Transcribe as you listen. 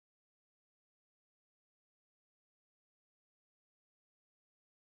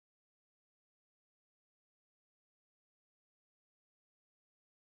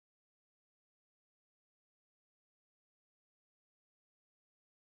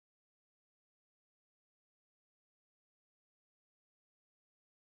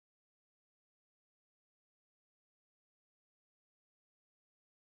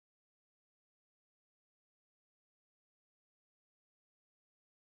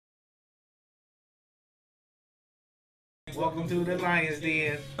Welcome to the Lions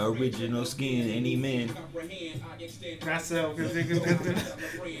Den. Original skin, any man. Myself, cause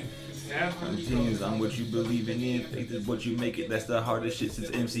I'm genius, I'm what you believe in. Faith is what you make it. That's the hardest shit since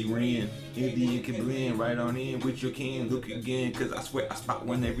MC Ren. Indian can blend right on in with your kin. Look again, cause I swear I spot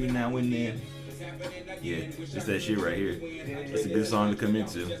one every now and then. Yeah, it's that shit right here. It's a good song to come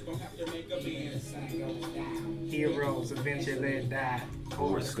into. Heroes eventually die.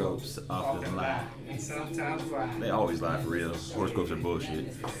 Horoscopes often lie. And sometimes lie. They always lie for real. Horoscopes are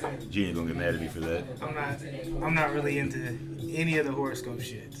bullshit. G ain't gonna get mad at me for that. I'm not really into any of the horoscope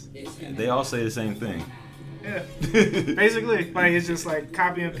shits. They all say the same thing. Yeah. Basically, like it's just like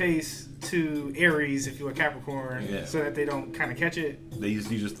copy and paste to Aries if you're a Capricorn, Yeah. so that they don't kind of catch it. They use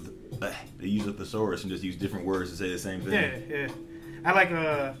a thesaurus and just use different words to say the same thing. Yeah.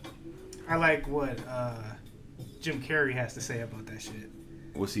 I like what Jim Carrey has to say about that shit.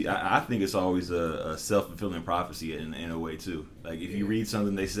 Well, see, I think it's always a self-fulfilling prophecy in a way, too. Like, if you read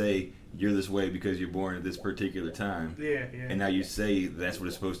something, they say, you're this way because you're born at this particular time. Yeah. And now you say that's what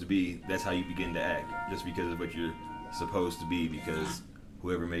it's supposed to be. That's how you begin to act. Just because of what you're supposed to be. Because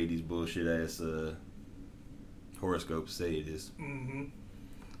whoever made these bullshit-ass horoscopes say it is. Mm-hmm.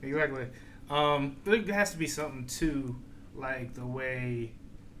 Exactly. There has to be something, too, like the way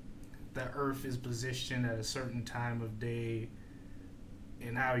the Earth is positioned at a certain time of day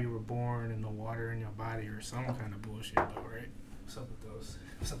and how you were born and the water in your body or some kind of bullshit, though, right? What's up with those?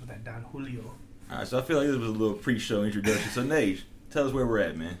 What's up with that Don Julio? All right, so I feel like this was a little pre-show introduction. So, Nage, tell us where we're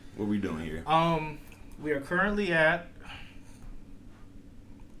at, man. What we doing here? We are currently at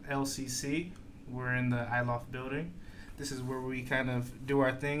LCC. We're in the iLoft building. This is where we kind of do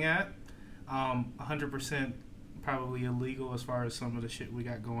our thing at. 100% probably illegal as far as some of the shit we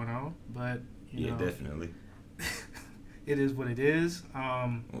got going on, but you know, definitely. it is what it is.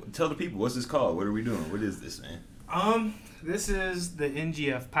 Well, tell the people, what's this called? What are we doing? What is this, man? This is the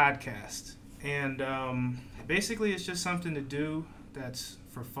NGF podcast, and basically it's just something to do that's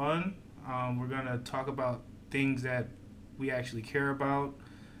for fun. We're gonna talk about things that we actually care about.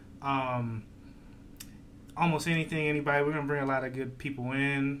 Almost anything, anybody. We're going to bring a lot of good people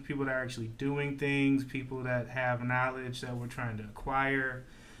in, people that are actually doing things, people that have knowledge that we're trying to acquire.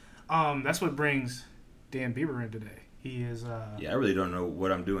 That's what brings Dan Bieber in today. He is... Yeah, I really don't know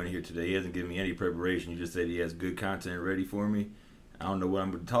what I'm doing here today. He hasn't given me any preparation. He just said he has good content ready for me. I don't know what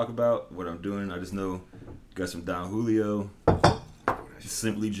I'm going to talk about, what I'm doing. I just know got some Don Julio,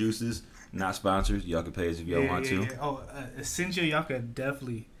 Simply Juices, not sponsors. Y'all can pay us if y'all want to. Yeah. Oh, Essential, y'all could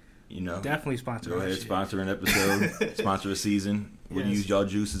definitely... definitely sponsor. Go ahead, sponsor an episode, sponsor a season. We'll use y'all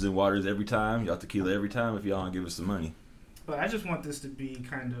juices and waters every time, y'all tequila every time if y'all don't give us some money. But I just want this to be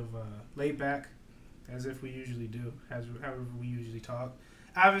kind of laid back, as if we usually do, however we usually talk.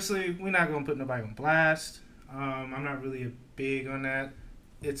 Obviously, we're not going to put nobody on blast. I'm not really big on that.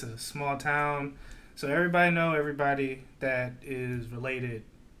 It's a small town, so everybody know everybody that is related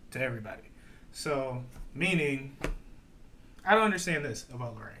to everybody. So, meaning, I don't understand this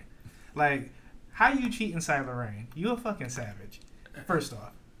about Lorraine. Like, how you cheat inside Lorraine? You a fucking savage, first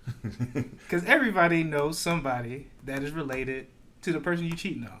off. Because everybody knows somebody that is related to the person you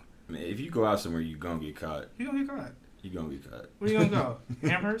cheating on. Man, if you go out somewhere, you're going to get caught. You gonna get caught. You're going to get caught. Where you gonna go?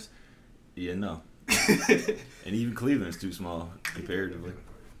 Amherst? Yeah, no. And even Cleveland's too small, comparatively.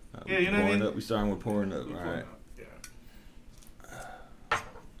 Yeah, you know what I mean? We starting with pouring up. All right. Yeah.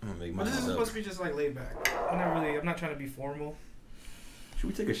 I'm going to make my But this is supposed to be just like laid back. I'm not trying to be formal. Should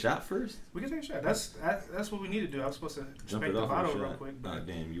we take a shot first? We can take a shot. That's what we need to do. I was supposed to Jump spank it the off bottle on a real shot. quick. Oh,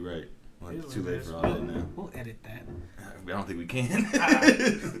 damn, you're right. Well, It it's is too what it late is. for all that now. We'll edit that. I don't think we can.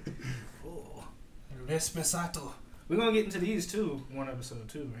 Oh, Respesato. We're gonna get into these too, one episode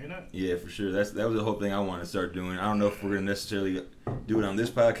too, ain't it? Yeah, for sure. That was the whole thing I want to start doing. I don't know if we're gonna necessarily do it on this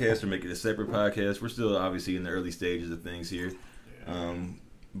podcast or make it a separate podcast. We're still obviously in the early stages of things here. Yeah.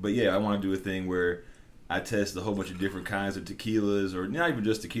 But yeah, I want to do a thing where I test a whole bunch of different kinds of tequilas, or not even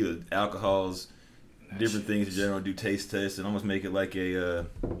just tequila, alcohols, different things in general. Do taste tests and almost make it like a,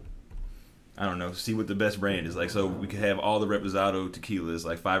 I don't know, see what the best brand is. Like, so we could have all the Reposado tequilas,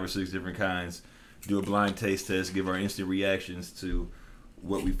 like 5 or 6 different kinds. Do a blind taste test, give our instant reactions to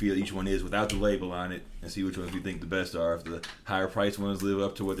what we feel each one is without the label on it, and see which ones we think the best are. If the higher priced ones live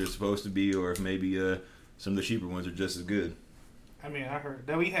up to what they're supposed to be, or if maybe some of the cheaper ones are just as good. I mean, I heard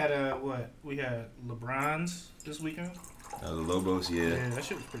that we had we had LeBron's this weekend. The Lobos, yeah, that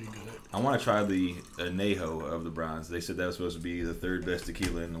shit was pretty good. I want to try the Añejo of the Bronze. They said that was supposed to be the 3rd best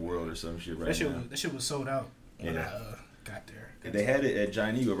tequila in the world or some shit now. That shit was sold out when I got there. They had it at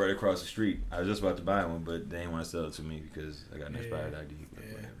Giant Eagle right across the street. I was just about to buy one, but they didn't want to sell it to me because I got an expired ID. But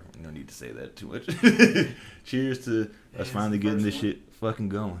whatever. No need to say that too much. Cheers to us finally getting this shit fucking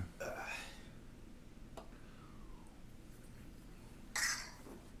going.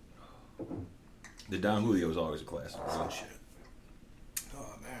 The Don Julio is always a classic. Oh, shit.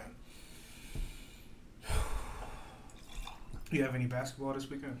 Oh, man. You have any basketball this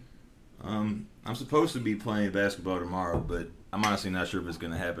weekend? I'm supposed to be playing basketball tomorrow, but I'm honestly not sure if it's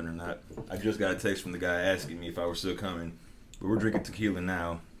going to happen or not. I just got a text from the guy asking me if I were still coming. But we're drinking tequila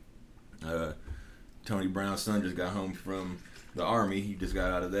now. Tony Brown's son just got home from the Army. He just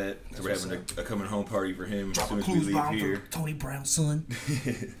got out of that. So we're having a coming home party for him as soon as we leave here. Tony Brown's son.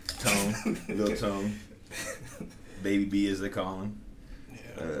 Tone. Little Tone. Baby B as they call him.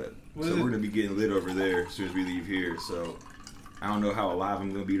 Yeah. So we're going to be getting lit over there as soon as we leave here. So I don't know how alive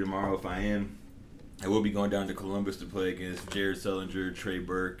I'm going to be tomorrow. If I am, I will be going down to Columbus to play against Jared Sullinger, Trey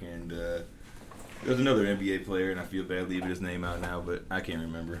Burke, and there's another NBA player, and I feel bad leaving his name out now, but I can't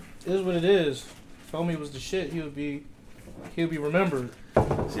remember. It is what it is. If homie was the shit, he'll be remembered.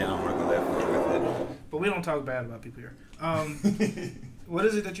 See, I don't want to go that far with it. But we don't talk bad about people here. What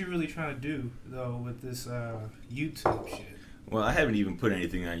is it that you're really trying to do, though, with this YouTube shit? Well, I haven't even put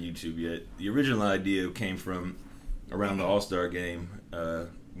anything on YouTube yet. The original idea came from around the All-Star game,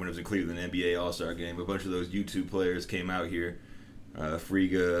 when it was in Cleveland, NBA All-Star game. A bunch of those YouTube players came out here,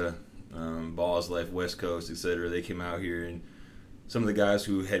 Friga, Balls Life, West Coast, etc. They came out here, and some of the guys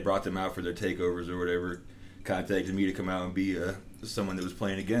who had brought them out for their takeovers or whatever contacted me to come out and be someone that was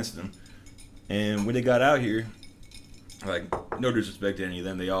playing against them. And when they got out here, like, no disrespect to any of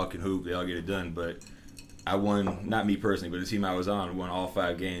them, they all can hoop, they all get it done, but I won, not me personally, but the team I was on won all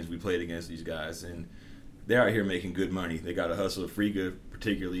 5 games we played against these guys, and they're out here making good money. They got a hustle. Friga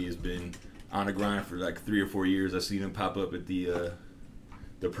particularly has been on the grind for like 3 or 4 years. I've seen him pop up at the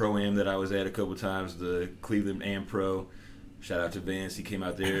Pro-Am that I was at a couple times, the Cleveland Am Pro. Shout out to Vance. He came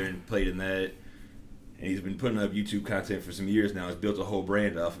out there and played in that. And he's been putting up YouTube content for some years now. He's built a whole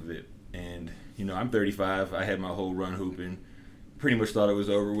brand off of it. And, you know, I'm 35. I had my whole run hooping. Pretty much thought it was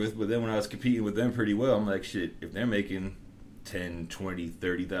over with. But then when I was competing with them pretty well, I'm like, shit, if they're making $10,000, $20,000,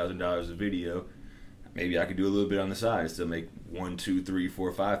 $30,000 a video, maybe I could do a little bit on the side, still make $1,000, $2,000, $3,000,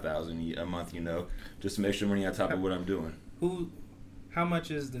 $4,000, $5,000 a month, you know, just to make sure money on top of what I'm doing. How much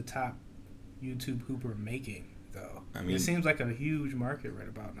is the top YouTube hooper making, though? I mean, it seems like a huge market right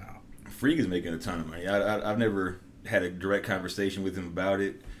about now. Freak is making a ton of money. I've never had a direct conversation with him about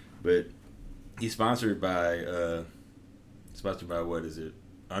it, but he's sponsored by what is it?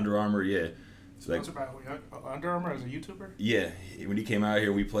 Under Armour, yeah. Sponsored by Under Armour as a YouTuber? Yeah, when he came out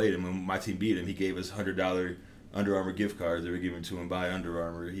here, we played him. When my team beat him, he gave us $100 Under Armour gift cards that were given to him by Under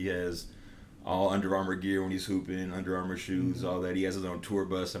Armour. He has all Under Armour gear when he's hooping, Under Armour shoes, all that. He has his own tour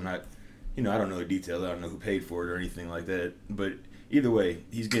bus. I'm not, I don't know the details. I don't know who paid for it or anything like that. But either way,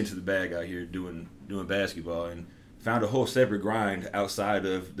 he's getting to the bag out here doing basketball, and found a whole separate grind outside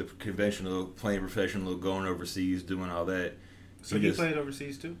of the conventional playing professional, going overseas, doing all that. So he played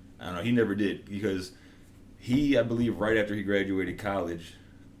overseas too? I don't know. He never did, because I believe right after he graduated college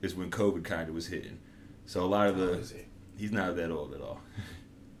is when COVID kind of was hitting. So a lot of he's not that old at all.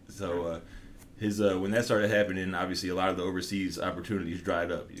 So when that started happening, obviously a lot of the overseas opportunities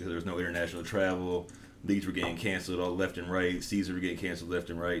dried up because there was no international travel. Leagues were getting canceled all left and right. Seasons were getting canceled left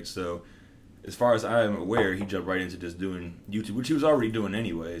and right. So as far as I am aware, he jumped right into just doing YouTube, which he was already doing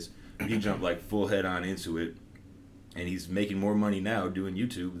anyways. He jumped like full head on into it. And he's making more money now doing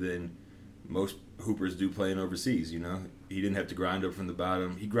YouTube than most hoopers do playing overseas, you know? He didn't have to grind up from the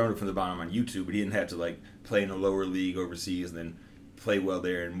bottom. He ground up from the bottom on YouTube, but he didn't have to, like, play in a lower league overseas and then play well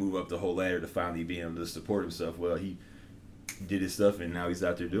there and move up the whole ladder to finally be able to support himself well. He did his stuff, and now he's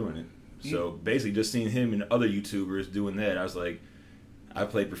out there doing it. So, basically, just seeing him and other YouTubers doing that, I was like, I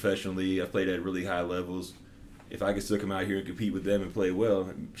played professionally. I played at really high levels. If I could still come out here and compete with them and play well,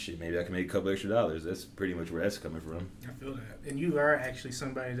 shit, maybe I can make a couple extra dollars. That's pretty much where that's coming from. I feel that. And you are actually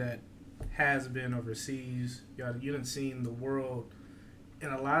somebody that has been overseas. You done seen the world in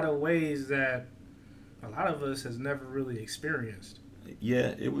a lot of ways that a lot of us has never really experienced.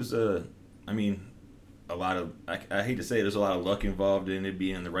 Yeah, it was, a lot of, I hate to say it, there's a lot of luck involved in it,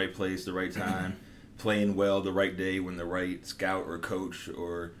 being in the right place, the right time, playing well the right day when the right scout or coach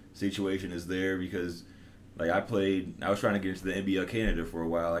or situation is there, because like I was trying to get into the NBL Canada for a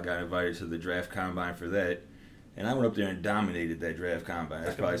while. I got invited to the draft combine for that, and I went up there and dominated that draft combine.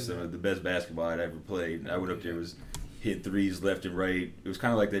 That's probably some of the best basketball I'd ever played. I went up there, was hit threes left and right. It was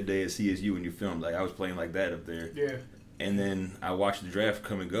kind of like that day at CSU when you filmed. Like I was playing like that up there. Yeah. And then I watched the draft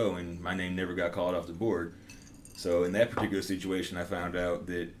come and go, and my name never got called off the board. So in that particular situation, I found out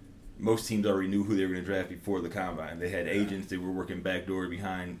that most teams already knew who they were going to draft before the combine. They had agents that were working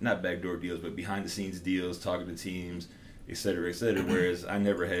not backdoor deals, but behind the scenes deals, talking to teams, et cetera, et cetera. Whereas I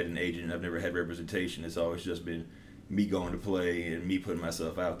never had an agent. I've never had representation. It's always just been me going to play and me putting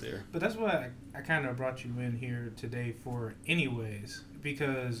myself out there. But that's why I kind of brought you in here today for anyways,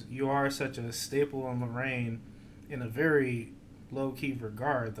 because you are such a staple in Lorain in a very low-key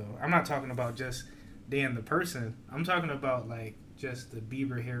regard, though. I'm not talking about just Dan the person. I'm talking about, like, just the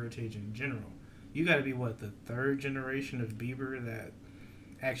Bieber heritage in general. You got to be, the third generation of Bieber that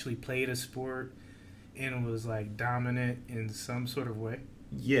actually played a sport and was, like, dominant in some sort of way?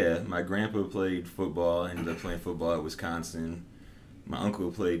 Yeah, my grandpa played football, ended up playing football at Wisconsin. My uncle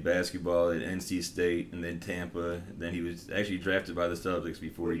played basketball at NC State and then Tampa. Then he was actually drafted by the Celtics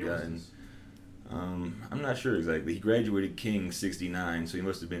before he got in. I'm not sure exactly. He graduated King 69, so he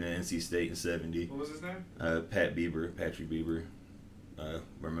must have been at NC State in 70. What was his name? Patrick Bieber,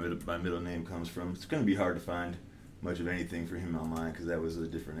 where my middle name comes from. It's going to be hard to find much of anything for him online because that was a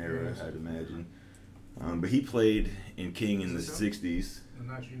different era, I'd imagine. But he played in King in the 60s.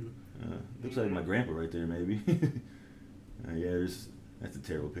 Not you. Looks like my grandpa right there, maybe. That's a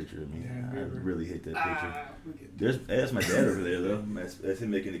terrible picture of me. I really hate that picture. That's my dad over there, though. That's him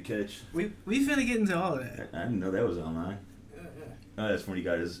making the catch. We finna get into all of that. I didn't know that was online. That's when he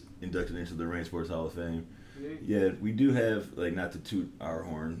got inducted into the Lorain Sports Hall of Fame. Yeah, we do have, not to toot our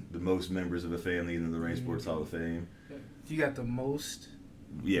horn, the most members of a family in the Lorain Sports Hall of Fame. You got the most?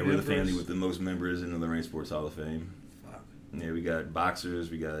 Yeah, we're the family with the most members in the Lorain Sports Hall of Fame. Fuck. Yeah, we got boxers,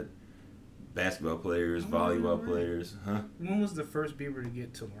 we got basketball players, volleyball players. Huh? When was the first Bieber to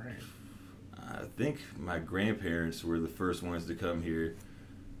get to Lorain? I think my grandparents were the first ones to come here.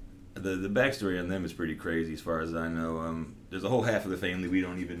 The backstory on them is pretty crazy as far as I know. There's a whole half of the family we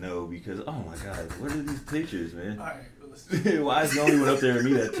don't even know because, oh my God, what are these pictures, man? All right, listen. Why is the only one up there with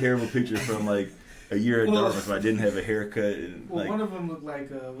me that terrible picture from a year at Dartmouth when I didn't have a haircut? And, one of them looked like,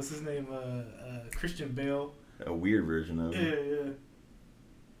 what's his name, Christian Bale. A weird version of him.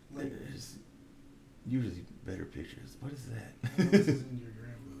 Yeah. There's usually better pictures. What is that? This isn't your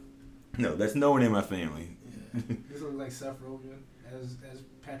grandpa. No, that's no one in my family. Yeah. This looks like Seth Rogen as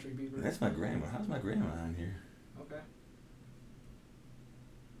Patrick Bieber. That's my grandma. How's my grandma on here? Okay.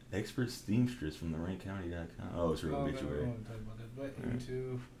 Expert seamstress from LorainCounty.com. Oh, it's her obituary. I don't want to talk about that. But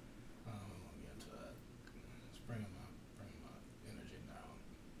into, I don't want to get into that. Just bring my energy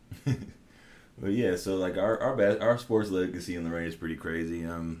down. But yeah, so our sports legacy in Lorain is pretty crazy.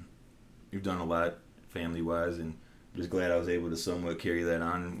 We've done a lot family wise, and I'm just glad I was able to somewhat carry that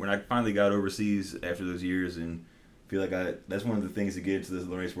on. When I finally got overseas after those years, and feel like that's one of the things to get into the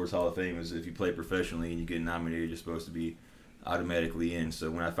Lorain Sports Hall of Fame is if you play professionally and you get nominated, you're supposed to be automatically in. So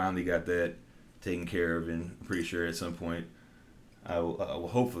when I finally got that taken care of, and I'm pretty sure at some point, I will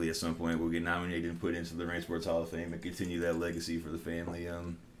hopefully at some point we'll get nominated and put into the Lorain Sports Hall of Fame and continue that legacy for the family.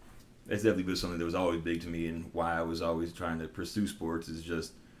 That's definitely been something that was always big to me, and why I was always trying to pursue sports is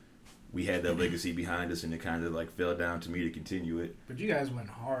just we had that legacy behind us, and it kind of fell down to me to continue it. But you guys went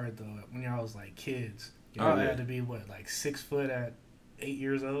hard though when y'all was kids. Y'all had to be 6 foot at 8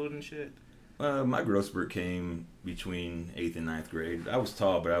 years old and shit. My growth spurt came between 8th and 9th grade. I was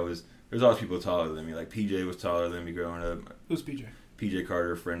tall, but there's always people taller than me. PJ was taller than me growing up. Who's PJ? PJ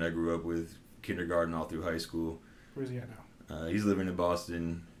Carter, a friend I grew up with, kindergarten all through high school. Where's he at now? He's living in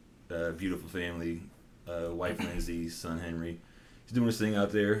Boston. Beautiful family. Wife Lindsay, son Henry. He's doing his thing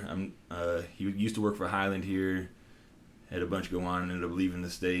out there. He used to work for Highland here. Had a bunch go on, ended up leaving the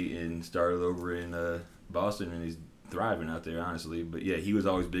state and started over in Boston, and he's thriving out there, honestly. But yeah, he was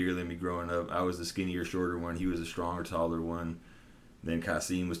always bigger than me growing up. I was the skinnier, shorter one. He was the stronger, taller one. Then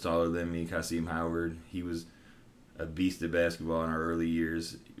Kasim was taller than me, Kasim Howard. He was a beast at basketball in our early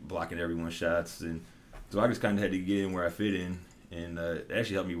years, blocking everyone's shots. And so I just kind of had to get in where I fit in, and it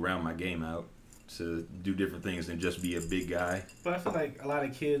actually helped me round my game out to do different things than just be a big guy. But I feel like a lot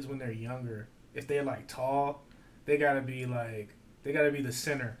of kids when they're younger, if they're tall, they gotta be the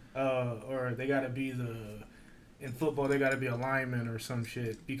center, or they gotta be in football they gotta be a lineman or some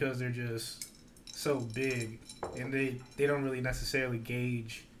shit because they're just so big, and they don't really necessarily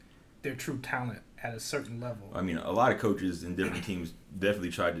gauge their true talent at a certain level. I mean, a lot of coaches in different teams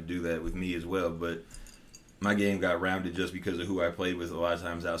definitely tried to do that with me as well, but my game got rounded just because of who I played with a lot of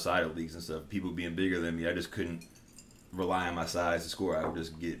times outside of leagues and stuff. People being bigger than me, I just couldn't rely on my size to score. I would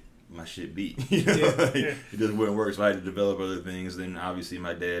just get my shit beat. It just wouldn't work, so I had to develop other things. Then obviously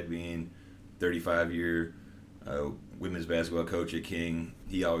my dad being 35-year women's basketball coach at King,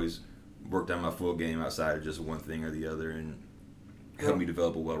 he always worked on my full game outside of just one thing or the other and helped me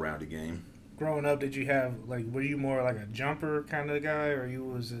develop a well-rounded game. growing up, did you have like were you more like a jumper kind of guy, or you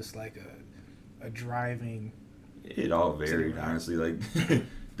was just like a driving? It all varied, honestly. Like,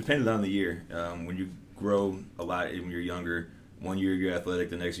 depended on the year. When you grow a lot when you're younger, one year you're athletic,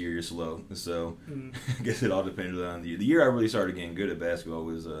 the next year you're slow. So, I guess it all depended on the year. The year I really started getting good at basketball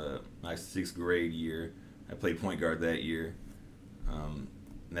was my 6th grade year. I played point guard that year. And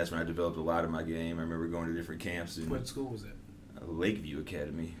that's when I developed a lot of my game. I remember going to different camps. What school was it? Lakeview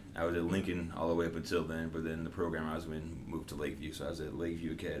Academy. I was at Lincoln all the way up until then, but then the program I was in moved to Lakeview, so I was at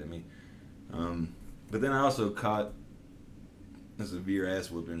Lakeview Academy. But then I also caught a severe ass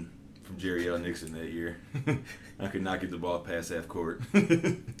whooping from Jerry L. Nixon that year. I could not get the ball past half court.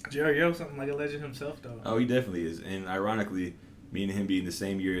 Jerry O, something like a legend himself, though. Oh, he definitely is. And ironically, me and him being the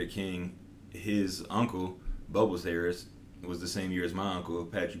same year at King, his uncle, Bubbles Harris, was the same year as my uncle,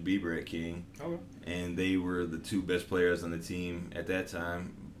 Patrick Bieber, at King. Okay. And they were the 2 best players on the team at that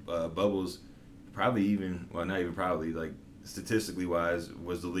time. Bubbles, probably even, well, not even probably, like, statistically wise,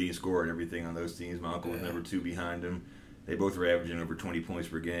 was the leading scorer and everything on those teams. My uncle was number 2 behind him. They both were averaging over 20 points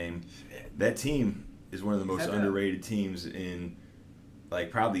per game. That team is one of the most underrated teams in, like,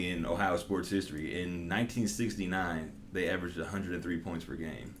 probably in Ohio sports history. In 1969, they averaged 103 points per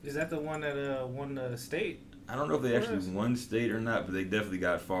game. Is that the one that won the state? I don't know if they actually won state or not, but they definitely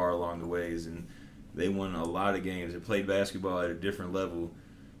got far along the ways, and they won a lot of games. They played basketball at a different level,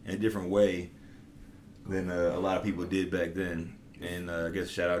 in a different way than a lot of people did back then. And I guess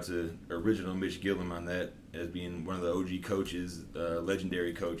shout out to original Mitch Gillum on that as being one of the OG coaches,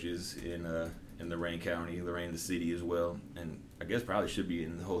 legendary coaches in Lorain County, Lorain the city as well, and I guess probably should be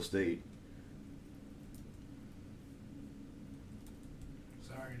in the whole state.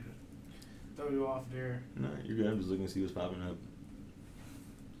 Sorry to throw you off there. No, you're good. I'm just looking to see what's popping up.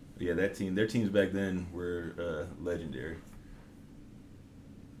 But yeah, that team, their teams back then were legendary.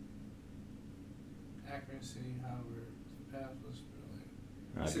 Accuracy, however, the path was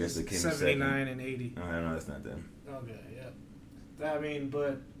I guess it came 79 and 80. Oh, no, that's not them. Okay, yeah. I mean,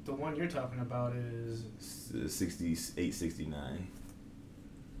 but the one you're talking about is 68, 69.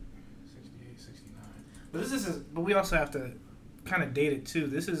 68, 69. But this is, but we also have to kind of date it too.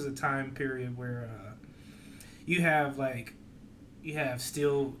 This is a time period where you have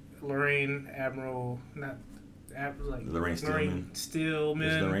still Lorain Admiral, not like Lorain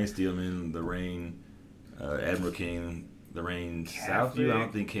Steelman. Lorain Steelman, Lorain Admiral King, Lorain Southview. I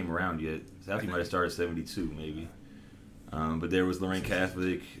don't think came around yet. Southview might have started 72 maybe. But there was Lorain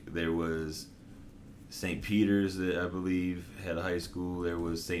Catholic. There was St. Peter's that I believe had a high school. There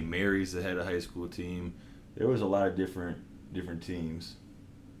was St. Mary's that had a high school team. There was a lot of different teams.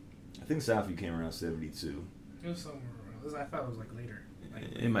 I think Southview came around 72. It was somewhere around. I thought it was like later.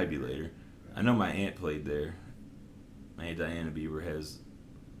 It might be later. I know my aunt played there. My Aunt Diana Bieber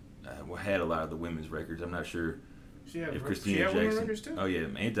had a lot of the women's records. I'm not sure if Christina Jackson. Oh yeah,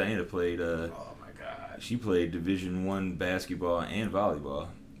 Aunt Diana played. Oh my God. She played Division I basketball and volleyball.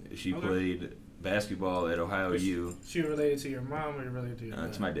 She played basketball at Ohio U. She related to your mom, or you related to your dad?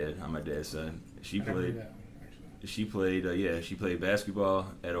 It's my dad. I'm my dad's son. She played. She played. She played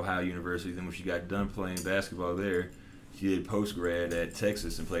basketball at Ohio University. Then when she got done playing basketball there, she did post grad at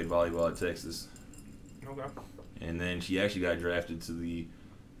Texas and played volleyball at Texas. Okay. And then she actually got drafted to the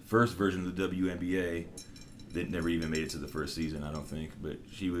first version of the WNBA. That never even made it to the first season, I don't think. But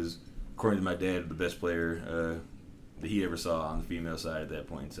she was, according to my dad, the best player that he ever saw on the female side at that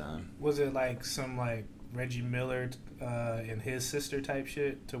point in time. Was it like some like Reggie Miller and his sister type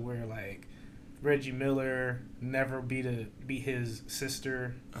shit, to where like Reggie Miller never beat his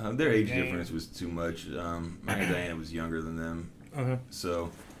sister? Their age difference was too much. My Aunt Diana was younger than them,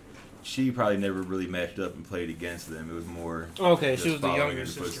 so she probably never really matched up and played against them. It was more okay. She was the younger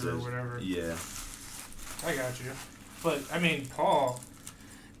sister or whatever. Yeah, I got you. But I mean, Paul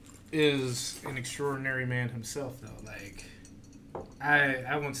is an extraordinary man himself, though. Like,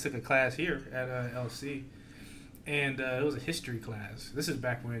 I once took a class here at LC. And it was a history class. This is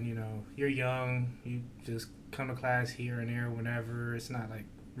back when, you're young. You just come to class here and there whenever. It's not, like,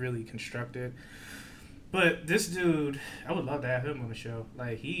 really constructed. But this dude, I would love to have him on the show.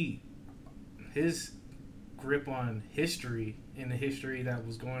 Like, his grip on history and the history that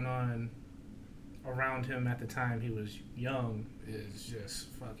was going on around him at the time he was young is just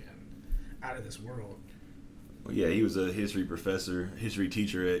fucking out of this world. Well, yeah, he was a history professor, history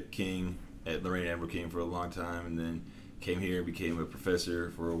teacher at King. At Lorain Admiral King for a long time, and then came here and became a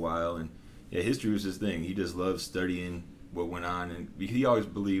professor for a while. And yeah, history was his thing. He just loved studying what went on, and he always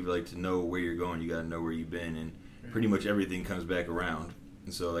believed, like, to know where you're going, you got to know where you've been, and pretty much everything comes back around.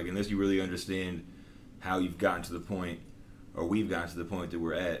 And so, like, unless you really understand how you've gotten to the point, or we've gotten to the point that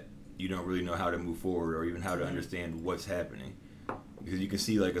we're at, you don't really know how to move forward or even how to understand what's happening. Because you can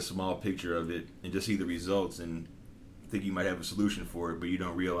see like a small picture of it and just see the results and think you might have a solution for it, but you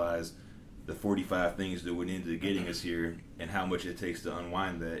don't realize the 45 things that went into getting us here and how much it takes to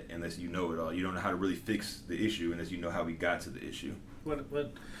unwind that unless you know it all. You don't know how to really fix the issue unless you know how we got to the issue. What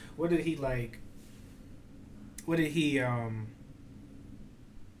did he like? What did he what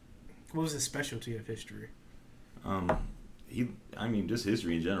was his specialty of history? Just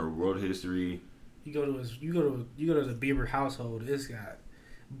history in general, world history. You go to the Bieber household. It's got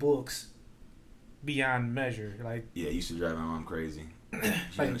books beyond measure. Like, yeah, it used to drive my mom crazy.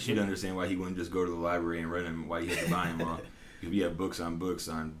 She'd understand why he wouldn't just go to the library and rent them. Why he had to buy them all. Because we had books on books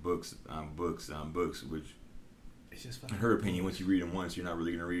on books on books on books, which, it's just in her opinion, once you read them once, you're not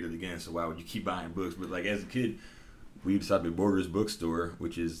really gonna read it again. So why would you keep buying books? But like as a kid, we'd stop at Borders Bookstore,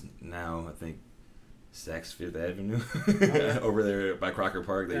 which is now I think Saks Fifth Avenue over there by Crocker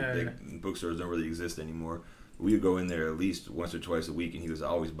Park. They bookstores don't really exist anymore. We would go in there at least once or twice a week, and he was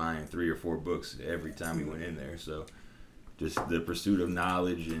always buying 3 or 4 books every time we went in there. So just the pursuit of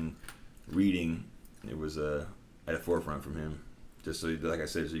knowledge and reading, it was at the forefront from him. Just so, like I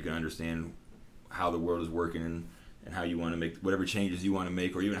said, so you can understand how the world is working and how you want to make whatever changes you want to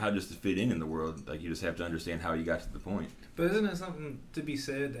make, or even how just to fit in the world. Like you just have to understand how you got to the point. But isn't it something to be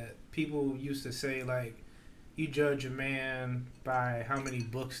said that people used to say, like, you judge a man by how many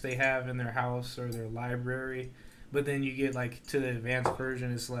books they have in their house or their library, but then you get like to the advanced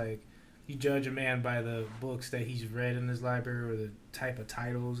version, it's like you judge a man by the books that he's read in his library or the type of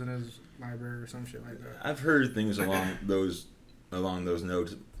titles in his library or some shit like that. I've heard things along those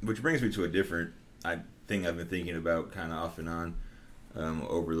notes, which brings me to a different thing I've been thinking about kind of off and on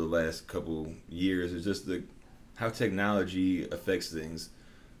over the last couple years. Is just how technology affects things.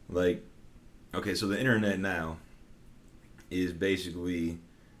 Like, okay, so the internet now is basically,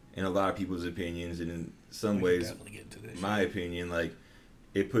 in a lot of people's opinions, and in some ways, my opinion, like,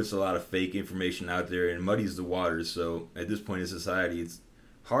 it puts a lot of fake information out there and muddies the waters. So at this point in society, it's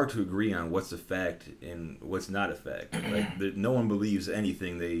hard to agree on what's a fact and what's not a fact. Like, no one believes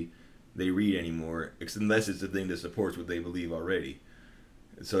anything they read anymore, unless it's the thing that supports what they believe already.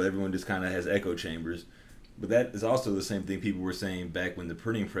 So everyone just kind of has echo chambers. But that is also the same thing people were saying back when the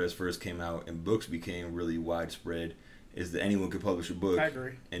printing press first came out and books became really widespread, is that anyone could publish a book. I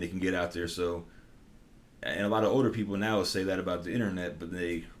agree. And it can get out there. So, and a lot of older people now say that about the internet, but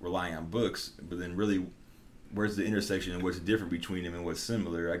they rely on books. But then really, where's the intersection and what's different between them and what's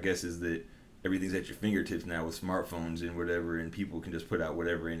similar, I guess, is that everything's at your fingertips now with smartphones and whatever, and people can just put out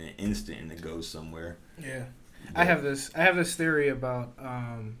whatever in an instant and it goes somewhere. Yeah. But I have this theory about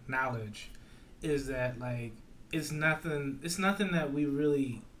knowledge, is that like it's nothing that we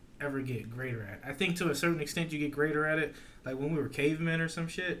really ever get greater at. I think to a certain extent you get greater at it. Like when we were cavemen or some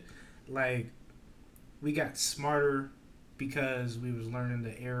shit, like we got smarter because we was learning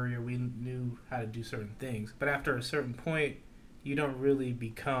the area, we knew how to do certain things. But after a certain point, you don't really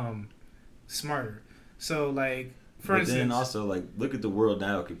become smarter. So like for instance, then also like look at the world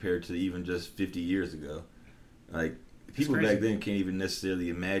now compared to even just 50 years ago. Like people back then can't even necessarily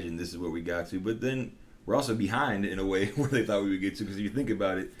imagine this is where we got to. But then we're also behind in a way where they thought we would get to. Because if you think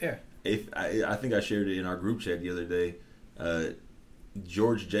about it, yeah. If I think I shared it in our group chat the other day.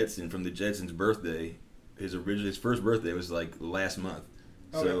 George Jetson from the Jetsons' birthday, his first birthday was like last month.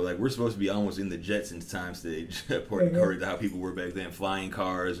 Okay. So like we're supposed to be almost in the Jetsons time stage, according to how people were back then, flying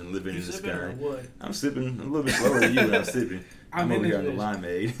cars and living in the sky. Or what? I'm sipping a little bit slower than you, but I'm sipping. I'm over here on the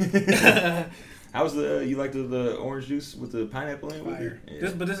limeade. How's you like the orange juice with the pineapple in it? Fire. Yeah.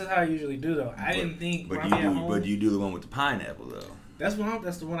 This is how I usually do though. I didn't think. But you do the one with the pineapple though. That's the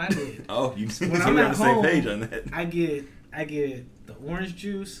one I did. Oh, when I'm on the same page on that. I get the orange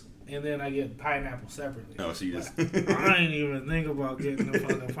juice and then I get pineapple separately. Oh, so you just I ain't even think about getting the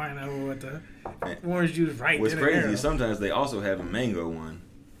fucking pineapple with the orange juice right there. What's crazy is sometimes they also have a mango one.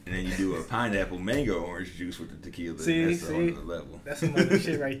 And then you do a pineapple mango orange juice with the tequila. That's another level. That's some other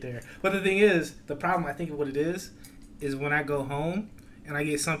shit right there. But the thing is, the problem I think of what it is when I go home and I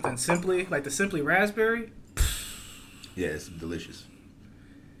get something Simply, like the Simply raspberry. Yeah, it's delicious.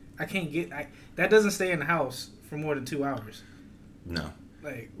 I can't get that doesn't stay in the house for more than 2 hours. No.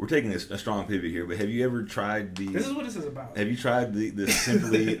 Like we're taking a strong pivot here, but have you ever tried the? This is what this is about. Have you tried the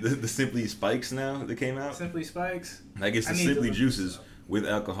Simply the Simply Spikes now that came out? Simply Spikes. I guess the Simply juices with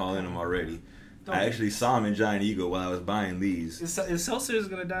alcohol in them already. I actually saw them in Giant Eagle while I was buying these. Is Seltzer's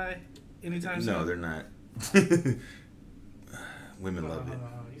gonna die anytime soon? No, they're not. Women love it.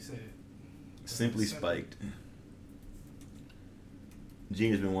 You said Simply Spiked.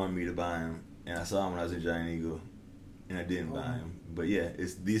 Gina's been wanting me to buy them, and I saw them when I was in Giant Eagle. and I didn't Oh. buy them. But yeah,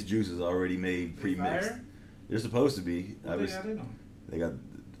 it's these juices already made They pre-mixed. fire? They're supposed to be. What they got in them? They got.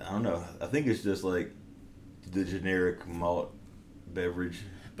 I don't know. I think it's just like the generic malt beverage.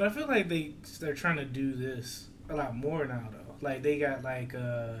 But I feel like they're trying to do this a lot more now though. Like they got like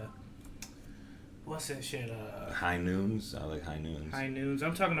what's that shit? High Noons. I like High Noons. High Noons.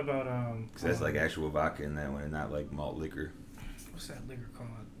 I'm talking about Cause that's like actual vodka in that one, and not like malt liquor. what's that liquor called?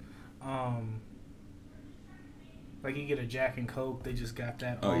 Like you get a Jack and Coke, they just got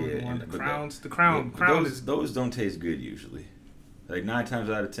that all in one. The but Crowns, that- the Crown those, is those don't taste good usually. Like 9 times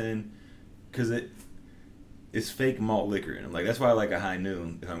out of 10, because it's fake malt liquor in them. Like that's why I like a High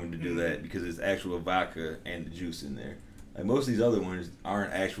Noon if I'm going to do that, because it's actual vodka and the juice in there. Like most of these other ones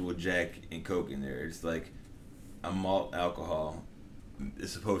aren't actual Jack and Coke in there. It's like a malt alcohol.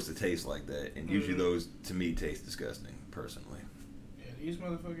 It's supposed to taste like that, and usually those to me taste disgusting personally. Yeah, these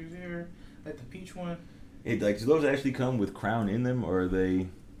motherfuckers here, like the peach one. Hey, like, do those actually come with Crown in them, or are they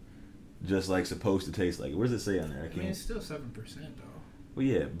just like supposed to taste like it? What does it say on there? I mean, it's still 7% though. Well,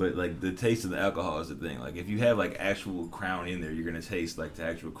 yeah, but like the taste of the alcohol is the thing. Like if you have like actual Crown in there, you're gonna taste like the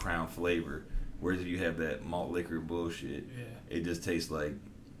actual Crown flavor. Whereas if you have that malt liquor bullshit, Yeah. it just tastes like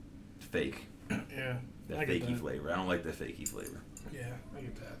fake. Yeah. That I get fakey that. flavor. I don't like that fakey flavor. Yeah, I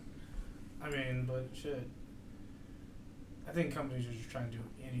get that. I mean, but shit. I think companies are just trying to do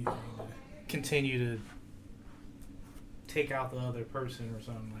anything to continue to take out the other person or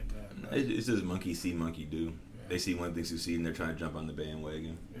something like that. But, It's just monkey see, monkey do. yeah. They see one thing succeed and they're trying to jump on the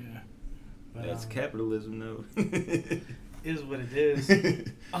bandwagon. Yeah. But, That's capitalism, though. is what it is.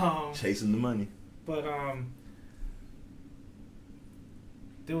 Chasing the money. But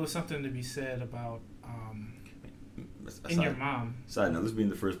there was something to be said about in your mom. Side note, this being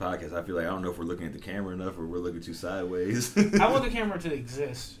the first podcast, I feel like I don't know if we're looking at the camera enough or we're looking too sideways. I want the camera to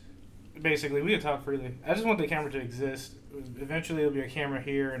exist. Basically, we can talk freely. I just want the camera to exist. Eventually, there'll be a camera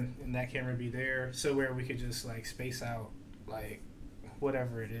here, and that camera be there, so where we could just like space out like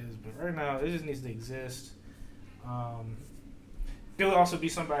whatever it is. But right now, it just needs to exist. There would also be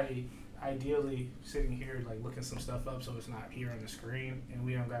somebody ideally sitting here like looking some stuff up, so it's not here on the screen, and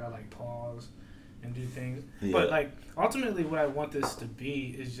we don't gotta like pause and do things. Yeah. But like ultimately, what I want this to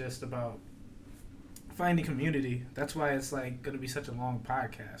be is just about finding community. That's why it's like going to be such a long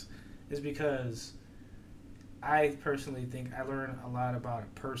podcast. Is because I personally think I learn a lot about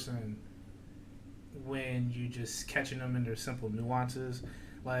a person when you just catching them in their simple nuances,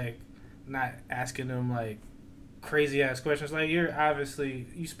 like not asking them like crazy ass questions. Like you're obviously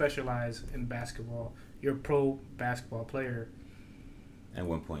you specialize in basketball. You're a pro basketball player. At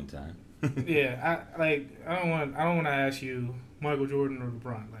one point in time. Yeah, I don't want to ask you Michael Jordan or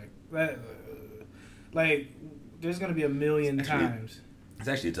LeBron like that. Like there's gonna be a million times. It's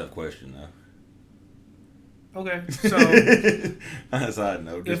actually a tough question, though. Okay, so On a side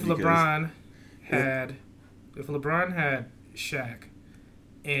note, if just because- LeBron had Shaq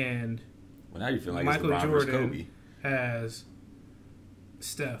and well, now you feel like Michael it's LeBron versus Jordan Kobe. has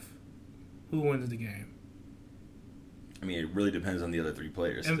Steph, who wins the game? I mean, it really depends on the other three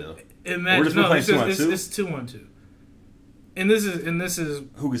players. Still, Imagine We're just no, playing it's 2-on-2? it's 2-on-2, and this is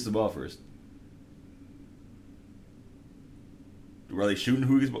who gets the ball first? Are they shooting?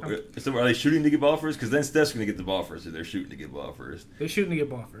 Who gets? So are they shooting to get ball first? Because then Steph's going to get the ball first if they're shooting to get ball first. they're shooting to get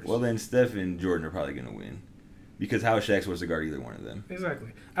ball first. Well, then Steph and Jordan are probably going to win, because how is Shaq supposed to guard either one of them?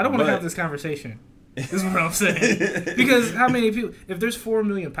 Exactly. I don't want to But- have this conversation. This is what I'm saying. Because how many people? If there's 4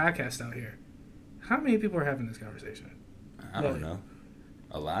 million podcasts out here, how many people are having this conversation? I don't know.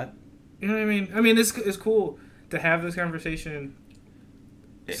 A lot. You know what I mean? I mean, it's cool to have this conversation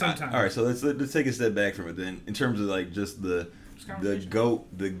sometimes. All right, so let's take a step back from it then. In terms of like just the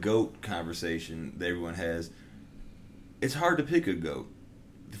goat conversation that everyone has, it's hard to pick a goat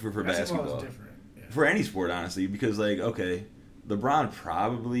for basketball. Is different. Yeah. For any sport, honestly, because like okay, LeBron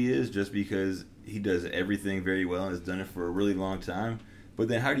probably is just because he does everything very well and has done it for a really long time. But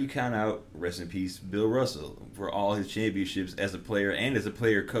then how do you count out, rest in peace, Bill Russell for all his championships as a player and as a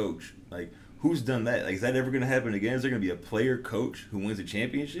player coach? Like, who's done that? Like, is that ever going to happen again? Is there going to be a player coach who wins a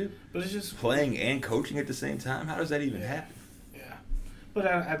championship? But it's just Playing and coaching at the same time? How does that even happen? Yeah. But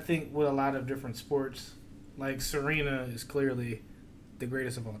I think with a lot of different sports, like Serena is clearly the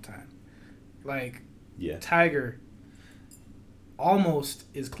greatest of all time. Like, Yeah. Tiger almost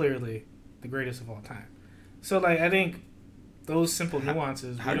is clearly the greatest of all time. So, like, I think those simple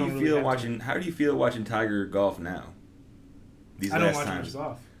nuances. How do you feel watching Tiger golf now? These I don't last watch times. much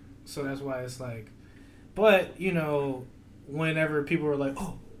golf, so that's why it's like. But you know, whenever people are like,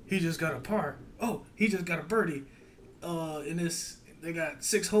 "Oh, he just got a par. Oh, he just got a birdie," in this they got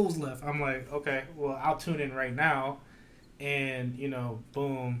 6 holes left. I'm like, okay, well, I'll tune in right now and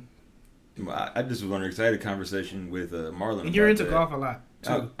boom. I just was on an excited conversation with Marlon. And you're about into that. golf a lot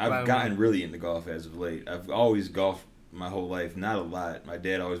too. I've gotten really into golf as of late. I've always golfed my whole life, not a lot. My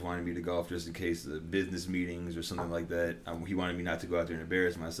dad always wanted me to golf just in case of business meetings or something like that. He wanted me not to go out there and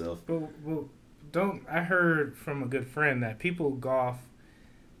embarrass myself. Well, I heard from a good friend that people golf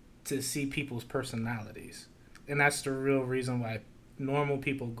to see people's personalities, and that's the real reason why normal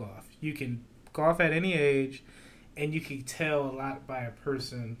people golf. You can golf at any age, and you can tell a lot by a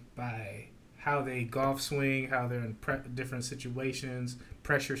person by how they golf swing, how they're in different situations,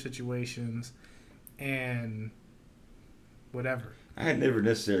 pressure situations, and whatever. I had never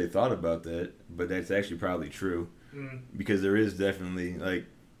necessarily thought about that, but that's actually probably true. Because there is definitely, like,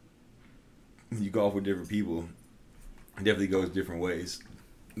 when you golf with different people, it definitely goes different ways.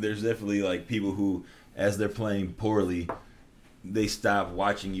 There's definitely, like, people who, as they're playing poorly, they stop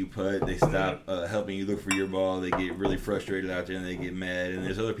watching you putt, they stop helping you look for your ball, they get really frustrated out there and they get mad. And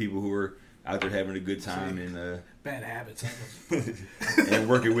there's other people who are out there having a good time and bad habits and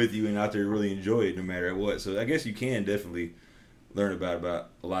working with you and out there really enjoy it no matter what. So I guess you can definitely learn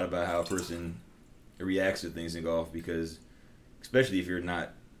about a lot about how a person reacts to things in golf, because especially if you're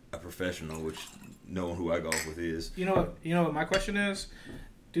not a professional, which no one who I golf with is. You know what my question is?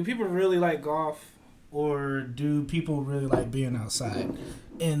 Do people really like golf, or do people really like being outside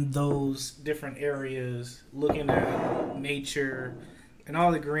in those different areas, looking at nature and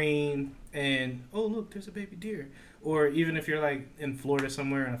all the green, and oh look, there's a baby deer? Or even if you're like in Florida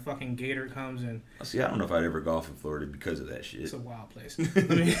somewhere and a fucking gator comes and... See, I don't know if I'd ever golf in Florida because of that shit. It's a wild place.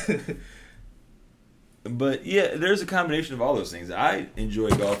 But yeah, there's a combination of all those things. I enjoy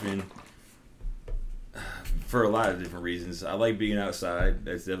golfing for a lot of different reasons. I like being outside.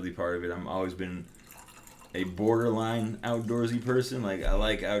 That's definitely part of it. I've always been a borderline outdoorsy person. Like, I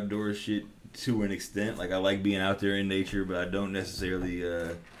like outdoor shit to an extent. Like, I like being out there in nature, but I don't necessarily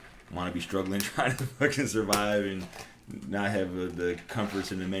want to be struggling trying to fucking survive and not have the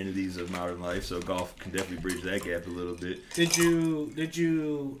comforts and amenities of modern life. So golf can definitely bridge that gap a little bit. Did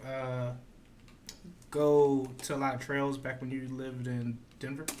you go to a lot of trails back when you lived in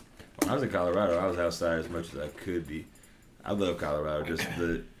Denver? When I was in Colorado, I was outside as much as I could be. I love Colorado. Just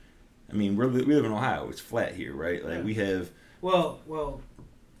we live in Ohio. It's flat here, right? Like, we have... Well,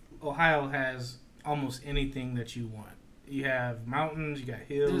 Ohio has almost anything that you want. You have mountains, you got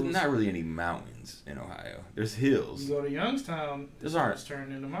hills. There's not really any mountains in Ohio. There's hills. You go to Youngstown, it's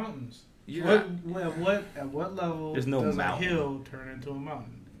turned into mountains. At what level there's no does mountain. a hill turn into a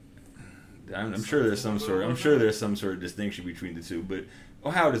mountain? I'm sure there's some sort of distinction between the two, but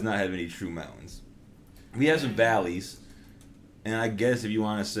Ohio does not have any true mountains. We have some valleys, and I guess if you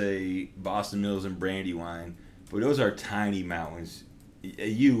want to say Boston Mills and Brandywine, but those are tiny mountains.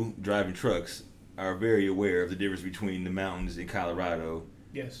 You, driving trucks, are very aware of the difference between the mountains in Colorado,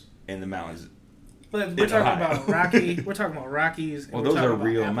 yes, and the mountains. But we're talking about We're talking about Rockies. Well, those are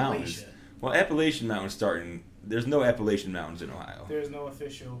real mountains. Well, Appalachian Mountains there's no Appalachian Mountains in Ohio. There's no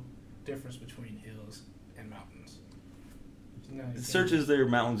official difference between hills and mountains. It searches their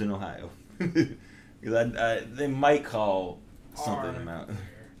mountains in Ohio. Because they might call something a mountain.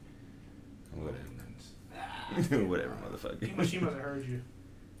 Whatever. Whatever, motherfucker. She must have heard you.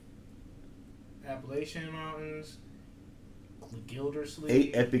 Appalachian Mountains, Gildersleeve.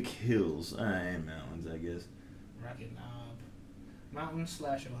 8 epic hills and mountains, I guess. Rocket Knob,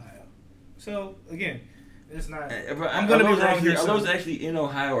 Mountain/Ohio. So again, it's not. I'm gonna be wrong here. Are those actually in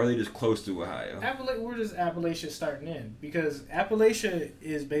Ohio, or are they just close to Ohio? Where does Appalachia starting in? Because Appalachia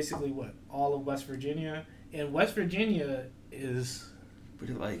is basically what, all of West Virginia, and West Virginia is. But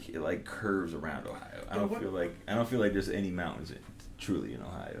it curves around Ohio. I don't feel like there's any mountains truly in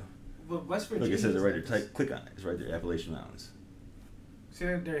Ohio. But West Virginia. Look, it says it right there. Click on it. It's right there. Appalachian Mountains. See,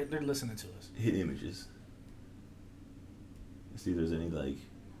 they're listening to us. Hit images. See if there's any like.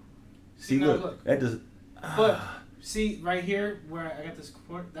 See, look. That does. But see right here where I got this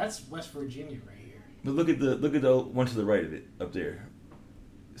quote. That's West Virginia right here. But look at the one to the right of it up there.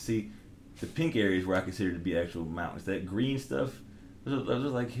 See, the pink areas where I consider to be actual mountains. That green stuff, those are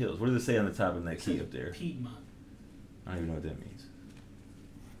like hills. What does it say on the top of that key up there? Piedmont. I don't even know what that means.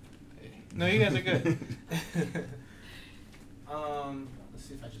 No, you guys are good. Let's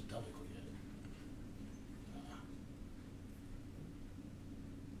see if I just double click it.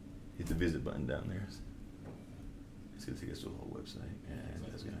 Hit the visit button down there. It's gonna take us to the whole website. Yeah,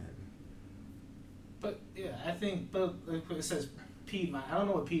 that's gonna happen. But yeah, I think. But it says Piedmont. I don't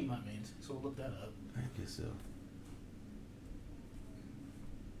know what Piedmont means, so we'll look that up. I guess so.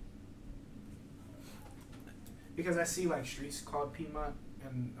 Because I see like streets called Piedmont,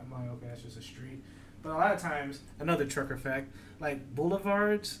 and I'm like, okay, that's just a street. But a lot of times, another trucker fact, like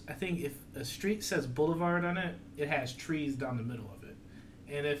boulevards, I think if a street says boulevard on it, it has trees down the middle of it.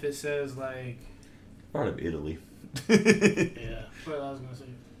 And if it says like... Part of Italy. Yeah. But I was going to say,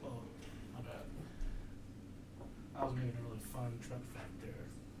 oh, my bad. I was making a really fun truck fact there.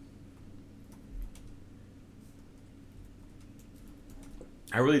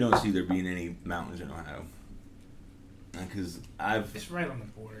 I really don't see there being any mountains in Ohio. Because It's right on the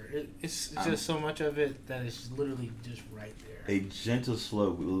border. It's just so much of it that it's literally just right there. A gentle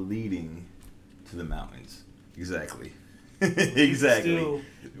slope leading to the mountains. Exactly. Exactly. Still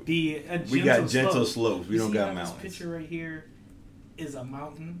be a gentle We got gentle slope. slopes. We don't got This mountains. picture right here is a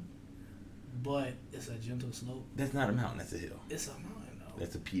mountain, but it's a gentle slope. That's not a mountain. That's a hill. It's a mountain though.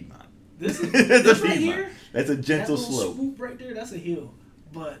 That's a Piedmont. This is That's this a right Piedmont. here. That's a gentle that little slope. swoop right there. That's a hill,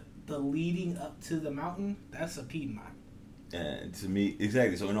 but the leading up to the mountain, that's a Piedmont. And to me,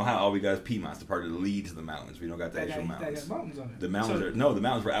 exactly. So in Ohio, all we got is Piedmont's, the part that leads to the mountains. We don't got the actual That mountains. got mountains on it. The mountains the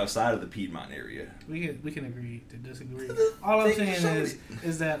mountains were outside of the Piedmont area. We can agree to disagree. All I'm saying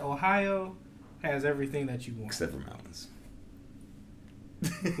is that Ohio has everything that you want. Except for mountains.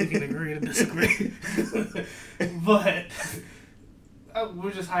 We can agree to disagree. But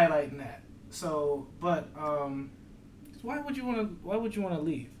we're just highlighting that. So, but why would you want to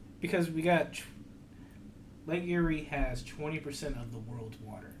leave? Because we got Lake Erie has 20% of the world's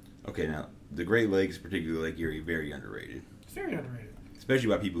water. Okay, now the Great Lakes, particularly Lake Erie, very underrated. It's very underrated. Especially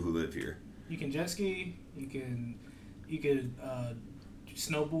by people who live here. You can jet ski. You could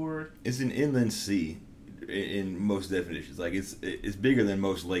snowboard. It's an inland sea in most definitions. Like it's bigger than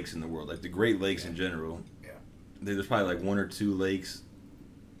most lakes in the world. Like the Great Lakes in general. Yeah. There's probably like one or two lakes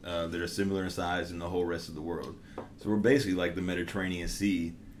that are similar in size in the whole rest of the world. So we're basically like the Mediterranean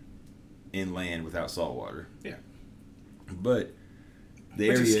Sea inland without salt water. Yeah. But the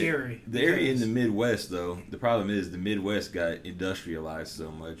Which area, is scary. the area in the Midwest, though, the problem is the Midwest got industrialized so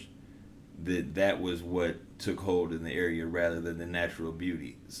much that was what took hold in the area rather than the natural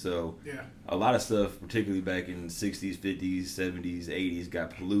beauty. So Yeah. a lot of stuff, particularly back in the 60s, 50s, 70s, 80s,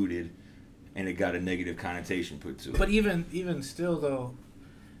 got polluted, and it got a negative connotation put to it. But even still, though,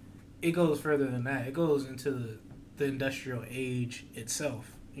 it goes further than that. It goes into the industrial age itself.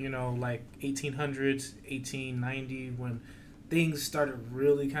 You know, like 1800s, 1890, when things started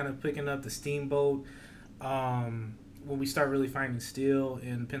really kind of picking up, the steamboat, when we start really finding steel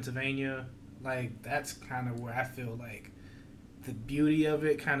in Pennsylvania, like that's kind of where I feel like the beauty of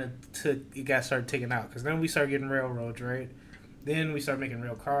it kind of started taken out. Because then we started getting railroads, right? Then we started making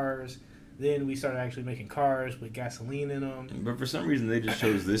rail cars. Then we started actually making cars with gasoline in them. But for some reason, they just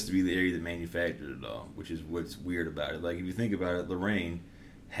chose this to be the area that manufactured it all, which is what's weird about it. Like, if you think about it, Lorraine,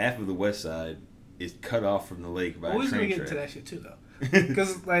 half of the west side is cut off from the lake by a Always gonna train get track. into that shit too, though,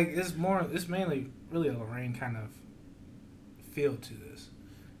 because like it's mainly really a Lorraine kind of feel to this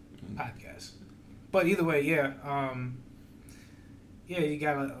podcast. But either way, yeah, you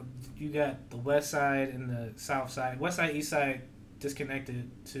got the west side and the south side, west side, east side disconnected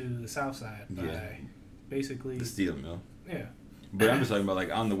to the south side by basically the steel mill. Yeah. But I'm just talking about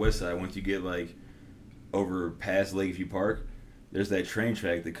like on the west side, once you get like over past Lakeview Park, there's that train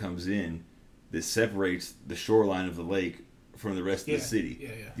track that comes in that separates the shoreline of the lake from the rest of the city.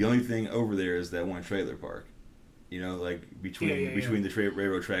 Yeah. The only thing over there is that one trailer park. You know, like between the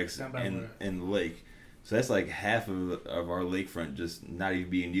railroad tracks and the lake. So that's like half of our lakefront just not even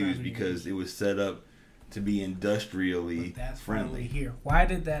being used because it was set up to be industrially but that's friendly. Here, why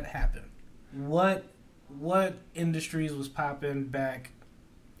did that happen? What industries was popping back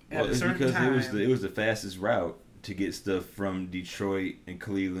at a certain because time? it was the fastest route to get stuff from Detroit and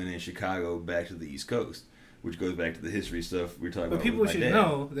Cleveland and Chicago back to the East Coast, which goes back to the history stuff we were talking about. But people with my should dad.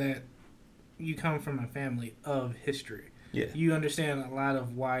 know that you come from a family of history. Yeah, you understand a lot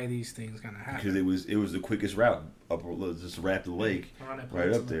of why these things kind of happen. Because it was the quickest route up, just wrap the lake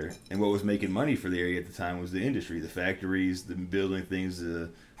right up there. And what was making money for the area at the time was the industry, the factories, the building things, the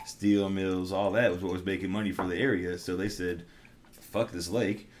steel mills, all that was what was making money for the area. So they said, "Fuck this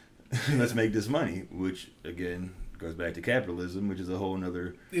lake, let's make this money." Which again goes back to capitalism, which is a whole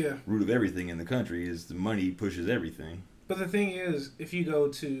other root of everything in the country. Is the money pushes everything. But the thing is, if you go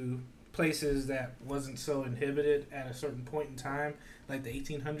to places that wasn't so inhibited at a certain point in time, like the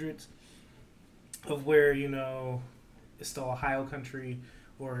 1800s, of where, you know, it's the Ohio country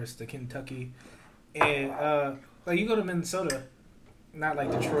or it's the Kentucky, and like you go to Minnesota, not like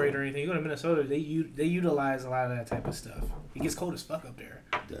Detroit or anything, you go to Minnesota, they utilize a lot of that type of stuff. It gets cold as fuck up there.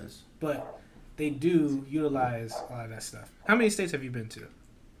 It does. But they do utilize a lot of that stuff. How many states have you been to?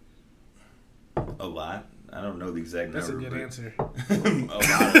 A lot. I don't know the exact That's number. a good answer. A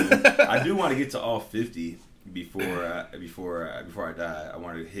lot of them. I do want to get to all 50 before I die. I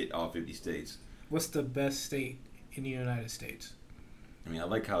want to hit all 50 states. What's the best state in the United States? I mean, I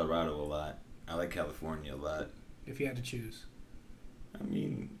like Colorado a lot. I like California a lot. If you had to choose. I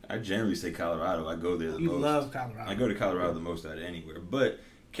mean, I generally say Colorado. I go there the most. You love Colorado. I go to Colorado the most out of anywhere. But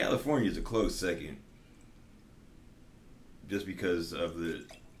California is a close second. Just because of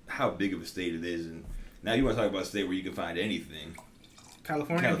how big of a state it is. And now you want to talk about a state where you can find anything.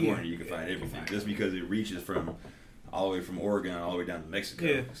 California, you can find everything. Just because it reaches from all the way from Oregon all the way down to Mexico.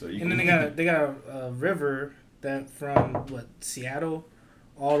 Yeah. So then they got a river that from Seattle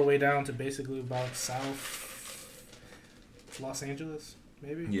all the way down to basically about South Los Angeles,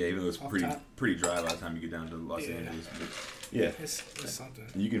 maybe. Yeah, even though it's pretty dry by the time you get down to Los Angeles. But yeah, it's something.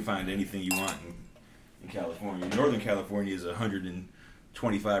 You can find anything you want in California. Northern California is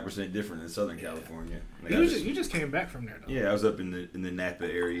 125% different than Southern California. Like you just came back from there, though. Yeah, I was up in the Napa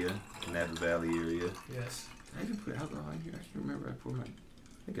area, Napa Valley area. Yes. I didn't put alcohol in here. I can't remember. I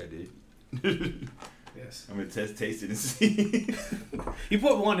think I did. Yes. I'm gonna taste it and see. You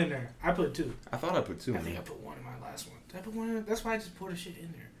put one in there. I put two. I thought I put two. I think I put one in my last one. Did I put one in? That's why I just poured the shit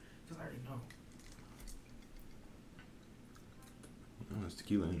in there, because I already know. Oh, there's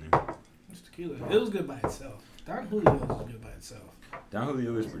tequila in there. It's tequila. It was good by itself. Don Julio was good by itself. Don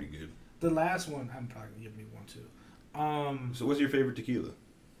Julio is pretty good. The last one, I'm probably gonna give me one too. So what's your favorite tequila?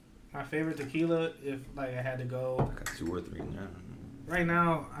 My favorite tequila, if I had to go. I got 2 or 3 now. Right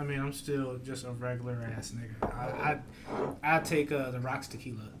now, I mean, I'm still just a regular ass nigga. I take the Rocks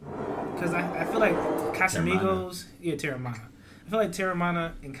tequila, because I feel like Casamigos, Teremana. I feel like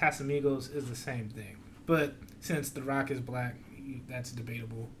Teremana and Casamigos is the same thing, but since the Rock is black, that's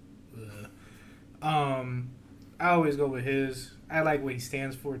debatable. I always go with his. I like what he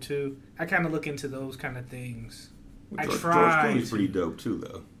stands for too. I kind of look into those kind of things. Well, George Clooney's pretty dope too,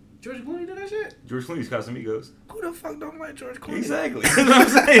 though. George Clooney did that shit? George Clooney's Casamigos. Who the fuck don't like George Clooney? Exactly. That's what I'm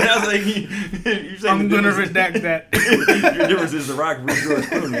saying. I was like, you're saying I'm going to redact that. Your difference is The Rock versus George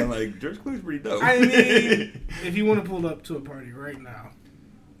Clooney. I'm like, George Clooney's pretty dope. I mean, if you want to pull up to a party right now,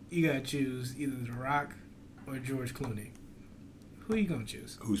 you got to choose either The Rock or George Clooney. Who are you going to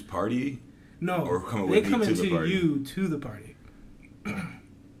choose? Whose party? No, or coming they with coming me to the to party. you to the party.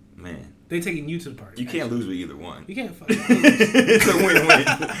 Man. They taking you to the party. You can't lose with either one. You can't fucking lose. It's a win-win.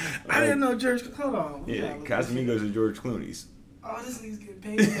 I didn't know George. Hold on. Yeah, Casamigos and George Clooney's. Oh, this nigga's getting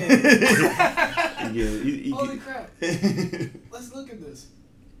paid. Yeah, Holy crap. Let's look at this.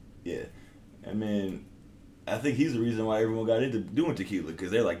 Yeah. I mean, I think he's the reason why everyone got into doing tequila,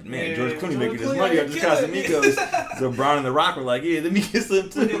 because they're like, man, George Clooney making his money off this Casamigos. So Brown and The Rock were like, yeah, let me get some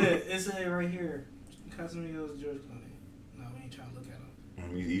too. Look at it. It's right here. Casamigos, George Clooney. No, we ain't trying to look at him. I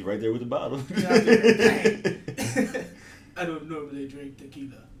mean, he's right there with the bottle. I don't normally drink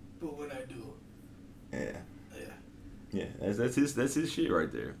tequila, but when I do, yeah, that's his shit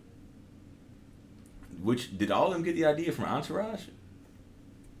right there. Which did all of them get the idea from Entourage?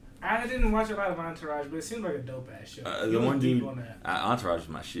 I didn't watch a lot of Entourage, but it seemed like a dope ass show. The one dude, on that. Entourage is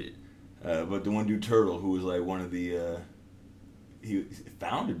my shit. But the one dude, Turtle, who was like one of the, he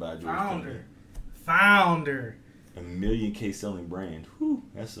founded by George Clooney. Founder. $1 million case selling brand. Whew,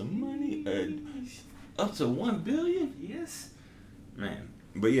 that's some money. Up to $1 billion. Yes. Man,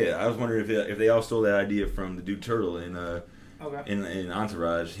 but yeah, I was wondering if they all stole that idea from the dude Turtle in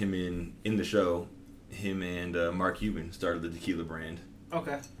Entourage. Him in the show, him and Mark Cuban started the tequila brand.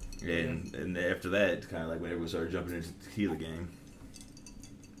 Okay. And after that, it's kind of like when everyone started jumping into the tequila game.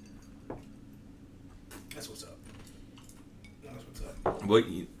 That's what's up. That's what's up.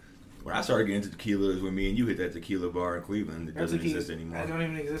 When I started getting into tequila is when me and you hit that tequila bar in Cleveland that doesn't exist anymore. That don't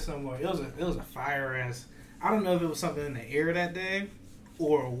even exist no more. It was a fire ass. I don't know if it was something in the air that day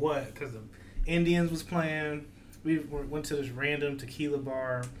or what, because the Indians was playing. We went to this random tequila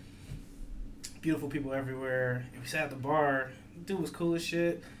bar. Beautiful people everywhere. And we sat at the bar. Dude was cool as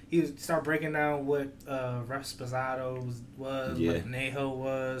shit. He would start breaking down what Reposado was, what Nejo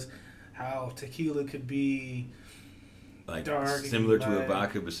was, how tequila could be like dark, similar to a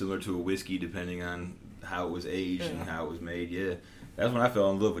vodka, but similar to a whiskey, depending on how it was aged and how it was made. Yeah, that's when I fell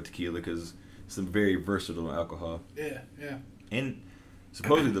in love with tequila, because it's a very versatile alcohol. Yeah. And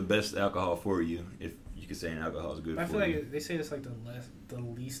supposedly the best alcohol for you, if you could say an alcohol is good for you. I feel like they say it's like the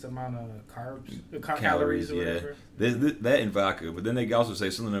least amount of carbs, calories or whatever. That and vodka, but then they also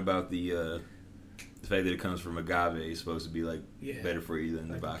say something about the fact that it comes from agave is supposed to be like better for you than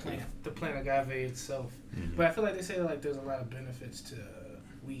like the vodka. The plant agave itself. Mm-hmm. But I feel like they say like there's a lot of benefits to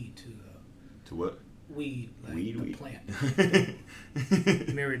weed too. To what? Weed. Like weed. Plant.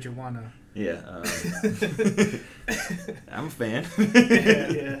 Marijuana. Yeah. I'm a fan.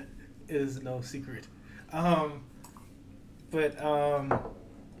 Yeah. It is no secret. But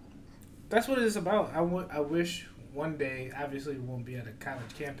that's what it is about. I wish one day, obviously we won't be at a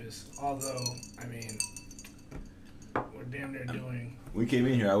college campus, although, I mean, we're damn near doing... We came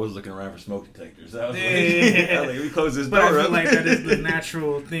in here, I was looking around for smoke detectors. I was Yeah. like, we close this But door I feel up. like that is the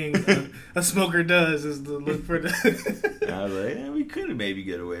natural thing a smoker does, is to look for the... I was like, we could have maybe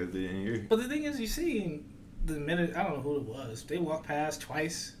get away with it in here. But the thing is, you see, the minute, I don't know who it was, they walk past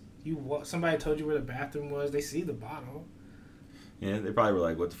twice, somebody told you where the bathroom was, they see the bottle. Yeah, they probably were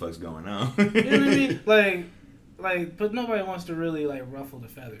like, what the fuck's going on? You know what I mean? Like, but nobody wants to really, like, ruffle the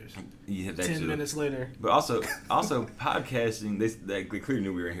feathers. Yeah, that 10 too. minutes later. But also podcasting, they clearly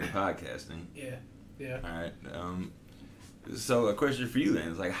knew we were in here podcasting. Yeah. All right. So a question for you then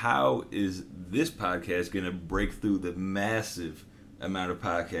is like, how is this podcast going to break through the massive amount of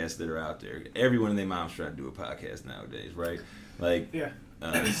podcasts that are out there? Everyone and their mom's trying to do a podcast nowadays, right? Like, Yeah.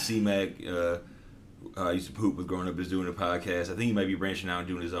 C-Mac, I used to poop with growing up, is doing a podcast. I think he might be branching out and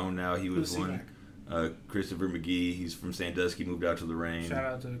doing his own now. He was Who's one. Christopher McGee, he's from Sandusky, moved out to Lorraine. Shout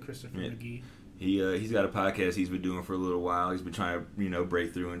out to Christopher McGee. He's got a podcast he's been doing for a little while. He's been trying to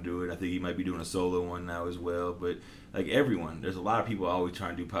break through and do it. I think he might be doing a solo one now as well. But like everyone, there's a lot of people always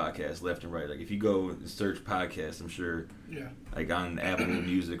trying to do podcasts left and right. Like if you go and search podcasts, I'm sure, like on Apple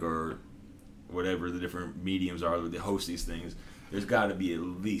Music or whatever the different mediums are that host these things, there's got to be at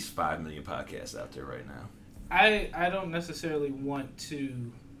least 5 million podcasts out there right now. I don't necessarily want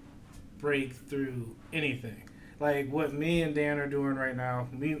to break through anything. Like what me and Dan are doing right now,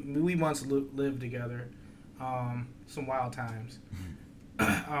 we once lived together, some wild times.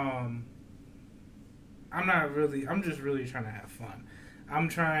 I'm just really trying to have fun. I'm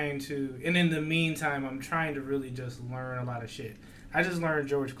trying to, and in the meantime, I'm trying to really just learn a lot of shit. I just learned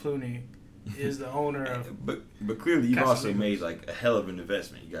George Clooney is the owner of... But clearly you've also Casamigos. made like a hell of an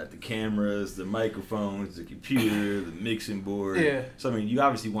investment. You got the cameras, the microphones, the computer, the mixing board. Yeah. So I mean, you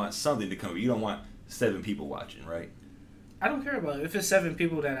obviously want something to come. You don't want 7 people watching, right? I don't care about it. If it's 7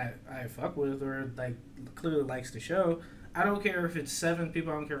 people that I fuck with or like clearly likes the show, I don't care if it's 7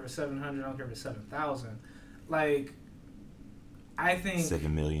 people. I don't care if it's 700. I don't care if it's 7,000. Like, I think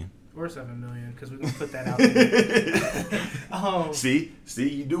 7 million. or 7 million because we're gonna put that out there. See,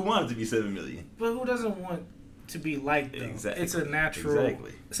 you do want it to be 7 million. But who doesn't want to be liked though? Exactly. It's a natural.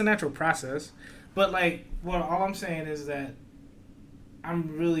 Exactly. It's a natural process. But like, well, all I'm saying is that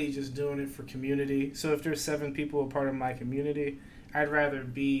I'm really just doing it for community. So if there's 7 people a part of my community, I'd rather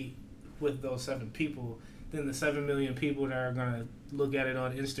be with those 7 people than the 7 million people that are gonna look at it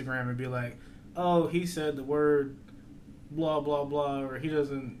on Instagram and be like, "Oh, he said the word blah blah blah," or he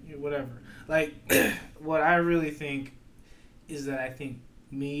doesn't, whatever. Like, what I really think is that I think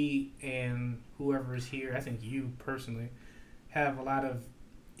me and whoever is here, I think you personally, have a lot of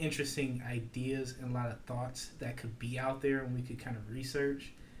interesting ideas and a lot of thoughts that could be out there and we could kind of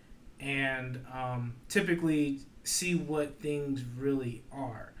research and typically see what things really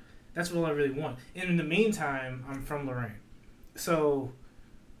are. That's what I really want. And in the meantime, I'm from Lorraine. So,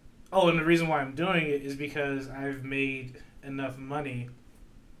 and the reason why I'm doing it is because I've made enough money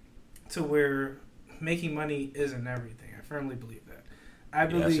to where making money isn't everything. I firmly believe that. I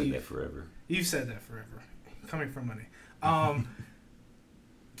believe... I've said that forever. You've said that forever. Coming from money.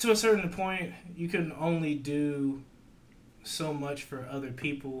 To a certain point, you can only do so much for other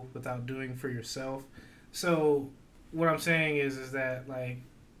people without doing for yourself. So what I'm saying is that, like,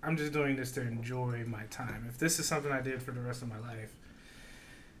 I'm just doing this to enjoy my time. If this is something I did for the rest of my life,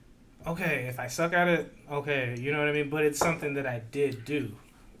 okay. If I suck at it, okay. You know what I mean? But it's something that I did do.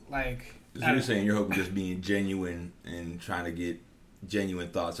 Like... So you're saying you're hoping just being genuine and trying to get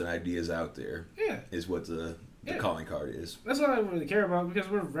genuine thoughts and ideas out there. Yeah. Is what the calling card is. That's what I really care about because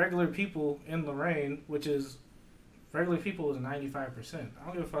we're regular people in Lorraine, which is regular people is 95%. I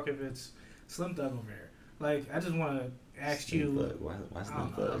don't give a fuck if it's Slim Thug over here. Like, I just want to ask Slim you. Thug. Why Slim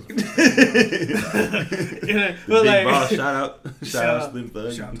Thug? Yeah, The big boss. Shout out Slim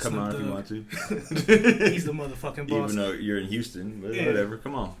Thug. Shout out Come Slim on Thug. if you want to. He's the motherfucking boss. Even though you're in Houston, but Yeah. whatever.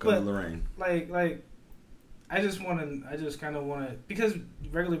 Come on, come to Lorraine. Like, I just kind of want to, because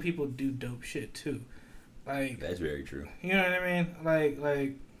regular people do dope shit too. Like, That's very true. you know what I mean? Like,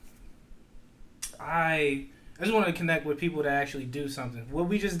 I just want to connect with people that actually do something. What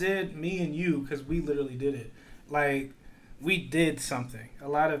we just did, me and you, because we literally did it. Like, we did something.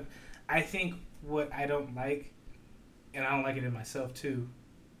 I think what I don't like, and I don't like it in myself too,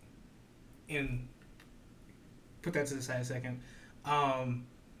 and put that to the side a second, I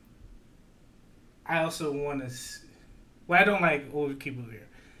also want to, what I don't like, older people here,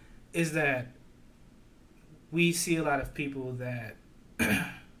 is that we see a lot of people that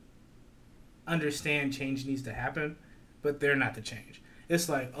understand change needs to happen, but they're not the change. It's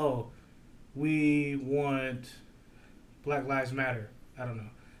like, oh, we want Black Lives Matter. I don't know.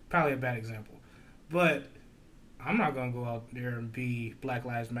 Probably a bad example. But I'm not going to go out there and be Black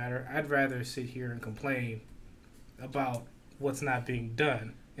Lives Matter. I'd rather sit here and complain about what's not being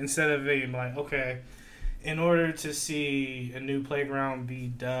done instead of being like, okay, in order to see a new playground be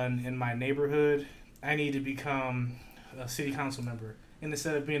done in my neighborhood, I need to become a city council member. And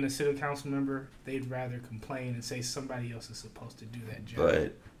instead of being a city council member, they'd rather complain and say somebody else is supposed to do that job.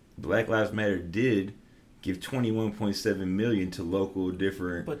 But Black Lives Matter did give $21.7 million to local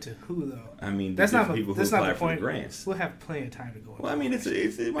different. But to who though? I mean, that's not people that's who not apply the for the point. grants. We'll have plenty of time to go. Well, I mean, it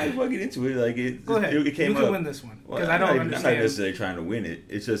might as well get into it. Like go ahead. It came you can up. Win this one because Well, I don't I'm understand. not necessarily trying to win it.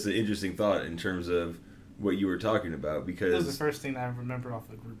 It's just an interesting thought in terms of what you were talking about because it was the first thing I remember off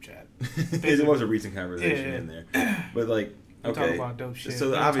the group chat. it was a recent conversation in there, but like. We okay. talk about dope shit. So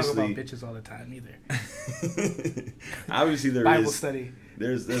we don't obviously, talk about bitches all the time either. Obviously, Bible study.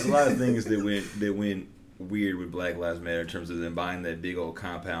 There's a lot of things that went weird with Black Lives Matter in terms of them buying that big old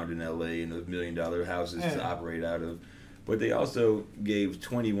compound in L.A. and those $1 million houses to operate out of. But they also gave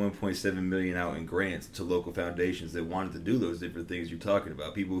 $21.7 million out in grants to local foundations that wanted to do those different things you're talking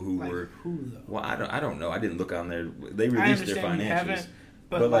about. People who were who though? Well, I don't know. I didn't look on there. They released their financials.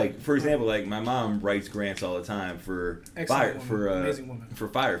 But like for example, like my mom writes grants all the time for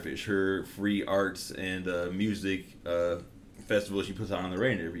Firefish, her free arts and music festival she puts on the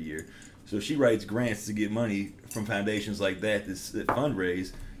rain every year. So she writes grants to get money from foundations like that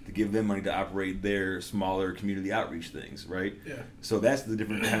fundraise to give them money to operate their smaller community outreach things, right? Yeah. So that's the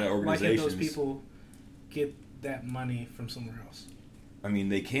different kind of organizations. Why can't those people get that money from somewhere else? I mean,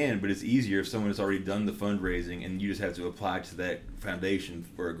 they can, but it's easier if someone has already done the fundraising and you just have to apply to that foundation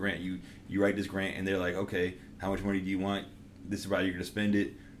for a grant. You write this grant and they're like, okay, how much money do you want? This is how you're going to spend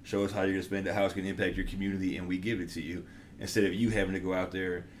it. Show us how you're going to spend it, how it's going to impact your community, and we give it to you. Instead of you having to go out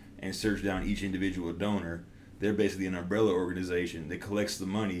there and search down each individual donor, they're basically an umbrella organization that collects the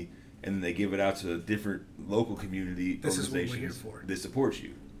money and then they give it out to different local community organizations that support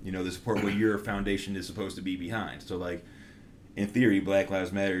you. You know, that support what your foundation is supposed to be behind. So, like, in theory, Black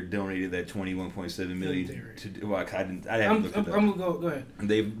Lives Matter donated that $21.7 million to. Well, I haven't looked it up. I'm gonna go ahead. And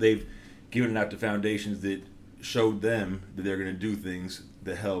they've given it out to foundations that showed them that they're going to do things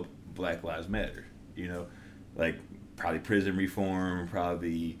that help Black Lives Matter. You know, like probably prison reform,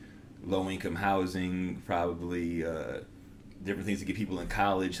 probably low-income housing, probably different things to get people in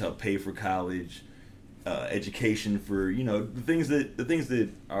college, help pay for college, education for the things that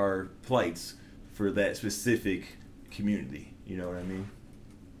are plights for that specific community. You know what I mean?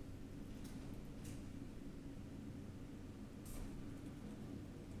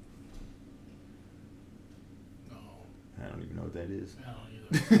 No. I don't even know what that is. I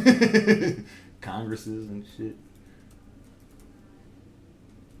don't either. Congresses and shit.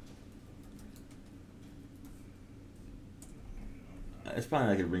 It's probably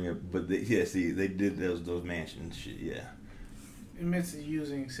not gonna bring up, but they did those mansions shit. Yeah. Admits to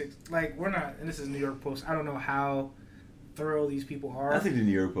using we're not, and this is New York Post. I don't know how thorough these people are. I think the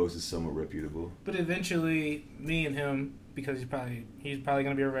New York Post is somewhat reputable. But eventually, me and him, because he's probably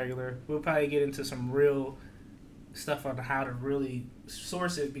gonna be a regular, we'll probably get into some real stuff on how to really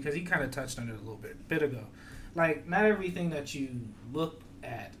source it, because he kind of touched on it a little bit ago. Like, not everything that you look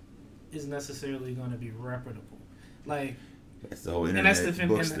at is necessarily going to be reputable. Like, that's the whole internet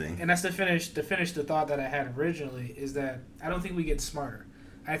books thing. And that's to finish the thought that I had originally, is that I don't think we get smarter.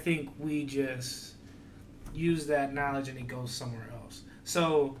 I think we just use that knowledge and it goes somewhere else.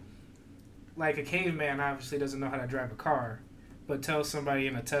 So, like, a caveman obviously doesn't know how to drive a car, but tells somebody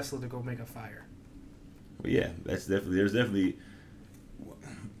in a Tesla to go make a fire. Well, yeah, there's definitely,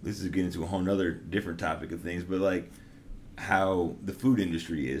 this is getting into a whole other different topic of things, but like how the food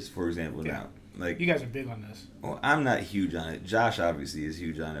industry is, for example, now. Like, you guys are big on this. Well, I'm not huge on it. Josh obviously is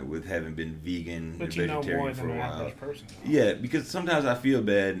huge on it with having been vegan and vegetarian for a while. Person, yeah, because sometimes I feel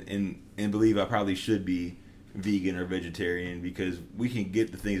bad and believe I probably should be vegan or vegetarian, because we can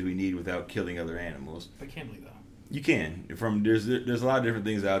get the things we need without killing other animals. But can we though? You can. There's a lot of different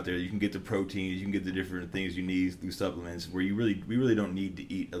things out there. You can get the proteins, you can get the different things you need through supplements, where we really don't need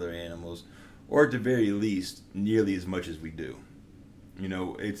to eat other animals, or at the very least, nearly as much as we do. You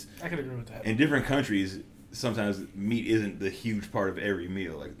know, I can agree with that. In different countries, sometimes meat isn't the huge part of every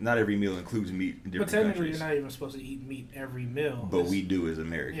meal. Like, not every meal includes meat in different countries. But technically, you're not even supposed to eat meat every meal. But we do as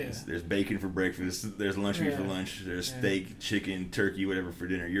Americans. Yeah. There's bacon for breakfast. There's lunch meat for lunch. There's steak, chicken, turkey, whatever for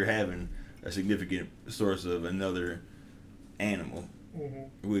dinner. You're having a significant source of another animal.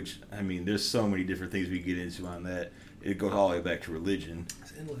 Mm-hmm. Which, I mean, there's so many different things we get into on that. it goes all the way back to religion.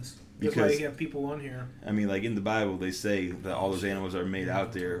 It's endless. Because, that's why you have people on here. I mean, like in the Bible, they say that all those animals are made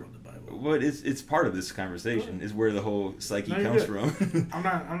out there. But it's part of this conversation. Is where the whole psyche comes from. I'm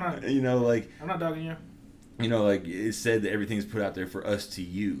not. You know, like I'm not dogging you. You know, like it's said that everything's put out there for us to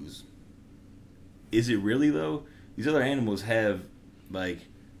use. Is it really though? These other animals have like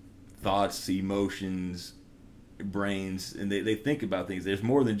thoughts, emotions, brains, and they think about things. There's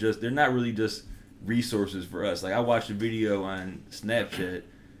more than just. They're not really just resources for us. Like I watched a video on Snapchat,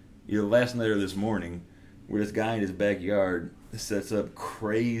 last night or this morning, where this guy in his backyard sets up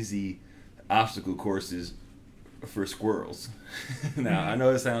crazy obstacle courses for squirrels. Now I know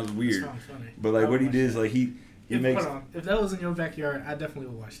it sounds weird, sounds funny. But like what he did is like he makes. Hold on. If that was in your backyard, I definitely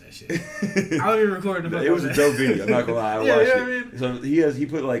would watch that shit. I would be recording the. It was a dope video. I'm not gonna lie, I watched it. I mean? So he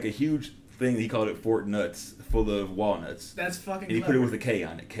put like a huge thing. He called it Fort Nuts, full of walnuts. That's fucking. And he put it with a K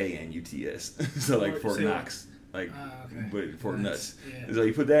on it, KNUTS. So like Fort Knox, like okay. but Fort Nuts. Yeah. So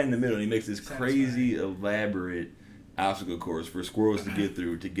he put that in the middle, and he makes this crazy elaborate obstacle course for squirrels to get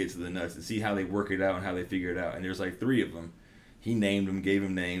through to get to the nuts and see how they work it out and how they figure it out. And there's like 3 of them. He named them, gave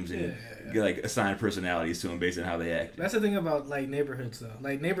them names, and like assigned personalities to them based on how they act. That's the thing about like neighborhoods though.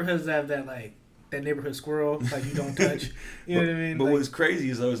 Like neighborhoods have that like that neighborhood squirrel like you don't touch. You know what I mean? But like, what's crazy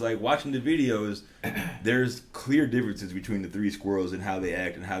is though is like watching the videos. There's clear differences between the 3 squirrels and how they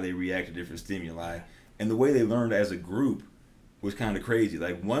act and how they react to different stimuli, and the way they learned as a group was kind of crazy.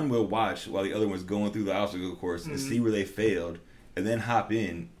 Like one will watch while the other one's going through the obstacle course and see where they failed, and then hop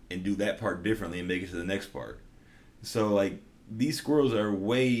in and do that part differently and make it to the next part. So like these squirrels are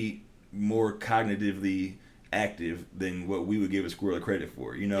way more cognitively active than what we would give a squirrel credit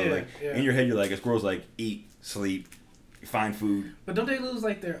for. You know, in your head you're like a squirrel's like eat, sleep, find food. But don't they lose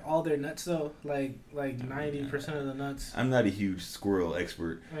like all their nuts though? Like 90% of the nuts. I'm not a huge squirrel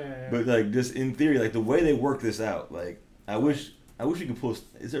expert, but like just in theory, like the way they work this out, like. I wish you could pull.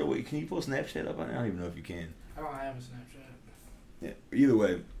 Is there a way? Can you pull Snapchat up on it? I don't even know if you can. I don't have a Snapchat. Yeah. Either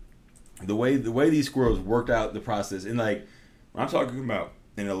way, the way these squirrels worked out the process, and like when I'm talking about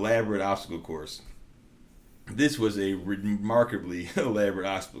an elaborate obstacle course, this was a remarkably elaborate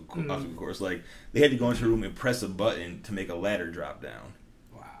obstacle course. Like they had to go into a room and press a button to make a ladder drop down.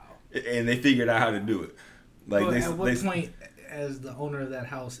 Wow. And they figured out how to do it. Like at what point, as the owner of that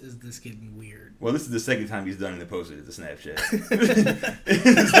house, is this getting weird? Well, this is the second time he's done it and posted it to Snapchat.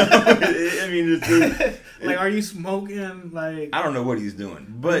 So, I mean, like, are you smoking? Like, I don't know what he's doing,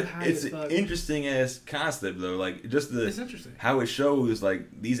 but it's an interesting ass concept though. Like, just it's interesting how it shows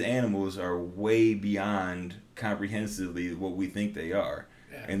like these animals are way beyond comprehensively what we think they are,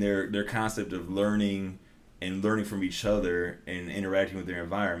 and their concept of learning and learning from each other and interacting with their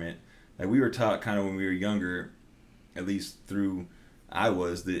environment. Like we were taught kind of when we were younger, at least through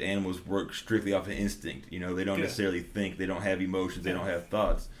that animals work strictly off of instinct. You know, they don't necessarily think, they don't have emotions, they don't have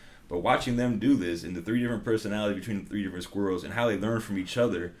thoughts. But watching them do this and the 3 different personalities between the 3 different squirrels and how they learn from each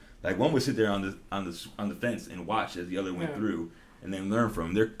other, like one would sit there on the fence and watch as the other went through and then learn from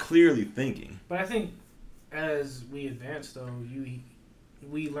them. They're clearly thinking. But I think as we advance though,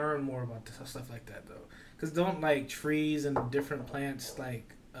 we learn more about stuff like that though. Because don't like trees and different plants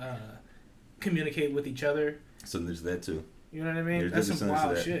like communicate with each other? So there's that too. You know what I mean? That's some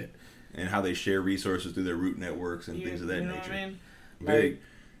wild shit. And how they share resources through their root networks and things of that nature. What I mean? Very,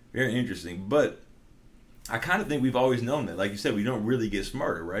 very interesting. But I kind of think we've always known that. Like you said, we don't really get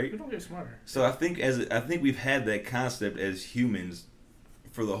smarter, right? We don't get smarter. So I think we've had that concept as humans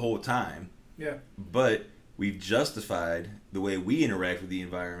for the whole time. Yeah. But we've justified the way we interact with the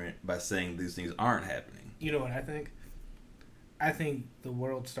environment by saying these things aren't happening. You know what I think? I think the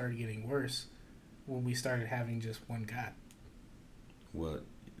world started getting worse when we started having just one God. Well,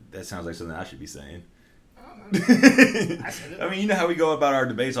 that sounds like something I should be saying. I said it. I mean, you know how we go about our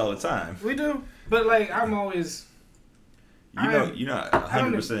debates all the time. We do, but like I'm always. You know,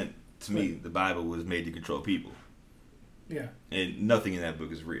 100%. To me, the Bible was made to control people. Yeah. And nothing in that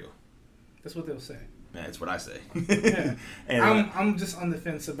book is real. That's what they'll say. That's what I say. Yeah. And I'm just on the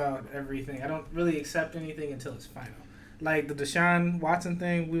fence about everything. I don't really accept anything until it's final. Like the Deshaun Watson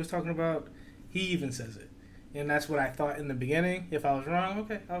thing we was talking about, he even says it. And that's what I thought in the beginning. If I was wrong,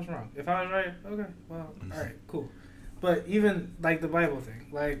 okay, I was wrong. If I was right, okay, well, all right, cool. But even like the Bible thing,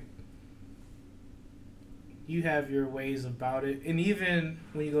 like you have your ways about it, and even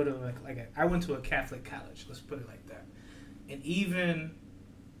when you go to I went to a Catholic college, let's put it like that, and even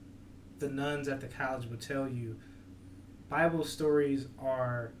the nuns at the college would tell you, Bible stories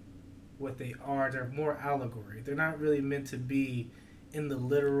are what they are. They're more allegory. They're not really meant to be in the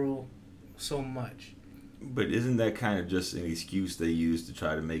literal so much. But isn't that kind of just an excuse they use to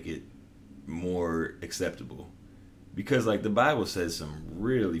try to make it more acceptable? because like the Bible says some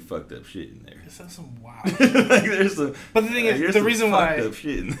really fucked up shit in there. It says some wild. Like there's some. But the thing is, there's the some reason fucked why up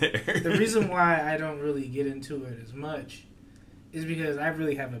shit in there. the reason why I don't really get into it as much is because I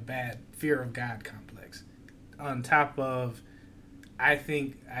really have a bad fear of God complex. On top of, I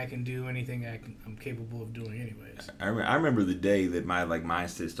think I can do anything I'm capable of doing anyways. I remember the day that my like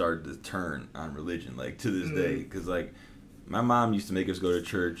mindset started to turn on religion, like to this day, because like my mom used to make us go to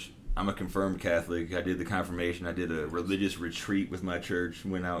church. I'm a confirmed Catholic. I did the confirmation. I did a religious retreat with my church.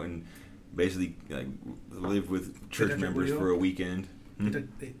 Went out and basically like lived with church members for a weekend.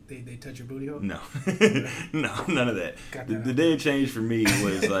 They touch your booty hole? No, no, none of that. The day it changed for me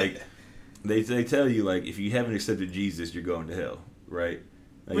was like they tell you like if you haven't accepted Jesus, you're going to hell, right?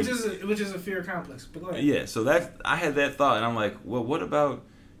 Like, which is a fear complex. But go ahead. Yeah, so I had that thought, and I'm like, well, what about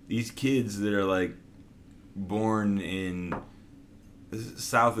these kids that are like born in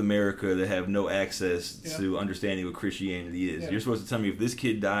South America that have no access to understanding what Christianity is? You're supposed to tell me if this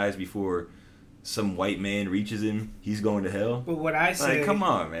kid dies before some white man reaches him, he's going to hell? But what I say, like, come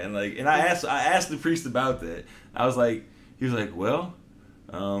on, man. Like, and I asked the priest about that. I was like, he was like, well,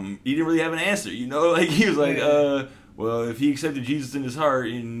 he didn't really have an answer, you know? Like, he was like, well, if he accepted Jesus in his heart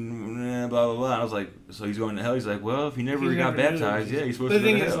and blah blah blah. I was like, so he's going to hell? He's like, well, if he never got baptized, he's supposed to go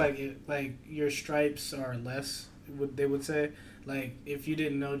to hell. The thing is, like your stripes are less. They would say, like, if you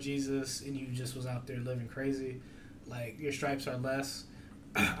didn't know Jesus and you just was out there living crazy, like your stripes are less.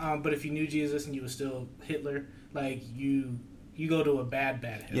 But if you knew Jesus and you were still Hitler, like you go to a bad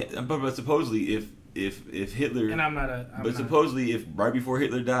hell. Yeah, but supposedly if Hitler, and supposedly if right before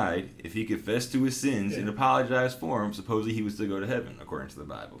Hitler died, if he confessed to his sins and apologized for them, supposedly he would still go to heaven according to the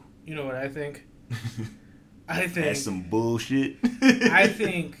Bible. You know what I think? I think that's some bullshit. I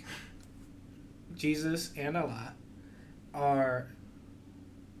think Jesus and Allah are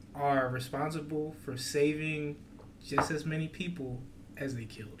responsible for saving just as many people as they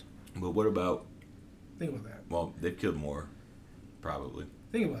killed. But what about? Think about that. Well, they've killed more, probably.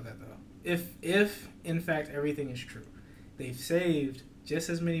 Think about that though. If in fact everything is true, they've saved just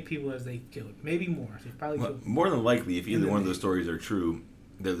as many people as they've killed. Maybe more. They've probably killed more than likely. If either one of those stories are true,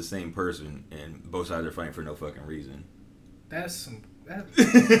 they're the same person, and both sides are fighting for no fucking reason. That's part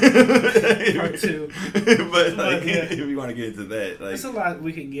two. But like, if you want to get into that, like, there's a lot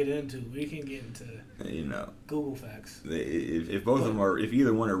we can get into. We can get into, Google facts. If both of them are, if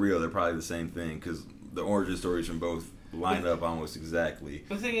either one are real, they're probably the same thing because the origin stories from both line up almost exactly.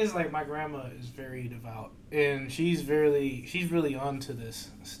 The thing is, like, my grandma is very devout, and she's really onto this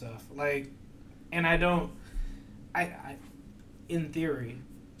stuff. Like, and I in theory,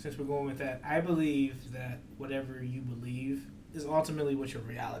 since we're going with that, I believe that whatever you believe is ultimately what your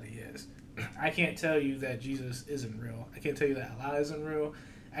reality is. I can't tell you that Jesus isn't real. I can't tell you that Allah isn't real.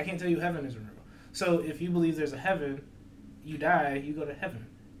 I can't tell you heaven isn't real. So if you believe there's a heaven, you die, you go to heaven.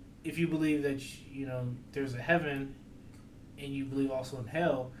 If you believe that there's a heaven and you believe also in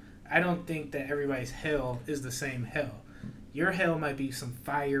hell, I don't think that everybody's hell is the same hell. Your hell might be some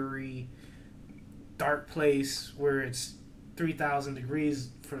fiery, dark place where it's 3,000 degrees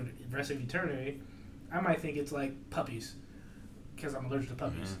for the rest of eternity. I might think it's like puppies because I'm allergic to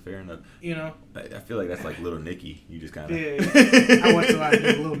puppies. Fair enough. I feel like that's like Little Nicky. You just kind of... Yeah. I watched a lot of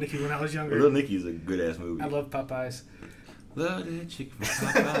Little Nicky when I was younger. Little Nicky is a good-ass movie. I love Popeyes. Love that chicken from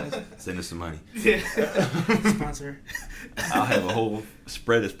Popeyes. Send us some money. Yeah. Sponsor. I'll have a whole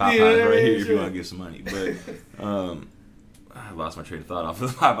spread of Popeyes right here if you want to give some money. But I lost my train of thought off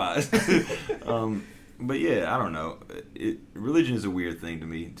of the Popeyes. But yeah, I don't know. Religion is a weird thing to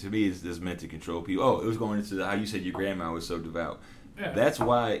me. To me, it's just meant to control people. Oh, it was going into how you said your grandma was so devout. Yeah. That's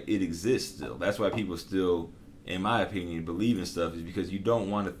why it exists still. That's why people still, in my opinion, believe in stuff, is because you don't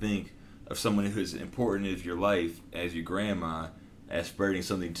want to think of someone who's important in your life as your grandma as spreading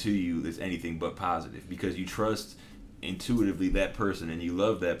something to you that's anything but positive, because you trust intuitively that person and you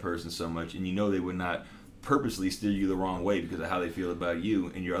love that person so much, and you know they would not purposely steer you the wrong way because of how they feel about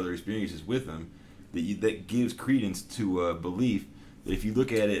you and your other experiences with them. That gives credence to a belief that if you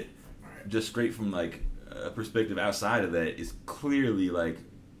look at it just straight from like a perspective outside of that, it's clearly like,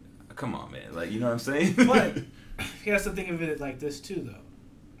 come on, man, like, you know what I'm saying? But you have to think of it like this too, though.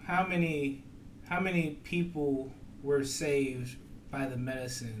 How many people were saved by the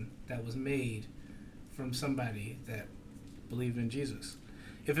medicine that was made from somebody that believed in Jesus?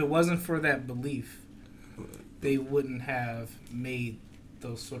 If it wasn't for that belief, they wouldn't have made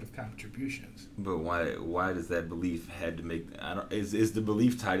those sort of contributions. But why does that belief had to make? Is the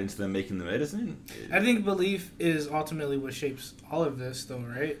belief tied into them making the medicine? I think belief is ultimately what shapes all of this, though,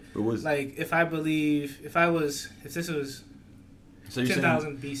 right? Like if this was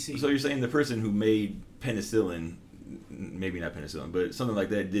 10,000 BC. So you're saying the person who made penicillin maybe not penicillin, but something like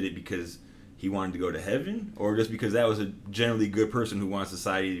that, did it because he wanted to go to heaven, or just because that was a generally good person who wants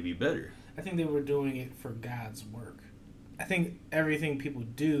society to be better? I think they were doing it for God's work. I think everything people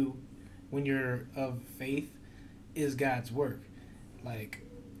do when you're of faith is God's work. Like,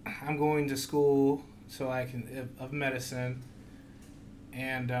 I'm going to school so I can of medicine,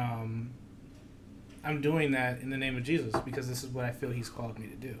 and I'm doing that in the name of Jesus because this is what I feel He's called me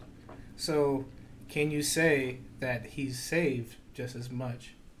to do. So, can you say that He's saved just as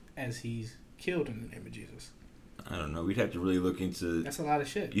much as He's killed in the name of Jesus? I don't know. We'd have to really look into... That's a lot of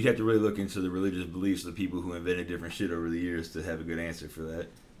shit. You'd have to really look into the religious beliefs of the people who invented different shit over the years to have a good answer for that.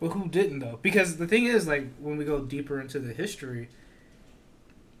 But who didn't, though? Because the thing is, like, when we go deeper into the history,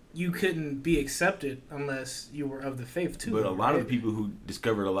 you couldn't be accepted unless you were of the faith, too. But a lot of the people who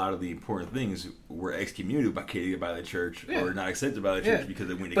discovered a lot of the important things were excommunicated by the church or not accepted by the church because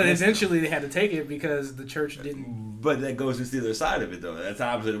they went against But eventually them. they had to take it because the church didn't... But that goes into the other side of it, though. That's the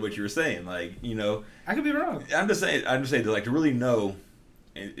opposite of what you were saying. Like, you know... I could be wrong. I'm just saying to, like, to really know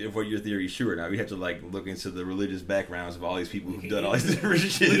if what your theory is true or not, we have to, like, look into the religious backgrounds of all these people who've done all these different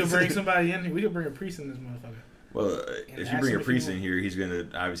shit. We could bring somebody in here. We could bring a priest in this motherfucker. Well, if you bring a priest in here, he's going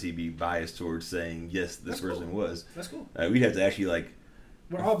to obviously be biased towards saying, yes, this person was. That's cool. We'd have to actually, like,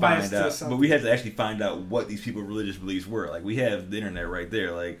 we're all biased out, to something. but we have to actually find out what these people's religious beliefs were. Like, we have the internet right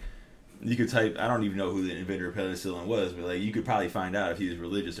there. Like, you could type, I don't even know who the inventor of penicillin was, but, like, you could probably find out if he was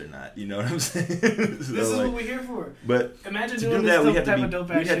religious or not. You know what I'm saying? So, this is what we're here for. But imagine to doing do that, this we have type of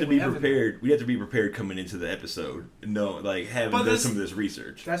dope ass shit. to be prepared. We have to be prepared coming into the episode. No, like, having done some of this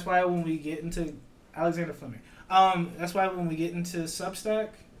research. That's why when we get into Alexander Fleming. That's why when we get into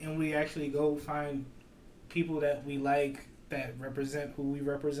Substack and we actually go find people that we like that represent who we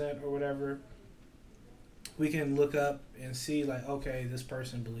represent or whatever, we can look up and see, like, okay, this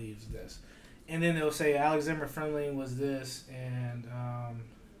person believes this. And then they'll say Alexander Fleming was this, and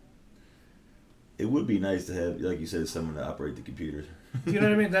it would be nice to have, like you said, someone to operate the computers. You know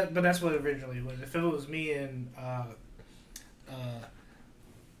what I mean? But that's what it originally was. If it was me and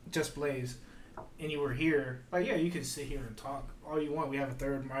Just Blaze, and you were here, like, yeah, you can sit here and talk all you want. We have a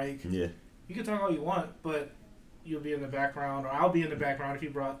third mic. Yeah. You can talk all you want, but you'll be in the background, or I'll be in the background if you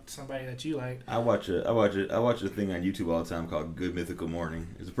brought somebody that you like. I watch a thing on YouTube all the time called Good Mythical Morning.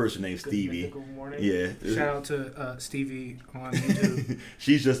 There's a person named Stevie. Mythical Morning. Yeah. Shout out to Stevie on YouTube.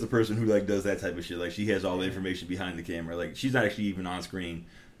 She's just the person who, like, does that type of shit. Like, she has all the information behind the camera. Like, she's not actually even on screen.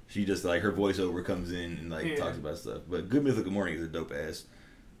 She just, like, her voiceover comes in and, like, talks about stuff. But Good Mythical Morning is a dope ass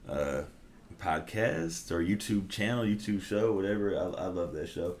podcast or YouTube channel, YouTube show, whatever. I love that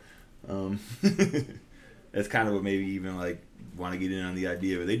show. That's kind of what made me even, like, want to get in on the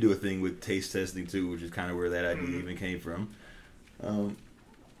idea. But they do a thing with taste testing too, which is kind of where that idea even came from.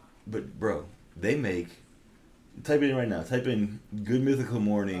 But bro, they make. Type it in right now. Type in Good Mythical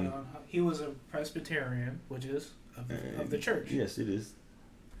Morning. He was a Presbyterian, which is of the church. Yes, it is.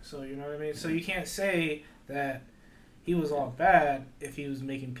 So you know what I mean. So you can't say that he was all bad if he was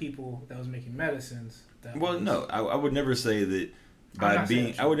making people that was making medicines. No, I would never say that.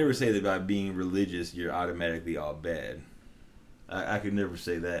 I would never say that by being religious you're automatically all bad. I could never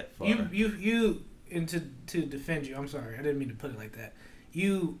say that far. You and to defend you, I'm sorry, I didn't mean to put it like that.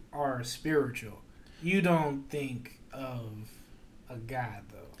 You are spiritual. You don't think of a God,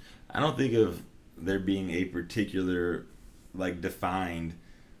 though. I don't think of there being a particular, like, defined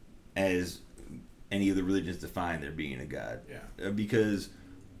as any of the religions define there being a God. Yeah. Because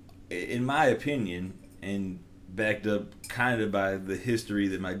in my opinion, and backed up kind of by the history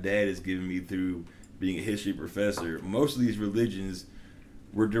that my dad has given me through being a history professor, most of these religions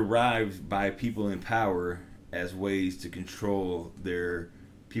were derived by people in power as ways to control their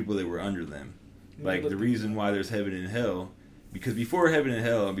people that were under them. Like, the reason why there's heaven and hell, because before heaven and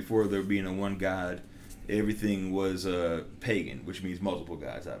hell, and before there being a one God, everything was pagan, which means multiple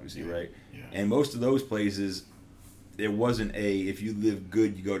gods, obviously, right? Yeah. And most of those places, there wasn't if you live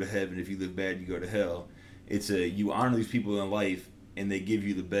good, you go to heaven, if you live bad, you go to hell. It's you honor these people in life, and they give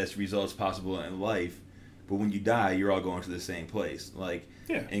you the best results possible in life. But when you die, you're all going to the same place. Like,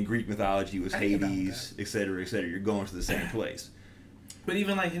 in Greek mythology, it was Hades, et cetera, et cetera. You're going to the same place. But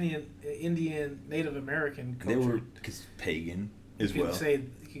even like Indian Native American culture, they were pagan as well. You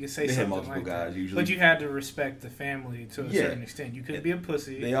could say they something had multiple like gods that. Usually, but you had to respect the family to a certain extent. You couldn't be a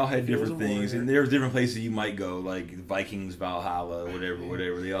pussy. They all had different things, and there was different places you might go, like Vikings, Valhalla,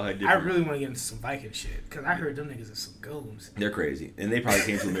 whatever. They all had different. I really want to get into some Viking shit because I heard them niggas are some goons. They're crazy, and they probably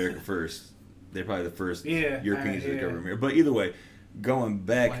came to America first. They're probably the first Europeans to cover America. But either way, going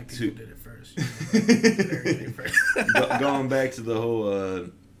back Black to did it first. going back to the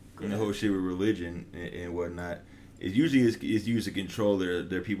whole shit with religion and whatnot. is usually is used to control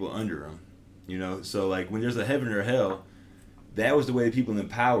their people under them. You know, so like when there's a heaven or hell, that was the way the people in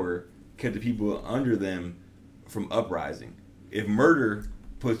power kept the people under them from uprising. If murder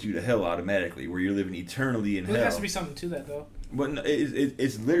puts you to hell automatically, where you're living eternally in hell. There has to be something to that, though. But no,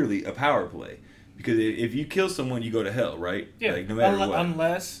 it's literally a power play. Because if you kill someone, you go to hell, right? Yeah. Like, no matter what.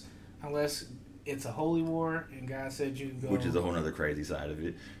 Unless it's a holy war and God said you can go. Which is a whole other crazy side of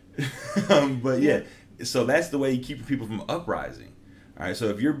it. But yeah, so that's the way you keep people from uprising. All right, so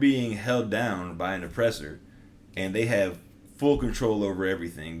if you're being held down by an oppressor and they have full control over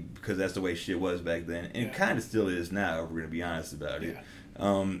everything, because that's the way shit was back then, and it kind of still is now, if we're going to be honest about it.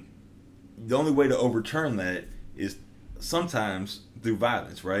 The only way to overturn that is sometimes through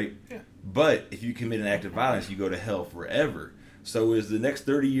violence, right? Yeah. But if you commit an act of violence, you go to hell forever. So is the next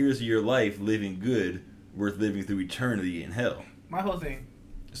 30 years of your life living good worth living through eternity in hell? My whole thing.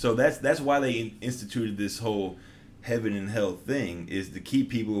 So that's why they instituted this whole heaven and hell thing, is to keep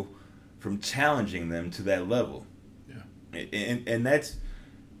people from challenging them to that level. Yeah. And that's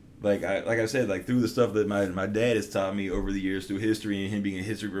like I said, like through the stuff that my dad has taught me over the years through history, and him being a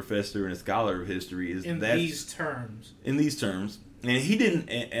history professor and a scholar of history, is in these terms. In these terms. And he didn't,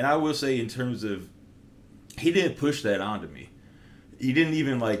 and I will say in terms of, he didn't push that onto me. He didn't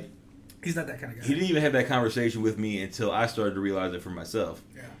even like. He's not that kind of guy. He didn't even have that conversation with me until I started to realize it for myself.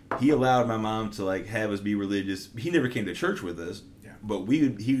 Yeah. He allowed my mom to like have us be religious. He never came to church with us. Yeah. But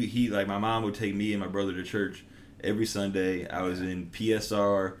he like my mom would take me and my brother to church every Sunday. I was in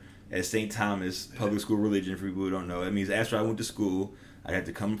PSR at St. Thomas Public School Religion, for people who don't know. That means after I went to school, I had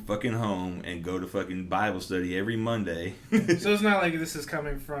to come fucking home and go to fucking Bible study every Monday. So it's not like this is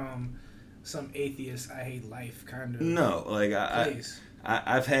coming from some atheist, I hate life kind of. No, like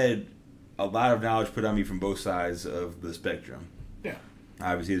I've had a lot of knowledge put on me from both sides of the spectrum. Yeah.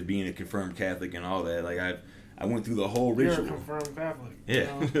 Obviously, as being a confirmed Catholic and all that, like I went through the whole ritual. You're a confirmed Catholic.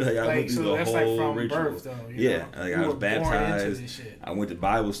 Yeah, you know? like I went through the whole ritual. Birth, though, yeah, like I was baptized. I went to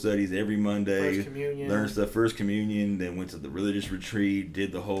Bible studies every Monday. First communion. Learned stuff. First communion. Then went to the religious retreat.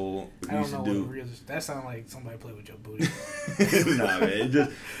 Did the whole. I don't know what religious. That sounds like somebody played with your booty. Nah,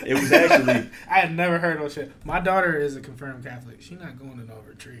 man. It was actually. I had never heard no shit. My daughter is a confirmed Catholic. She's not going to no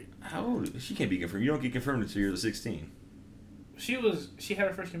retreat. How old? She can't be confirmed. You don't get confirmed until you're 16. She had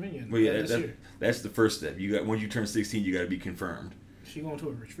her first communion. Well, yeah, that's the first step. You got once you turn 16, you got to be confirmed. She going to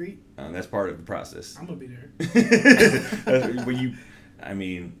a retreat? That's part of the process. I'm gonna be there. When you, I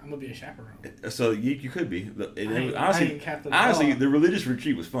mean, I'm gonna be a chaperone. So you could be. Honestly, the religious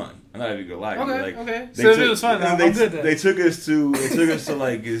retreat was fun. I'm not even gonna lie. Okay. So it was fun. I'm good then. They took us to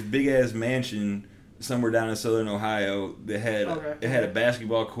like this big ass mansion somewhere down in Southern Ohio. It had a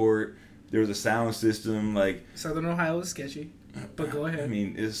basketball court. There was a sound system. Like Southern Ohio is sketchy. But go ahead. I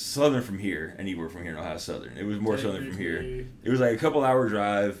mean, it's southern from here. Anywhere from here in Ohio, southern. It was more southern from here. It was like a couple-hour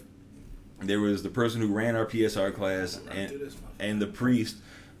drive. There was the person who ran our PSR class and the priest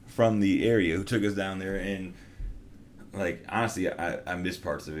from the area who took us down there. And like honestly, I missed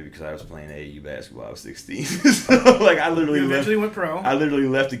parts of it because I was playing AAU basketball. I was 16, so like I literally went pro. I literally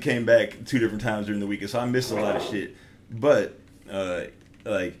left and came back 2 different times during the weekend, so I missed a lot of shit. But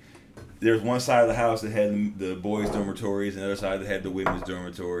like. There was one side of the house that had the boys' dormitories, and the other side that had the women's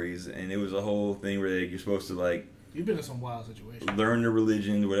dormitories, and it was a whole thing where you're supposed to like. You've been in some wild situations. Learn the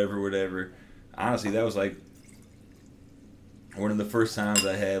religion, whatever. Honestly, that was like one of the first times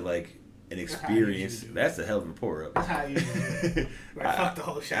I had like an experience. That's a hell of a pour up. That's how you do it. Like, fuck the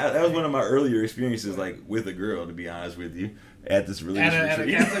whole shit. That was one of my earlier experiences, like with a girl, to be honest with you, at this religious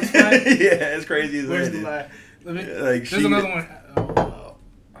retreat. At a Catholic spot? Yeah, as crazy as Where's that the lie? There's another one.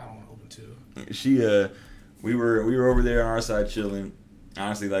 We were over there on our side chilling.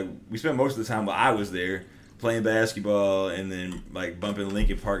 Honestly, like we spent most of the time while I was there playing basketball and then like bumping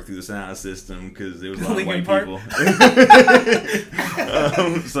Linkin Park through the sound system because there was a lot of white people.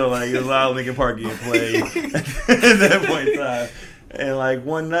 So like there's a lot of Linkin Park getting played at that point in time. And like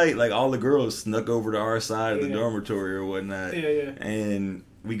one night, like all the girls snuck over to our side of the dormitory or whatnot. Yeah. And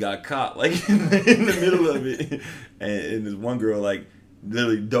we got caught like in the middle of it. And this one girl like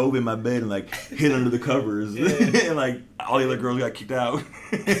literally dove in my bed and like hid under the covers. And like all the other girls got kicked out.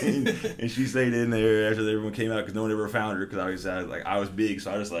 and she stayed in there after everyone came out because no one ever found her because I was big,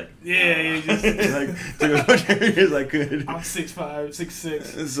 so I just like just like took as much area as I could. I'm 6'5",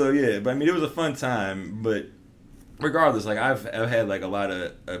 6'6". So yeah, but I mean it was a fun time. But regardless, like I've had like a lot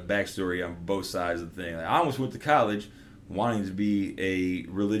of backstory on both sides of the thing. Like, I almost went to college wanting to be a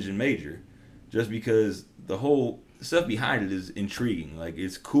religion major, just because the whole stuff behind it is intriguing. Like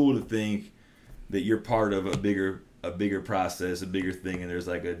it's cool to think that you're part of a bigger a bigger process, a bigger thing, and there's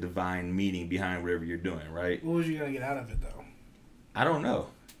like a divine meaning behind whatever you're doing, right? What was you gonna get out of it though? I don't know.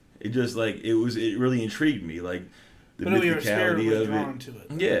 It just like it really intrigued me, like the But your spirit mythicality was of drawn it. to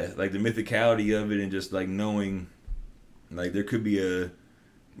it. Yeah, like the mythicality of it, and just like knowing, like there could be a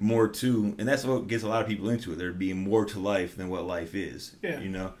more to, and that's what gets a lot of people into it. There being more to life than what life is. Yeah. You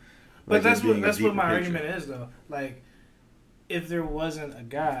know. But Like, that's what my picture. argument is though. Like, if there wasn't a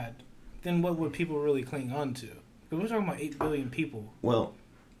God, then what would people really cling on to? Because we're talking about 8 billion people. Well,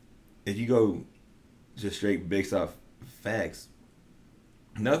 if you go just straight based off facts,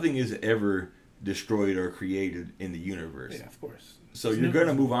 nothing is ever destroyed or created in the universe. Yeah, of course. So It's you're going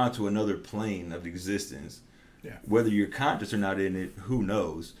to new. move on to another plane of existence. Yeah. Whether you're conscious or not in it, who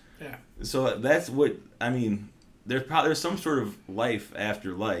knows? Yeah. So that's what I mean. There's some sort of life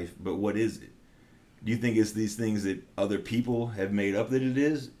after life, but what is it? Do you think it's these things that other people have made up that it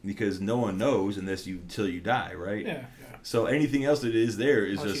is? Because no one knows until you die, right? Yeah. Yeah. So anything else that is there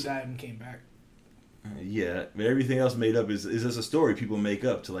is Unless just you died and came back. yeah. But everything else made up is just a story people make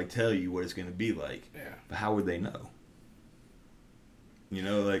up to like tell you what it's going to be like. Yeah. But how would they know? You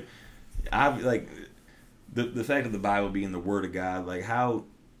know, like the fact of the Bible being the Word of God, like how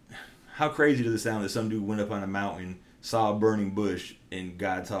crazy does it sound that some dude went up on a mountain, saw a burning bush, and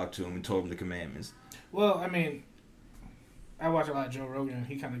God talked to him and told him the commandments? Well, I mean, I watch a lot of Joe Rogan.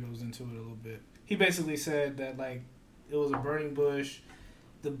 He kind of goes into it a little bit. He basically said that like it was a burning bush.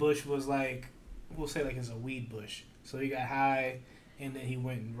 The bush was like, we'll say like it's a weed bush. So he got high, and then he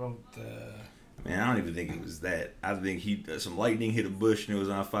went and wrote the. Man, I don't even think it was that. I think some lightning hit a bush and it was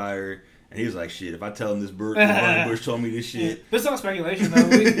on fire. And he was like, shit, if I tell him this burning bush told me this shit. But it's all speculation, though.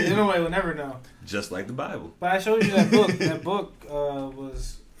 Nobody will never know. Just like the Bible. But I showed you that book. That book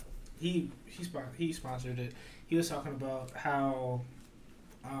was he sponsored it. He was talking about how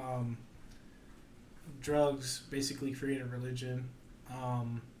drugs basically create a religion,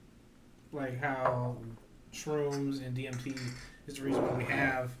 like how shrooms and DMT is the reason why we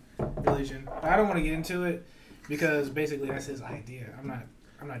have religion. But I don't want to get into it because basically that's his idea. I'm not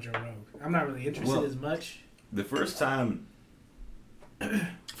Joe Rogan. I'm not really interested as much. The first time I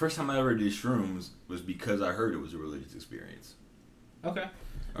ever did shrooms was because I heard it was a religious experience. Okay.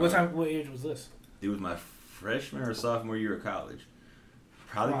 What age was this? It was my freshman or sophomore year of college.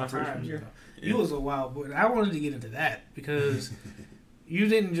 Probably my freshman year. You was a wild boy. I wanted to get into that because you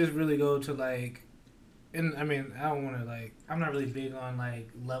didn't just really go to like, and I mean I don't want to like. I'm not really big on like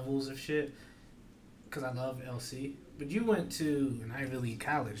levels of shit because I love LC. But you went to an Ivy League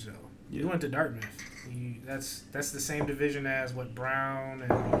college though. You went to Dartmouth. That's the same division as what Brown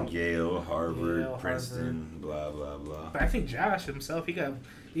and Yale, Harvard, Princeton, blah blah blah. But I think Josh himself, did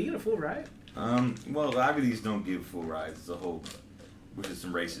he get a full ride? Well, the Ivy Leagues don't give full rides. It's a whole, which is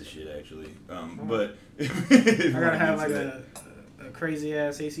some racist shit actually. But I gotta have like a crazy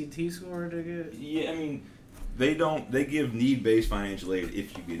ass ACT score to get. Yeah, I mean, they don't. They give need-based financial aid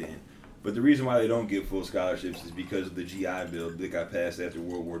if you get in. But the reason why they don't give full scholarships is because of the GI Bill that got passed after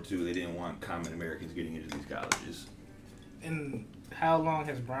World War II. They didn't want common Americans getting into these colleges. And how long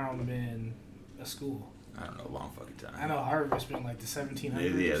has Brown been a school? I don't know, a long fucking time. I know Harvard's been like the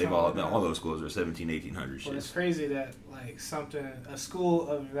 1700s. Yeah, they've all those schools are 1800 shit. Well, it's crazy that like a school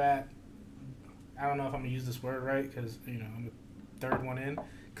of that. I don't know if I'm gonna use this word right because I'm the third one in.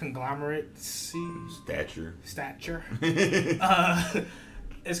 Conglomerate stature.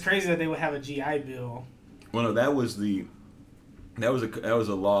 It's crazy that they would have a GI Bill. Well, no, that was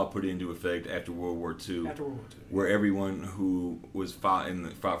a law put into effect after World War II. After World War II, where everyone who was fought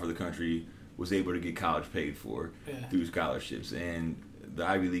for the country was able to get college paid for through scholarships, and the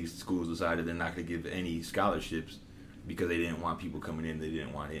Ivy League schools decided they're not going to give any scholarships because they didn't want people coming in they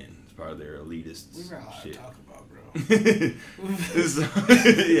didn't want in. It's part of their elitist we got a lot shit. to talk about, bro.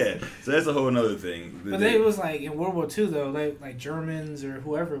 Yeah, so that's a whole other thing. But it was like in World War II though, like Germans or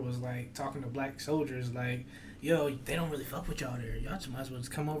whoever was like talking to black soldiers like, yo, they don't really fuck with y'all there. Y'all just might as well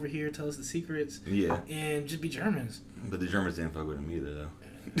just come over here, tell us the secrets, and just be Germans. But the Germans didn't fuck with them either though.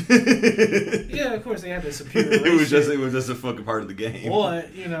 Yeah, of course they had the superior race. It was just a fucking part of the game. But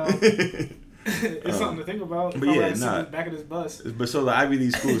it's something to think about. But yeah, back of this bus. But so the Ivy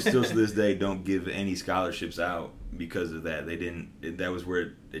League schools still to this day don't give any scholarships out because of that. They didn't. That was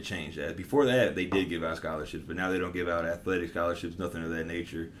where it changed. Before that, they did give out scholarships, but now they don't give out athletic scholarships, nothing of that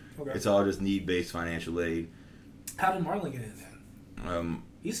nature. Okay. It's all just need-based financial aid. How did Marlon get in then?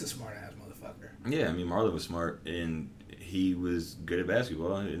 He's a smart ass motherfucker. Yeah, I mean Marlon was smart and he was good at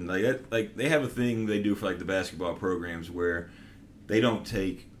basketball, and like they have a thing they do for like the basketball programs where they don't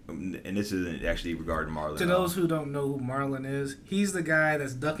take. And this isn't actually regarding Marlon. To those who don't know who Marlon is, he's the guy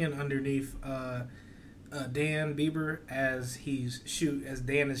that's ducking underneath Dan Bieber as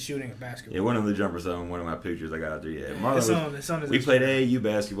Dan is shooting a basketball. Yeah, one of the jumpers on one of my pictures I got out there. Yeah, It's on his we Instagram. played AAU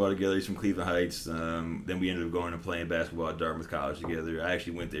basketball together. He's from Cleveland Heights. Then we ended up going and playing basketball at Dartmouth College together. I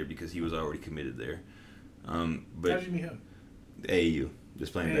actually went there because he was already committed there. How But did you meet him? AAU,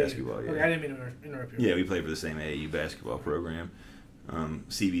 just playing basketball. Yeah. Okay, I didn't mean to interrupt you. Yeah, we played for the same AAU basketball program.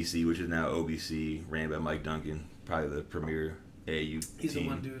 CBC, which is now OBC, ran by Mike Duncan, probably the premier AAU He's team. the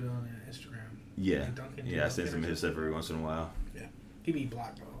one dude on Instagram. Yeah, Mike Duncan, yeah, I send some of his stuff every once in a while. He be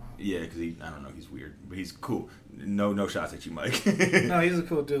blocked though. Yeah, because I don't know, he's weird, but he's cool. No shots at you, Mike. No, he's a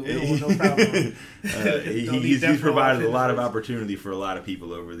cool dude. We don't want no problem. He's provided a lot of opportunity for a lot of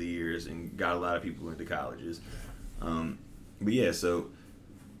people over the years and got a lot of people into colleges. But yeah, so,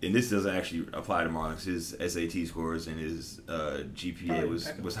 and this doesn't actually apply to Marlon. His SAT scores and his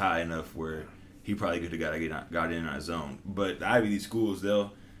GPA was high enough where he probably could have got in on his own. But the Ivy League schools,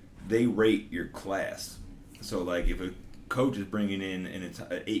 they rate your class. So like if a coach is bringing in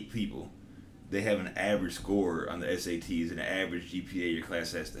 8 people, they have an average score on the SATs and an average GPA your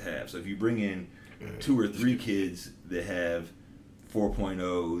class has to have. So if you bring in 2 or 3 kids that have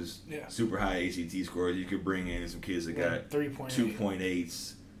 4.0s, super high ACT scores, you could bring in some kids that got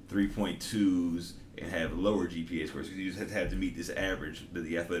 2.8s, 3.2s, and have lower GPA scores. Because you just have to meet this average that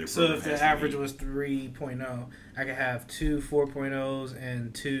the athletic program has to meet. So if the average was 3.0, I could have 2 4.0s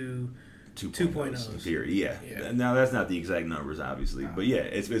and 2 2.0s. In theory, yeah. Now that's not the exact numbers, obviously, but yeah,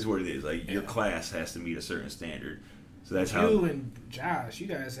 it's what it is. Like your class has to meet a certain standard. So that's how. You and Josh, you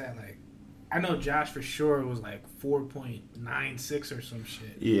guys had like, I know Josh for sure was like 4.96 or some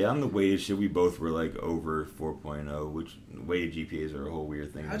shit. Yeah, on the weighted shit, we both were like over 4.0, which weighted GPAs are a whole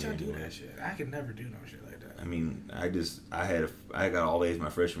weird thing. How'd y'all do that shit? I could never do no shit like that. I mean, I got all A's my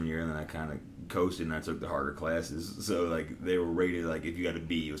freshman year, and then I kind of coasted and I took the harder classes. So like they were rated like if you got a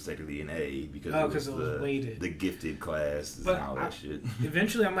B, it was technically an A because it was weighted. The gifted class and all that shit.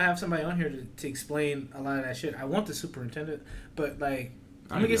 Eventually, I'm gonna have somebody on here to explain a lot of that shit. I want the superintendent, but like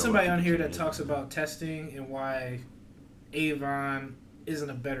I'm gonna get somebody on here that talks about testing and why Avon isn't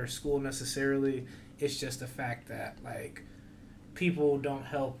a better school necessarily. It's just the fact that like people don't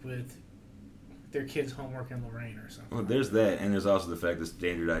help with their kids' homework in Lorraine or something. Well, there's that, and there's also the fact that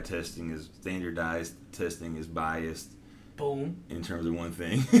standardized testing is biased. Boom. In terms of one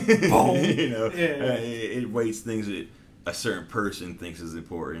thing. Boom. It weights things that a certain person thinks is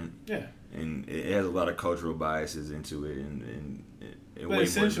important. Yeah. And it has a lot of cultural biases into it, but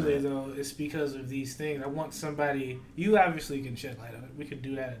essentially, though, it's because of these things. I want somebody. You obviously can shed light on it. We could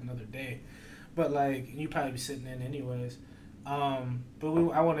do that another day, but like you probably be sitting in anyways. I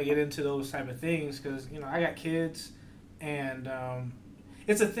want to get into those type of things because I got kids, and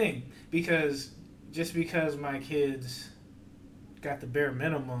it's a thing because just because my kids got the bare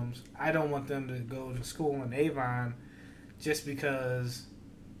minimums, I don't want them to go to school in Avon just because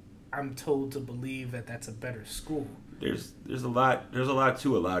I'm told to believe that that's a better school. There's a lot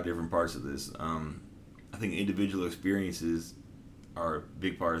to a lot of different parts of this. I think individual experiences are a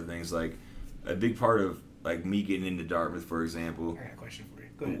big part of things. Like a big part of like me getting into Dartmouth, for example, I got a question for you.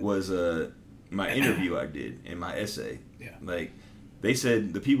 Go ahead. Was my interview I did and my essay. Yeah. Like they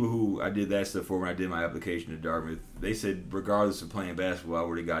said, the people who I did that stuff for when I did my application to Dartmouth, they said regardless of playing basketball, I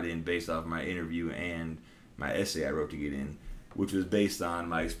would have got in based off my interview and my essay I wrote to get in, which was based on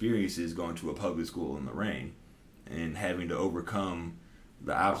my experiences going to a public school in Lorraine and having to overcome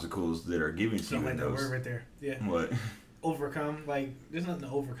the obstacles that are given to you. Like that word right there. Yeah. What? Overcome. Like there's nothing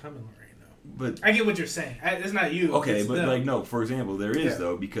to overcome in Lorraine. But I get what you're saying. It's not you. Okay, but them. Like no. For example, there is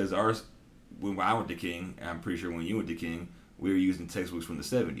though because when I went to King, I'm pretty sure when you went to King, we were using textbooks from the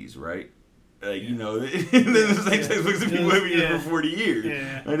 70s, right? The same textbooks that people have used for 40 years.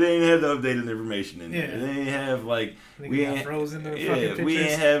 Yeah. And they didn't have the updated information in there. They didn't have like we ain't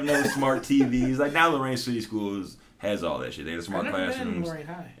have no smart TVs. Like now, Lorraine City Schools has all that shit. They have smart classrooms. Lorraine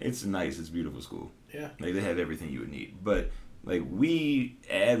High. It's nice. It's a beautiful school. Yeah. Like they have everything you would need, but like we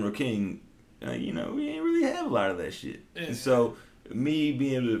at Admiral King. We didn't really have a lot of that shit. Yeah. And so, me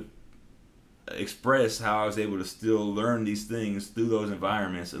being able to express how I was able to still learn these things through those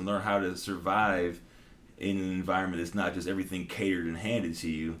environments and learn how to survive in an environment that's not just everything catered and handed to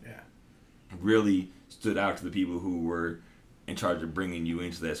you, really stood out to the people who were in charge of bringing you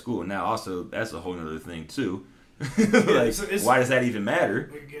into that school. Now, also, that's a whole other thing, too. Why does that even matter?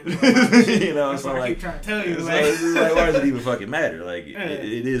 So like, I keep trying to tell you, like, why does it even fucking matter? Like,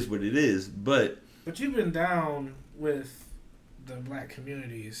 it is what it is. But you've been down with the black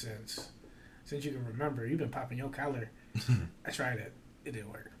community since you can remember. You've been popping your collar. I tried it. It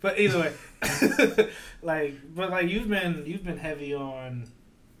didn't work. But either way, you've been heavy on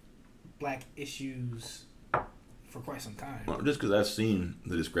black issues for quite some time. Well, just because I've seen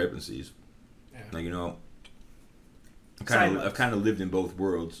the discrepancies, Yeah. like Side I've kind of lived in both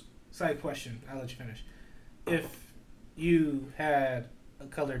worlds. Side question. I'll let you finish. If you had a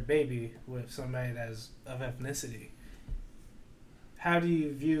colored baby with somebody that's of ethnicity, how do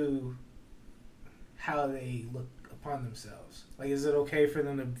you view how they look upon themselves? Like, is it okay for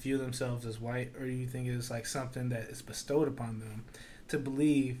them to view themselves as white, or do you think it's like something that is bestowed upon them to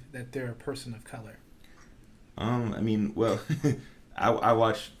believe that they're a person of color? I mean, well, I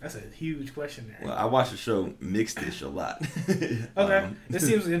watch. That's a huge question there. Well, I watch the show Mixed-ish a lot. Okay, this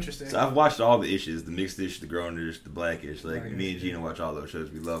seems interesting. So I've watched all the issues: the Mixed-ish, the Grown-ish, the Black-ish. Like Black-ish, me and Gina yeah. watch all those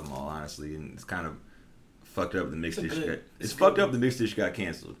shows. We love them all, honestly, and it's kind of fucked up. The Mixed-ish good- got, it's it's fucked good. up. The Mixed-ish got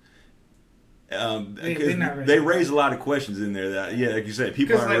canceled. They Because not ready. they raise a lot of questions in there that, yeah, like you said,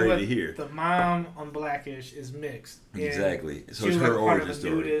 people aren't like, ready what to hear. the mom on Blackish is mixed. And Exactly. So she it's was her like part of origin a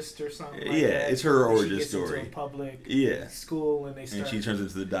story. nudist or something. Like Yeah, that. it's her And origin she gets story. Into a public Yeah. school and they start. And she turns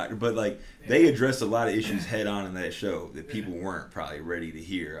into the doctor. But, like, Yeah. they address a lot of issues head on in that show that people weren't probably ready to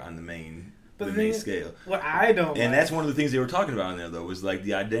hear on the main But the the main thing- scale. What I don't. And like, that's one of the things they were talking about in there, though, was, like,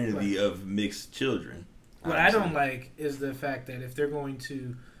 the identity of mixed children. What I don't like is the fact that if they're going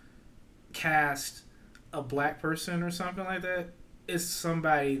to cast a black person or something like that, it's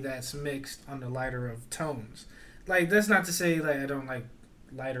somebody that's mixed on the lighter of tones. Like, that's not to say like I don't like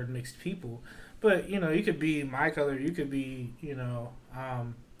lighter mixed people, but you know, you could be my color, you could be, you know,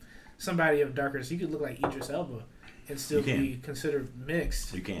 somebody of darker, so you could look like Idris Elba and still You can. be considered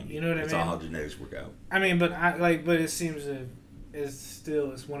mixed. You can't. You know what I it's mean? all how genetics work out. I mean, but but it seems that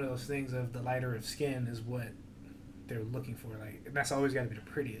it's one of those things of the lighter of skin is what they're looking for. Like, and that's always got to be the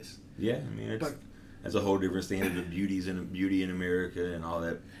prettiest. Yeah, I mean, But- that's a whole different standard of beauty in America and all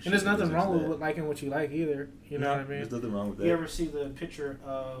that. And there's shit that nothing goes wrong into with liking what you like either. You know No, what I mean? There's nothing wrong with that. You ever see the picture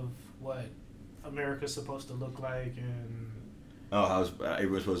of what America's supposed to look like? And Oh, how it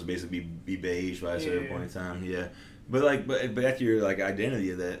was supposed to basically be beige by a certain Yeah. point in time. Yeah, but back to your like identity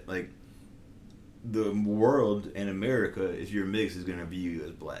of that, like the world in America, if you're mixed, is gonna view you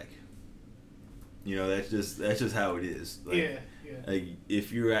as black. You know, that's just how it is. Like, yeah. Like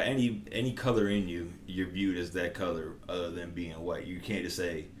if you're any color in you, you're viewed as that color other than being white. You can't just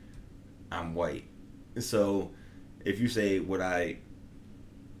say I'm white. So if you say what I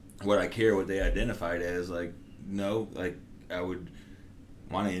care, what they identified as, like no, like I would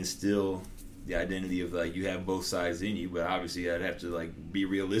want to instill the identity of like you have both sides in you, but obviously I'd have to like be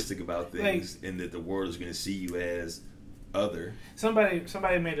realistic about things and that the world is going to see you as other. Somebody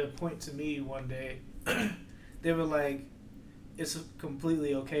made a point to me one day. They were like, it's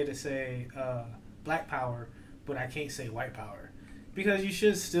completely okay to say black power, but I can't say white power, because you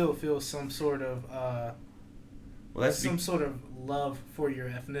should still feel some sort of sort of love for your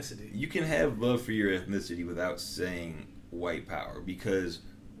ethnicity. You can have love for your ethnicity without saying white power, because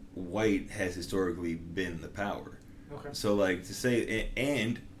white has historically been the power. Okay. So like to say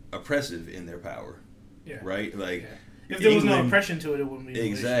and oppressive in their power, Yeah. right? Like. Yeah. If there was no England- oppression to it, it wouldn't be no issue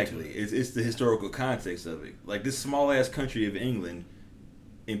Exactly. to it. It's the historical context of it. Like this small ass country of England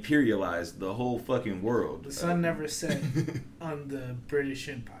imperialized the whole fucking world. The sun never set on the British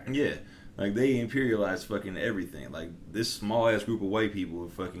Empire. Yeah. Like they imperialized fucking everything. Like this small ass group of white people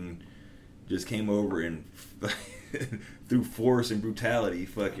fucking just came over and through force and brutality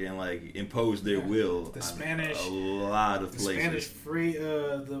fucking like imposed their will The on Spanish, a lot of the places. Spanish free.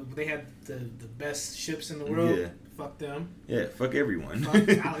 They had the best ships in the world. Yeah. Fuck them. Yeah, fuck everyone. Fuck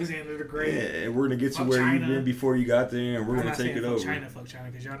Alexander the Great. Yeah, and we're gonna get to Fuck where China. you've been before you got there, and we're I'm gonna not take saying it fuck over. Fuck China,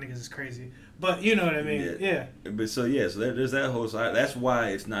 because y'all niggas is crazy. But you know what I mean. Yeah. But so there's that whole side. That's why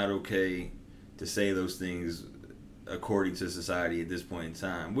it's not okay to say those things according to society at this point in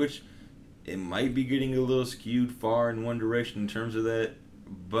time. Which it might be getting a little skewed far in one direction in terms of that,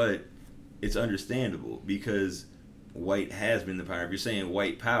 but it's understandable because white has been the power. If you're saying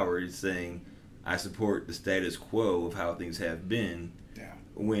white power, it's saying I support the status quo of how things have been. Yeah.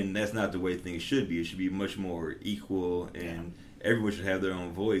 When that's not the way things should be. It should be much more equal, and everyone should have their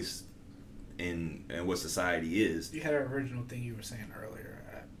own voice in what society is. You had an original thing you were saying earlier.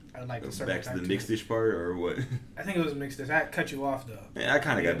 I'd like to circle Back to the it. mixed-ish part, or what? I think it was mixed. I cut you off though. Yeah, I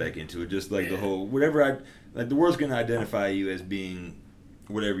kind of got back into it, just like the whole whatever the world's gonna identify you as being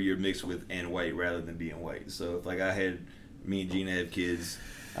whatever you're mixed with and white rather than being white. So if like me and Gina have kids,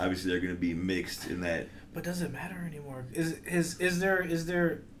 obviously they're gonna be mixed in that. But does it matter anymore? Is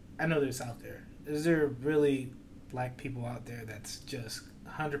there? I know there's out there. Is there really black people out there that's just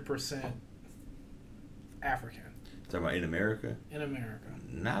 100% African Talking about in America, in America?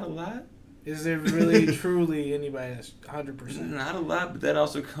 not a lot. Is there really truly anybody that's 100%? Not a lot, but that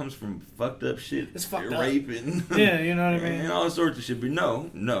also comes from fucked up shit. It's fucked up. Raping. Yeah, you know what I mean? And all sorts of shit. But no.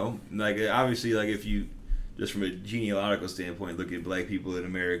 Like, obviously, like, if you, just from a genealogical standpoint, look at black people in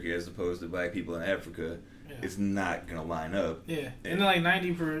America as opposed to black people in Africa, it's not going to line up. Yeah. And then, like,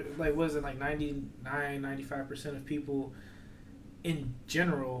 95% of people in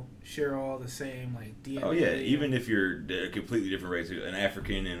general share all the same, like, DNA. Oh, yeah. Even if you're a completely different race, an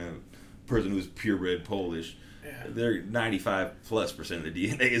African and a person who's purebred Polish, they're 95+% of the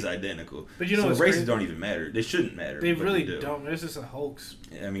DNA is identical. But you know, so races crazy? Don't even matter. They shouldn't matter. They really don't. It's just a hoax.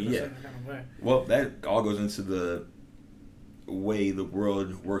 I mean, yeah. Kind of way. Well, that all goes into the way the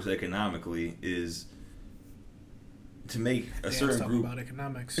world works economically is to make a certain group about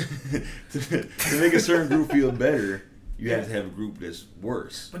economics. to make a certain group feel better. You have to have a group that's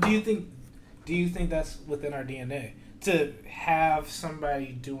worse. But do you think that's within our DNA to have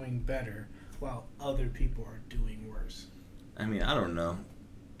somebody doing better while other people are doing worse? I mean, I don't know.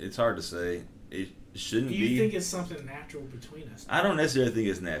 It's hard to say. It shouldn't be. Do you think it's something natural between us? I don't necessarily think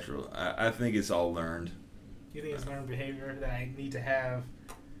it's natural. I think it's all learned. You think it's learned behavior that I need to have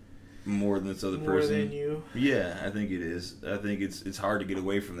more than this other more person? More than you? Yeah, I think it is. I think it's hard to get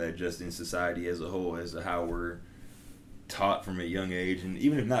away from that just in society as a whole, as to how we're taught from a young age, and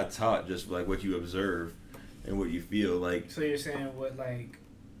even if not taught, just like what you observe and what you feel like. So you're saying what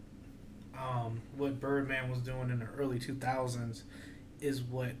Birdman was doing in the early 2000s is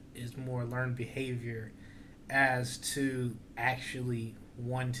what is more learned behavior as to actually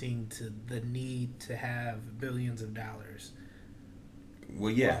wanting to the need to have billions of dollars.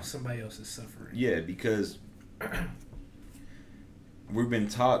 Well, yeah. While somebody else is suffering. Yeah, because we've been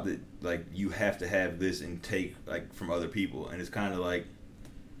taught that, like, you have to have this and take, like, from other people. And it's kind of like,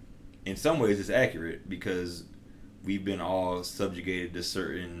 in some ways it's accurate because we've been all subjugated to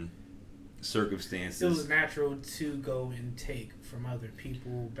certain circumstances. It was natural to go and take from other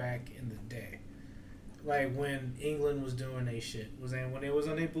people back in the day. Like, when England was doing their shit, when it was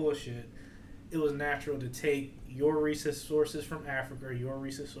on their bullshit, it was natural to take your resources from Africa, your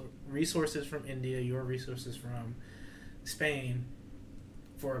resources from India, your resources from Spain,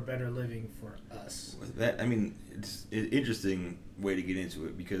 for a better living for us. That, I mean, it's an interesting way to get into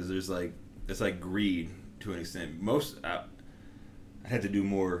it because it's like greed to an extent. I had to do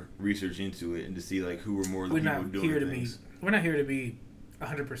more research into it and to see, like, who were more the people doing things. We're not here to be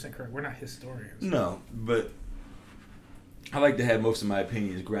 100% correct. We're not historians. No, but I like to have most of my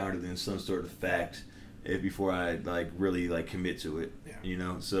opinions grounded in some sort of fact before I, like, really, like, commit to it. Yeah. You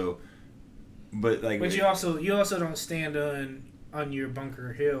know, so, but you also don't stand on your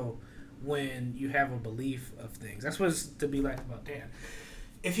bunker hill when you have a belief of things. That's what's to be like about Dan.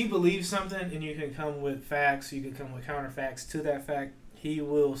 If he believes something and you can come with facts, you can come with counterfacts to that fact, he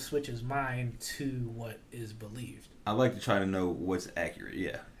will switch his mind to what is believed. I like to try to know what's accurate,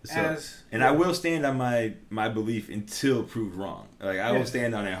 yeah. So, I will stand on my belief until proved wrong. Like, I will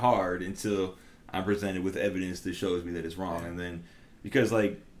stand on it hard until I'm presented with evidence that shows me that it's wrong. And then, because,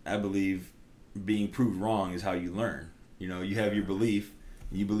 like, I believe being proved wrong is how you learn. You know, you have your belief,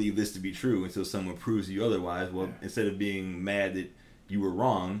 and you believe this to be true until someone proves you otherwise. Well, instead of being mad that you were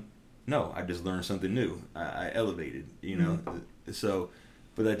wrong, no, I just learned something new. I elevated, you know. Mm-hmm. So,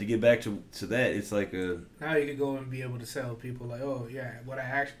 but like, to get back to that, it's like now you could go and be able to tell people, like, oh yeah,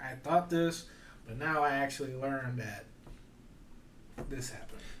 I thought this, but now I actually learned that this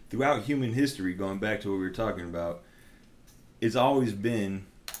happened. Throughout human history, going back to what we were talking about, it's always been,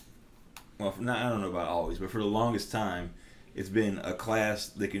 well, I don't know about always, but for the longest time, it's been a class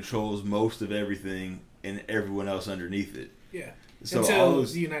that controls most of everything and everyone else underneath it. Yeah. So until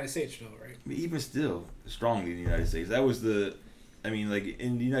the United States, though, right? Even still, strongly in the United States. That was like,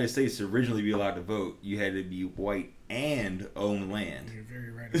 in the United States, to originally be allowed to vote, you had to be white and own land. You're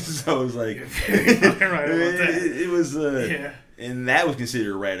very right about that. So it was like, you're very right about that. It was, and that was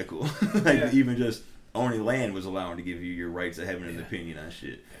considered radical. Even just owning land was allowing to give you your rights of having an opinion on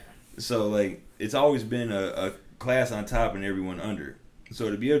shit. Yeah. So, like, it's always been a class on top and everyone under. So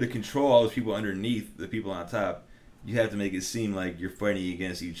to be able to control all those people underneath the people on top, you have to make it seem like you're fighting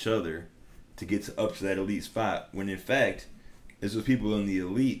against each other to get up to that elite spot, when in fact, it's those people in the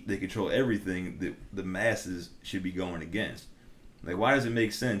elite that control everything that the masses should be going against. Like, why does it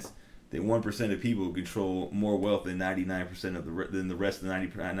make sense that 1% of people control more wealth than 99% than the rest of the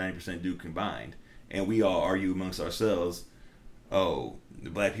 90% do combined? And we all argue amongst ourselves, oh,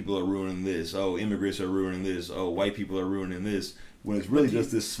 the black people are ruining this, oh, immigrants are ruining this, oh, white people are ruining this, when it's really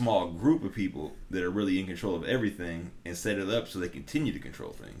just this small group of people that are really in control of everything and set it up so they continue to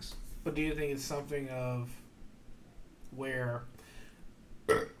control things. But do you think it's something of where,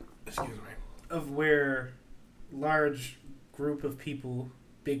 excuse me, of where large group of people,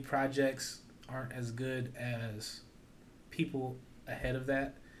 big projects aren't as good as people ahead of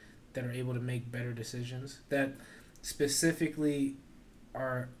that are able to make better decisions that specifically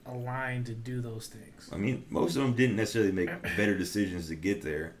are aligned to do those things. I mean, most of them didn't necessarily make better decisions to get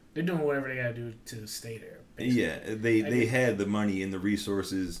there. They're doing whatever they gotta do to stay there. Basically. Yeah, they had the money and the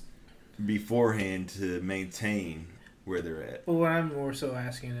resources beforehand to maintain where they're at. But what I'm more so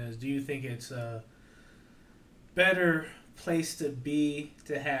asking is, do you think it's a better place to be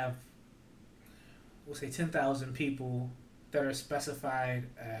to have, we'll say, 10,000 people that are specified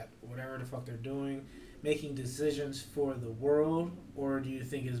at whatever the fuck they're doing, making decisions for the world, or do you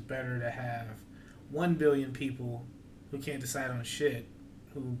think it's better to have 1 billion people who can't decide on shit,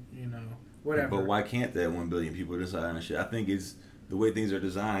 who, whatever? But why can't that 1 billion people decide on shit? I think it's the way things are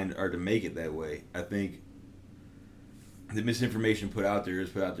designed are to make it that way. I think the misinformation put out there is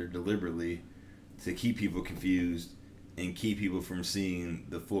put out there deliberately to keep people confused and keep people from seeing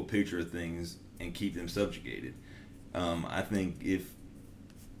the full picture of things and keep them subjugated. I think if,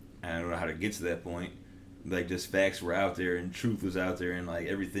 I don't know how to get to that point, like just facts were out there and truth was out there and like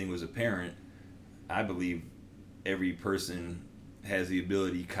everything was apparent, I believe every person has the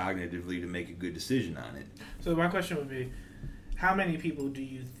ability cognitively to make a good decision on it. So my question would be, how many people do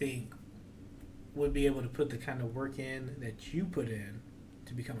you think would be able to put the kind of work in that you put in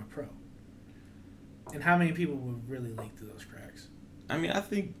to become a pro? And how many people would really leak through those cracks? I mean, I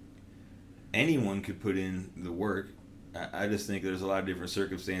think anyone could put in the work. I just think there's a lot of different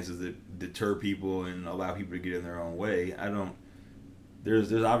circumstances that deter people and allow people to get in their own way.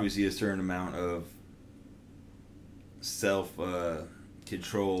 There's obviously a certain amount of self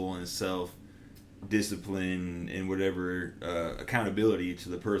control and self discipline and whatever accountability to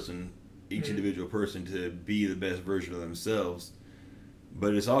the person, each individual person, to be the best version of themselves.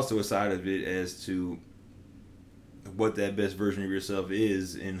 But it's also a side of it as to what that best version of yourself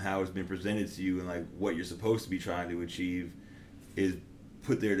is and how it's been presented to you, and like what you're supposed to be trying to achieve is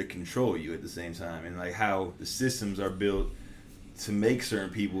put there to control you at the same time, and like how the systems are built to make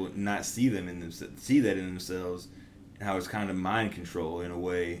certain people not see that in themselves, and how it's kind of mind control in a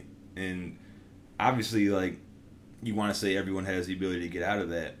way. And obviously, like, you want to say everyone has the ability to get out of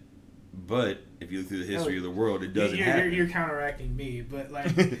that, but if you look through the history of the world, it doesn't happen. You're counteracting me, but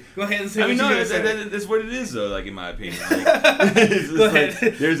like, go ahead and say. I mean, what that's what it is, though. Like, in my opinion, like,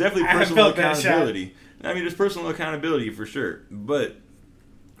 there's definitely personal accountability. I mean, there's personal accountability for sure, but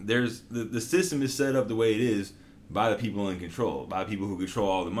there's the system is set up the way it is by the people in control, by people who control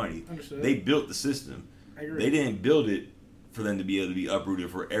all the money. Understood. They built the system. I agree. They didn't build it for them to be able to be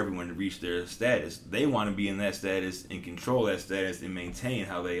uprooted for everyone to reach their status. They want to be in that status and control that status and maintain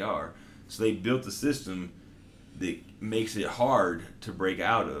how they are. So they built the system that makes it hard to break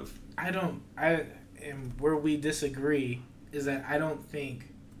out of. And where we disagree is that I don't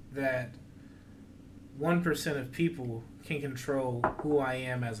think that 1% of people can control who I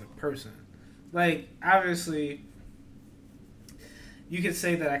am as a person. Like, obviously, you could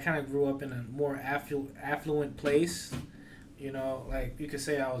say that I kind of grew up in a more affluent place. Like, you could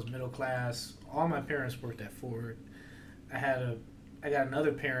say I was middle class. All my parents worked at Ford. I got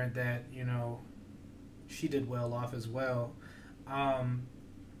another parent that, she did well off as well.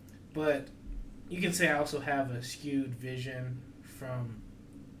 But you can say I also have a skewed vision from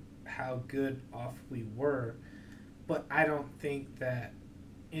how good off we were. But I don't think that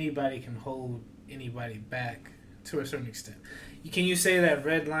anybody can hold anybody back to a certain extent. Can you say that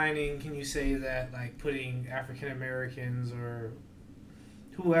redlining, can you say that like putting African Americans or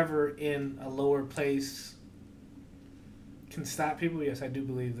whoever in a lower place can stop people? Yes, I do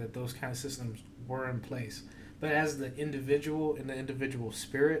believe that those kind of systems were in place. But as the individual and the individual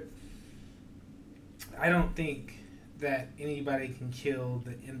spirit, I don't think that anybody can kill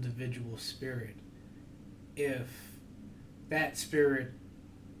the individual spirit if that spirit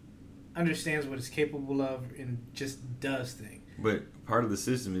understands what it's capable of and just does things. But part of the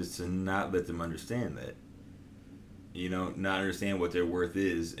system is to not let them understand that. Not understand what their worth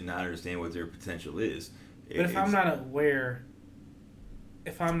is and not understand what their potential is. But if I'm not aware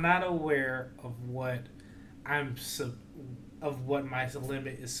of what of what my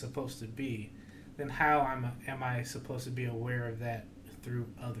limit is supposed to be, then how am I supposed to be aware of that through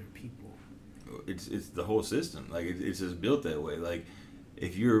other people? It's the whole system. Like, it's just built that way. Like,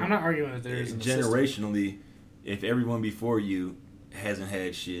 if you're... I'm not arguing that there isn't a system. Generationally, if everyone before you hasn't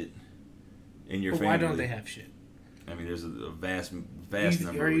had shit in your family... why don't they have shit? I mean, there's a vast number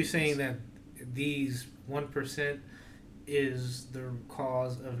of Are you reasons. saying that these 1% is the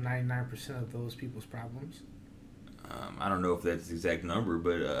cause of 99% of those people's problems? I don't know if that's the exact number,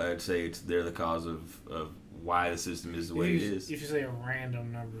 but I'd say they're the cause of why the system is the way it is. If you say a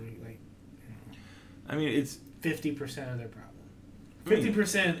random number, like, I mean, it's 50% of their problem.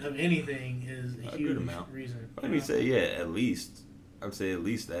 50% of anything is a huge good amount. reason. Let me say, yeah, at least. I would say at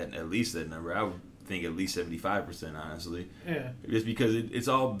least that number. I would think at least 75%, honestly. Yeah. Just because it's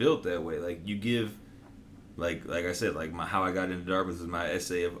all built that way. Like you give, like I said, like how I got into Dartmouth is my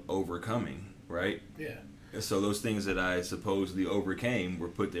essay of overcoming, right? Yeah. And so those things that I supposedly overcame were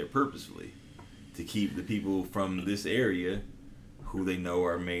put there purposefully to keep the people from this area, who they know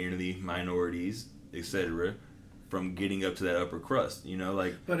are mainly minorities, etc., from getting up to that upper crust. You know,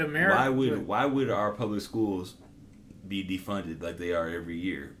 like, but America, why would our public schools be defunded like they are every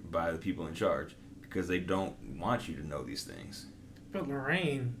year by the people in charge? Because they don't want you to know these things. But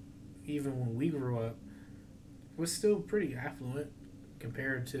Lorraine, even when we grew up, was still pretty affluent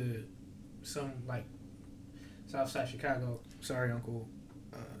compared to some, like, Southside Chicago. Sorry, Uncle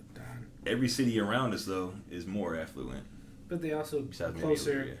Don. Every city around us, though, is more affluent. But they also Besides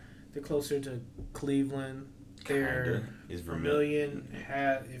closer. They're closer to Cleveland. They're is Vermilion.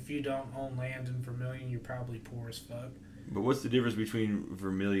 If you don't own land in Vermilion, you're probably poor as fuck. But what's the difference between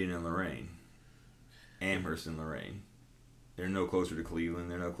Vermilion and Lorraine? Amherst and Lorraine. They're no closer to Cleveland.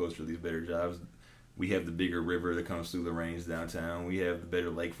 They're no closer to these better jobs. We have the bigger river that comes through Lorraine's downtown. We have the better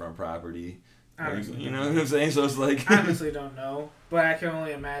lakefront property. You know what I'm saying? So it's like... I honestly don't know. But I can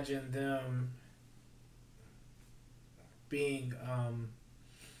only imagine them being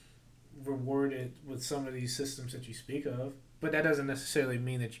rewarded with some of these systems that you speak of. But that doesn't necessarily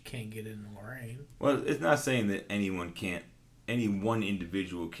mean that you can't get into Lorraine. Well, it's not saying that any one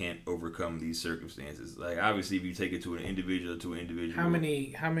individual can't overcome these circumstances. Like, obviously, if you take it to an individual How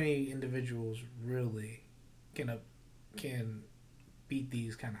many individuals really can beat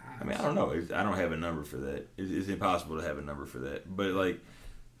these kind of odds? I mean, I don't know. I don't have a number for that. It's impossible to have a number for that. But, like,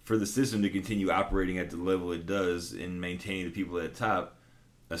 for the system to continue operating at the level it does and maintaining the people at the top,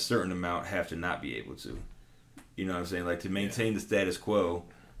 a certain amount have to not be able to. You know what I'm saying? Like, to maintain the status quo,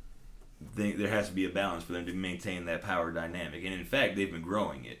 there has to be a balance for them to maintain that power dynamic. And, in fact, they've been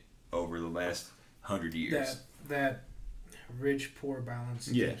growing it over the last 100 years. That rich-poor balance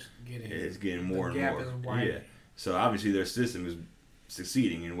keeps getting... It's getting more and more. more. The gap is widening. Yeah. So, obviously, their system is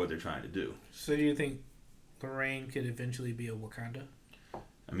succeeding in what they're trying to do. So do you think Lorraine could eventually be a Wakanda?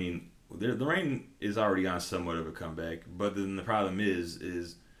 I mean, Lorraine is already on somewhat of a comeback, but then the problem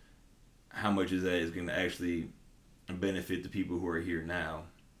is how much is that is going to actually benefit the people who are here now,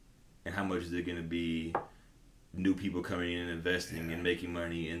 and how much is it going to be new people coming in and investing and making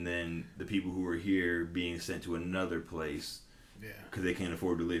money, and then the people who are here being sent to another place because they can't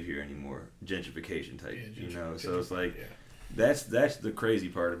afford to live here anymore. Gentrification type, you know. So it's like that's the crazy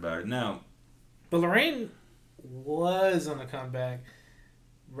part about it. Now, but Lorraine was on a comeback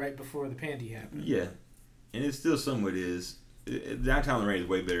right before the pandy happened. Yeah, and it still somewhat is. Downtown Lorraine is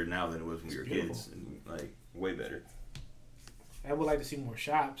way better now than it was when we were kids. Like, way better. I would like to see more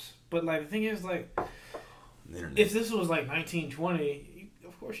shops, but like the thing is, like, if this was like 1920,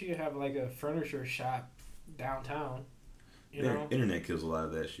 of course you could have like a furniture shop downtown. You know, internet kills a lot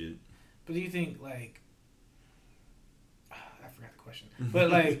of that shit. But do you think, like, I forgot the question,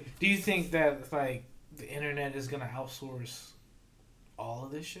 but like, do you think that like the internet is gonna outsource all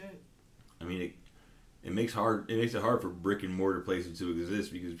of this shit? I mean, it makes it hard for brick and mortar places to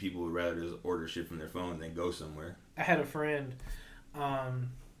exist because people would rather just order shit from their phone than go somewhere. I had a friend,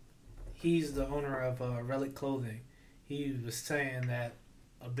 he's the owner of Relic Clothing. He was saying that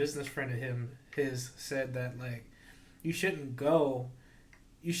a business friend of his said that, like, you shouldn't go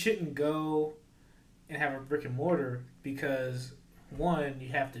and have a brick and mortar because, one, you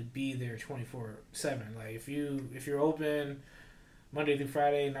have to be there 24/7. Like, if you're open Monday through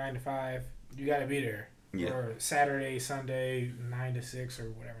Friday 9 to 5, you got to be there. Yeah. Or Saturday, Sunday 9 to 6 or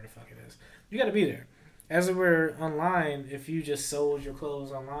whatever the fuck it is. You got to be there. As it were online, if you just sold your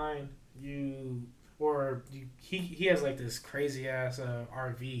clothes online, he has like this crazy ass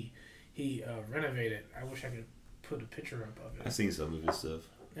RV he renovated. I wish I could put a picture up of it. I've seen some of his stuff.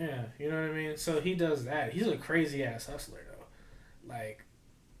 Yeah, you know what I mean? So he does that. He's a crazy ass hustler though. Like,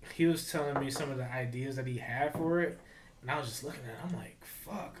 he was telling me some of the ideas that he had for it, and I was just looking at it, I'm like,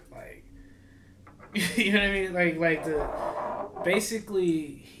 fuck, like, you know what I mean? Basically,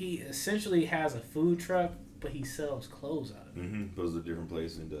 he essentially has a food truck, but he sells clothes out of it. Mm-hmm. Goes to different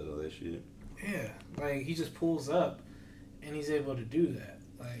places and does all that shit. Yeah, like, he just pulls up, and he's able to do that.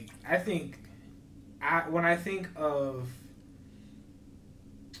 Like, when I think of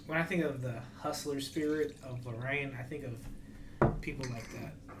the hustler spirit of Lorraine, I think of people like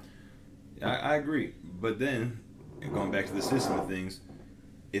that. I agree, but then and going back to the system of things,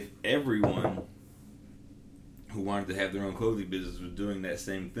 if everyone who wanted to have their own clothing business was doing that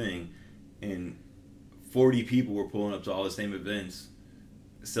same thing, and 40 people were pulling up to all the same events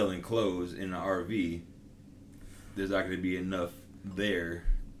selling clothes in an RV, there's not going to be enough there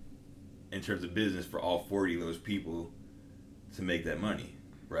in terms of business for all 40 of those people to make that money,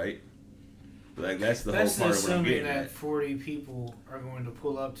 right? Like that's the whole part of what I'm assuming getting that at. 40 people are going to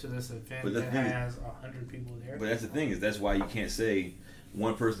pull up to this event But the that thing is- has 100 people there. But that's the thing, is that's why you can't say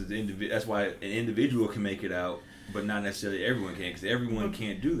one person's individual. That's why an individual can make it out, but not necessarily everyone can, because everyone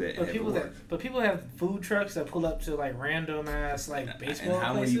can't do that. But people have food trucks that pull up to like random ass like baseball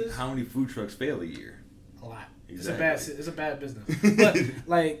and places. how many food trucks fail a year? A lot. Exactly. It's a bad business. But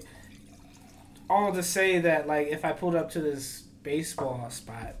like, all to say that like if I pulled up to this baseball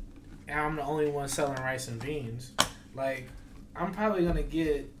spot and I'm the only one selling rice and beans, like I'm probably gonna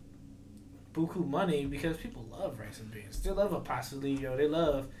get buku money because people love rice and beans. They love a pastelillo. They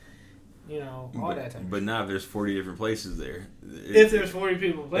love, all that type. But now there's 40 different places there. If there's 40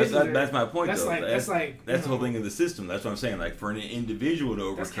 people places, that's my point. That's though. that's the whole thing of the system. That's what I'm saying. Like for an individual to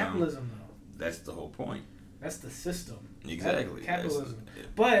overcome, that's capitalism, though. That's the whole point. That's the system. Exactly. Capitalism.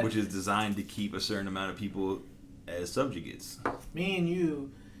 Which is designed to keep a certain amount of people as subjugates. Me and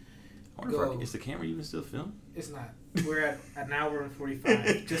you. Is the camera even still film? It's not. We're at an hour and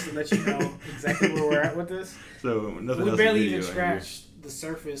 45. Just to let you know exactly where we're at with this. So nothing we else. barely even scratched the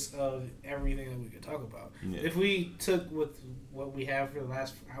surface of everything that we could talk about. Yeah. If we took with what we have for the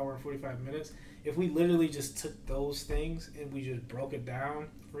last hour and 45 minutes, if we literally just took those things and we just broke it down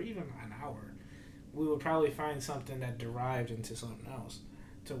for even an hour, we would probably find something that derived into something else.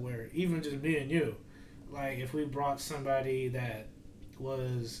 To where even just me and you, like if we brought somebody that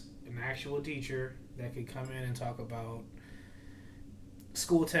was an actual teacher that could come in and talk about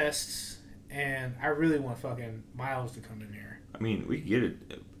school tests, and I really want fucking Miles to come in here. I mean, we could get it.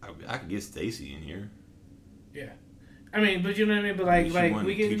 I could get Stacy in here. Yeah, I mean, but you know what I mean. But like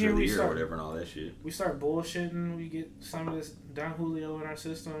we get in here, we or start whatever and all that shit. We start bullshitting. We get some of this Don Julio in our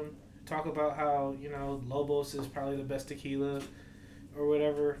system. Talk about how Lobos is probably the best tequila, or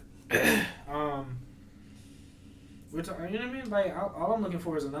whatever. We're talking, you know what I mean? Like, all I'm looking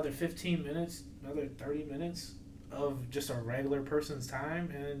for is another 15 minutes, another 30 minutes of just a regular person's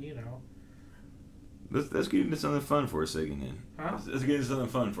time, and Let's get into something fun for a second, then. Huh? Let's get into something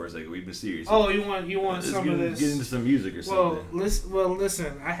fun for a second. We've been serious. Oh, you want some of this? Get into some music or something. Well,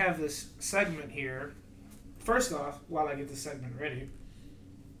 listen. I have this segment here. First off, while I get this segment ready,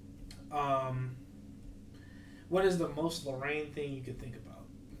 what is the most Lorraine thing you could think about?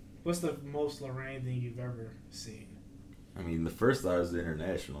 What's the most Lorraine thing you've ever seen? I mean, the first thought is the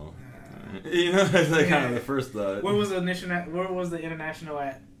international. That's like kind of the first thought. Where was the international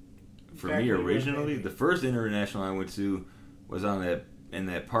at? For me, originally, the first international I went to was in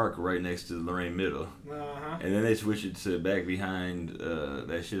that park right next to Lorraine Middle. Uh-huh. And then they switched it to back behind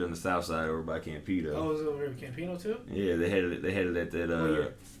that shit on the south side over by Campito. Oh, it was over in Campino too? Yeah, they had it at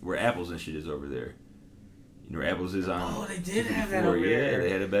that where Apples and shit is over there. You know where Apples is on. Oh, they did have that over there. Yeah, they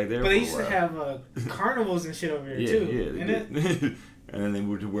had it back there. But they used to have carnivals and shit over there too. Yeah, they did. And then they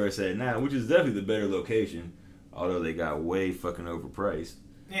moved to where it's at now, which is definitely the better location. Although they got way fucking overpriced.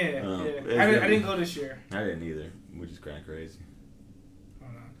 Yeah. I didn't go this year. I didn't either, which is kind of crazy.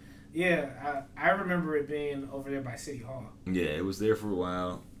 Hold on. Yeah, I remember it being over there by City Hall. Yeah, it was there for a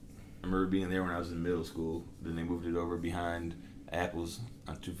while. I remember being there when I was in middle school. Then they moved it over behind Apples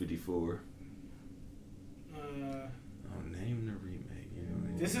on 254. Name the remake. You know what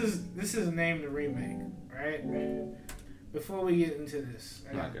I mean? This is Name the Remake, right? Before we get into this,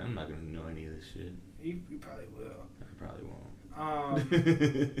 I'm not gonna know any of this shit. You probably will. I probably won't.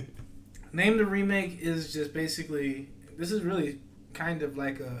 Name the Remake is just basically, this is really kind of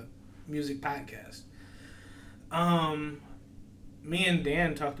like a music podcast. Me and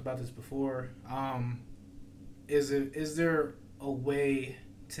Dan talked about this before. Is there a way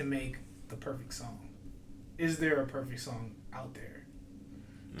to make the perfect song? Is there a perfect song out there?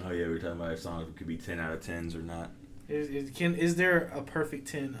 Oh yeah, we were talking about if songs could be 10 out of 10s or not. Is there a perfect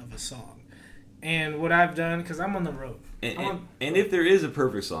 10 of a song? And what I've done, because I'm on the road. And if there is a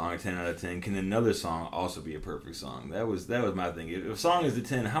perfect song, a 10 out of 10, can another song also be a perfect song? That was my thing. If a song is a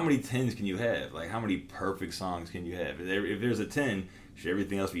 10, how many 10s can you have? Like, how many perfect songs can you have? If there's a 10, should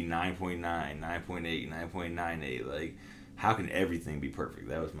everything else be 9.9, 9.8, 9.98? Like, how can everything be perfect?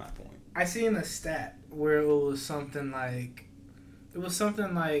 That was my point. I seen a stat where it was something like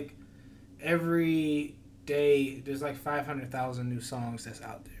every day there's like 500,000 new songs that's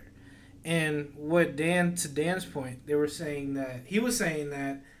out there. And what to Dan's point, he was saying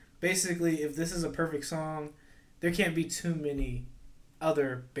that basically if this is a perfect song, there can't be too many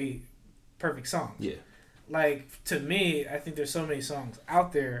other perfect songs. Yeah. Like, to me, I think there's so many songs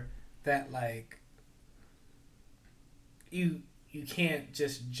out there that, like, you can't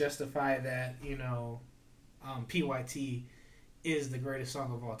just justify that, you know, PYT is the greatest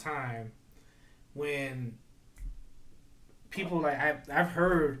song of all time when people, like, I've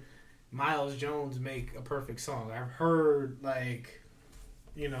heard Miles Jones make a perfect song. I've heard, like,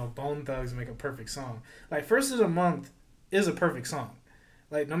 you know, Bone Thugs make a perfect song. Like, First of the Month is a perfect song.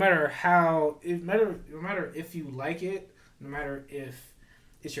 Like, no matter if you like it, no matter if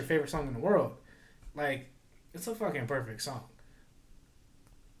it's your favorite song in the world, like, it's a fucking perfect song.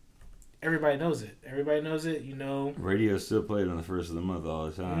 Everybody knows it. Everybody knows it, you know. Radio still played on the first of the month all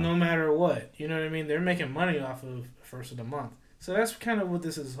the time. No matter what. You know what I mean? They're making money off of First of the Month. So that's kind of what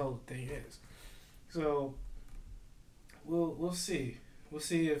this whole thing is. So we'll see. We'll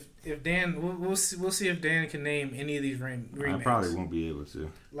see if Dan we'll see if Dan can name any of these remakes. I probably won't be able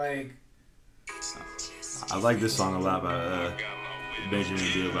to. Like, I like this song a lot by Benjamin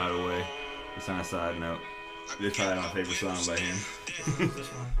Gill, by the way. It's on a side note. This is probably my favorite song by him. this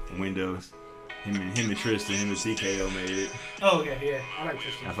one. Windows. Him and Tristan, him and TKO made it. Oh, okay, yeah. I like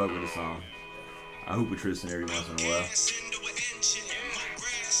Tristan. I fuck with the song. I hoop with Tristan every once in a while.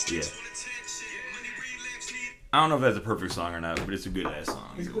 Yeah. I don't know if that's a perfect song or not, but it's a good ass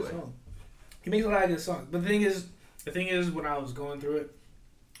song. It's a good song. He makes a lot of good songs. But the thing is, when I was going through it,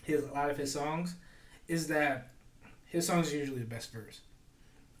 a lot of his songs, is that his songs are usually the best verse.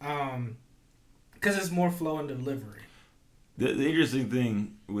 Because it's more flow and delivery. The interesting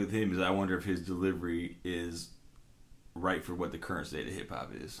thing with him is I wonder if his delivery is right for what the current state of hip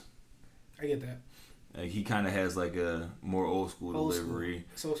hop is. I get that. Like, he kind of has like a more old school delivery.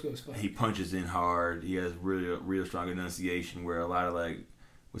 It's old school as fuck. He punches in hard. He has real strong enunciation. Where a lot of like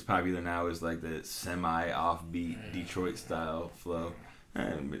what's popular now is like the semi offbeat Detroit style flow.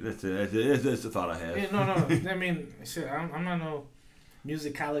 And that's the thought I have. Yeah, no. I mean, shit. I'm not no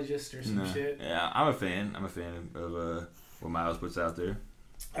musicologist or some shit. Yeah, I'm a fan. I'm a fan of what Miles puts out there.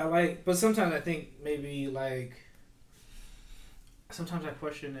 But sometimes I think maybe like. Sometimes I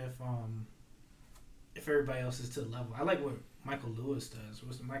question if everybody else is to the level. I like what Michael Lewis does.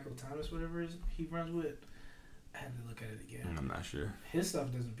 Was it Michael Thomas, whatever he runs with? I had to look at it again. I'm not sure. His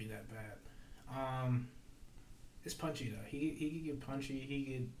stuff doesn't be that bad. It's punchy though. He can get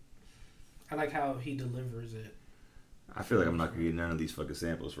punchy. I like how he delivers it. I feel like I'm not gonna get none of these fucking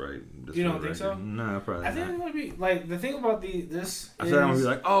samples right. You don't think so? No, probably not. I think it's gonna be like the thing about this. I feel like I'm gonna be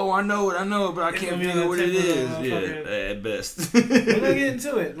like, oh, I know it, but I can't figure what it is. Yeah, at best. We're gonna get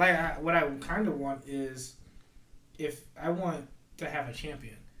into it. Like, what I kind of want is, if I want to have a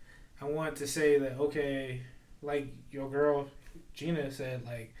champion, I want to say that, okay, like your girl Gina said,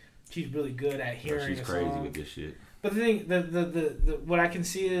 like, she's really good at hearing she's a crazy song. with this shit. But the thing, the what I can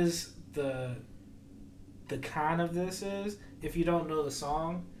see is the con of this is, if you don't know the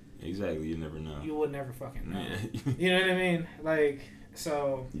song, exactly, you never know. You would never fucking know. Yeah. You know what I mean? Like,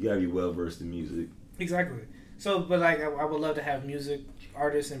 so you gotta be well versed in music. Exactly. So, but like, I would love to have music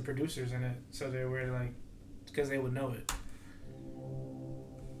artists and producers in it, so they were like, because they would know it.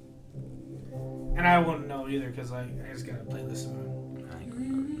 And I wouldn't know either, because like, I just gotta play this one. I ain't gonna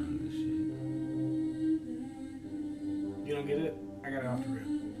know none of this shit. You don't get it? I got it off the rip.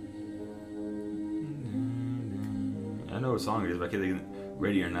 I know what song it is, but I can't think of it.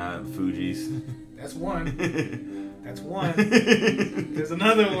 Ready or Not, Fugees. That's one. That's one. There's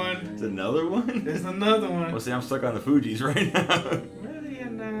another one. There's another one? There's another one. Well, see, I'm stuck on the Fugees right now. Ready or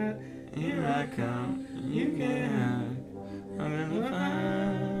not, here I come. You can. I'm gonna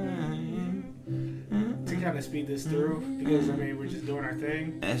find you. To kind of speed this through, because I mean, we're just doing our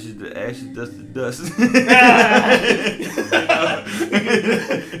thing. Ashes to ashes, dust to dust.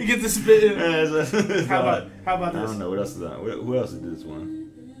 You get the spit. How about this? I don't know. What else is on? Who else did this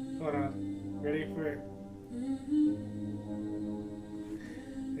one? Hold on. Ready for it?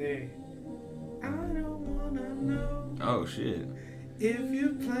 Hey. I don't wanna know. Oh shit. If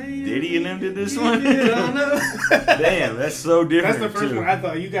you play. Diddy and them did this one? You don't know. Damn, that's so different. That's the first too. one I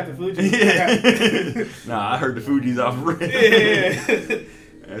thought. You got the Fugees. Yeah. Nah, I heard the Fugees off rip. Yeah.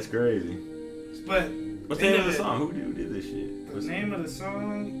 That's crazy. But what's the name of the song? Who did this shit? The name of the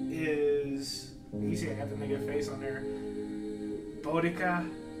song is. You see, I got the nigga face on there. Bodica.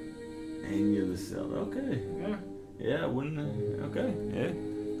 And you're the cell. Okay. Yeah. Yeah, wouldn't. Okay. Yeah.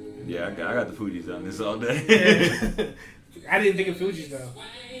 Yeah, I got the Fugees on this all day. Yeah. I didn't think of Fugees though.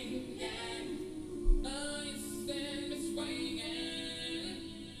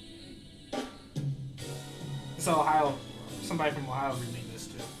 It's Ohio. Somebody from Ohio remade this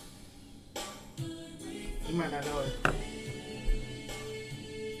too. You might not know it.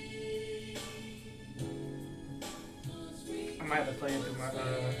 I might have to play it through my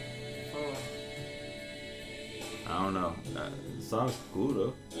phone. I don't know. The song's cool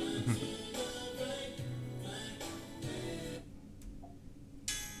though.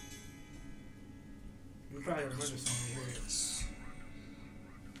 You probably remember this song when you hear it.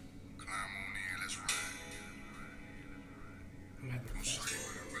 I'm gonna have to fast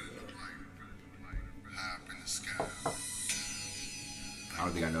forward a little bit. I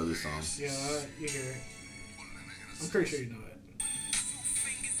don't think I know this song. Yeah, you hear it. I'm pretty sure you know it.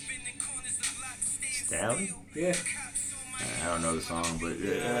 Sally? Yeah, I don't know the song, but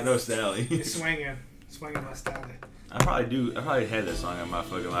yeah, I know Sally. it's swinging. Swinging my style. I probably do. I probably had that song in my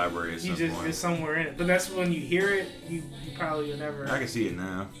fucking library at some point. It's somewhere in it. But that's when you hear it, you probably will never. I can see it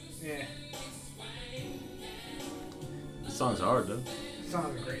now. Yeah. The song's hard though. The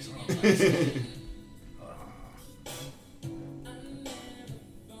song's a great song.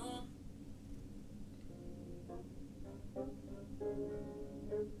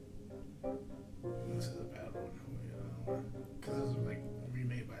 This is a bad one. Because it was like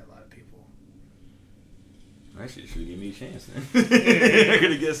remade by a lot of people. That shit should give me a chance then. I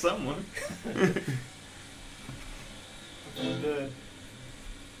could have guessed someone. Good.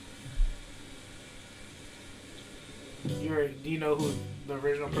 Do you know who the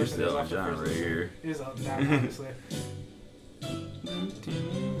original It's person is? Elton Off the John first right here. It is Elton John, obviously.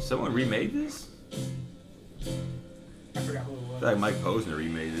 Someone remade this? I forgot who it I was. feel like Mike Posner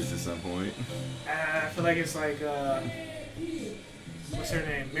remade this at some point. I feel like it's like, what's her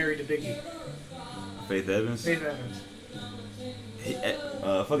name? Married to Biggie. Faith Evans? Faith Evans.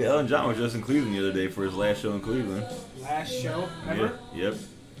 Fucking Elton John was just in Cleveland the other day for his last show in Cleveland. Last show ever? Yeah, yep.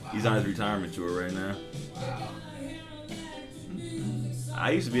 He's on his retirement tour right now. Wow.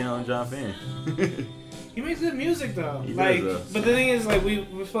 I used to be an Elton John fan. He makes good music though. He like, does, but the thing is, like,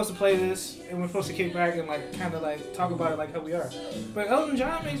 we're supposed to play this and we're supposed to kick back and like kind of like talk about it like how we are. But Elton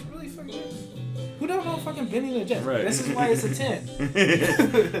John makes really fucking. Who don't know fucking Benny the Jet? Right. This is why it's a 10.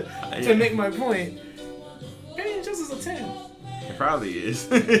 To make my point, Benny the Jet is a 10. It probably is.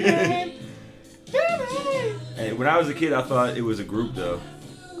 You know what I mean? Hey, when I was a kid, I thought it was a group though.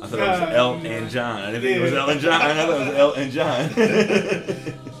 I thought it was Elton and John. I didn't think it was Elton John. I thought it was Elton John.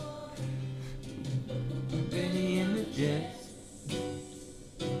 Benny and the Jets.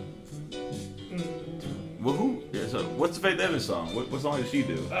 Well, who? Yeah, so what's the Faith Evans song? What song did she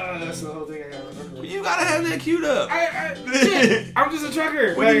do? That's the whole thing I gotta remember. You gotta have that queued up. Shit, I'm just a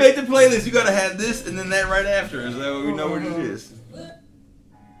trucker. When you make the playlist, you gotta have this and then that right after, so we know what it is.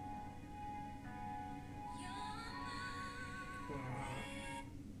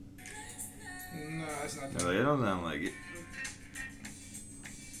 No, it's not that. No, it don't sound like it.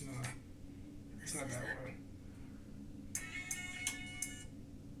 No, it's not that one.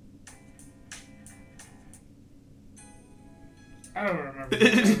 I don't remember.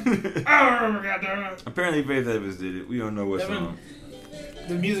 I don't remember, goddammit. Apparently, Faith Evans did it. We don't know what song.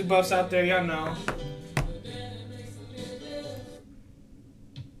 The music buffs out there, y'all know.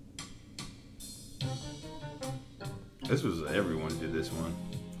 This was everyone did this one.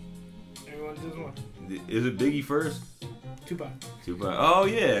 Everyone does one. Is it Biggie first? Tupac. Tupac. Oh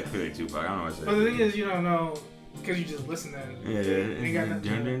yeah, clearly Tupac. I don't know what to say. But the thing is, you don't know because you just listen to it. Yeah. Ain't got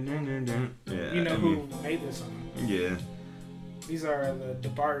nothing to Yeah. You know who made this song. Yeah. These are the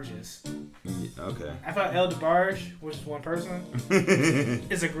DeBarges. Yeah, okay. I thought El DeBarge was just one person.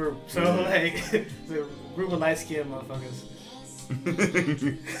 It's a group. So, like, it's a group of light-skinned motherfuckers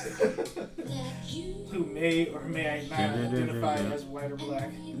who may or may not identify as white or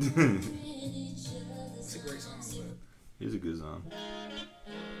black. It's a great song. But It's a good song.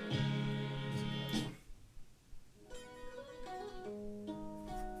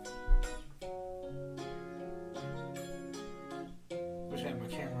 wish I had my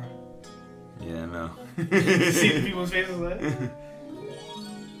camera. Yeah, I know. See the people's faces like.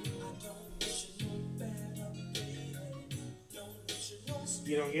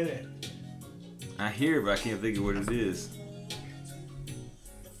 You don't get it. I hear it, but I can't think of what it is.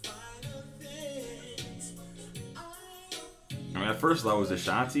 I mean, at first I thought it was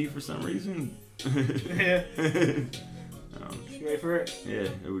Ashanti for some reason. Yeah. You ready for it? Yeah,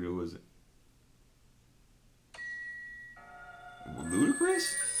 who was it? Ludacris?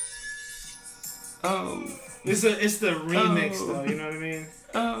 Oh. It's the remix though, you know what I mean?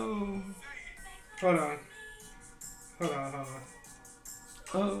 Oh. Hold on.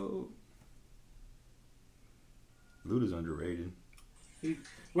 Oh. Luda's underrated.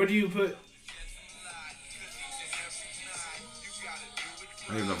 Where do you put? I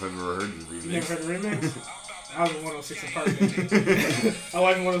don't even know if I've ever heard this You never remix. heard the remix? I was in 106 and Park. I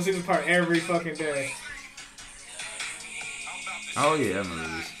watched 106 and Park every fucking day. Oh yeah, I remember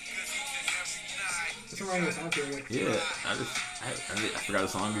this. What's wrong with the sound to it? Yeah, I forgot the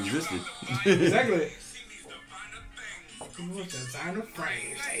song existed. Exactly. What's the designer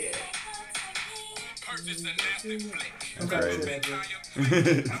frame? Say it. I'm trying to say that, Jim. I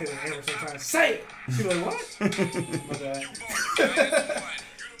say that every sometimes. Say it! She's like, what? My bad.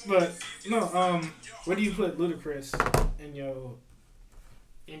 But, no, where do you put Ludacris in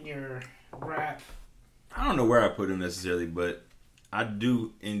your rap? I don't know where I put him necessarily, but I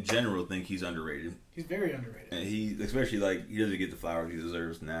do, in general, think he's underrated. He's very underrated. And he, especially, like, he doesn't get the flowers he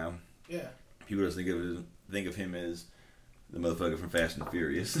deserves now. Yeah. People just think of him as the motherfucker from Fast and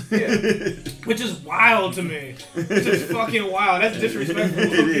Furious. Yeah. Which is wild to me. It's just fucking wild. That's disrespectful.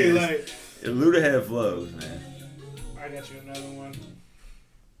 It is. Like, Luda had flows, man. I got you another one.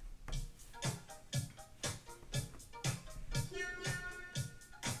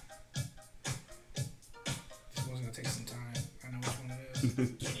 This one's gonna take some time. I know which one it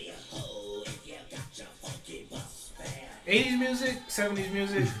is. 80s music, 70s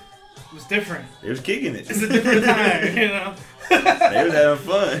music was different. They was kicking it. It's a different time, you know. They was having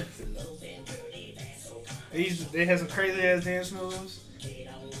fun. They had some crazy ass dance moves.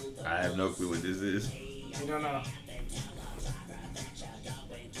 I have no clue what this is. You don't know.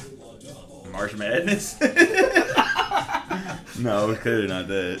 March Madness? No, it's clearly not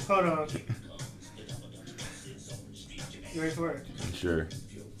that. Hold on. You ready for it? Sure.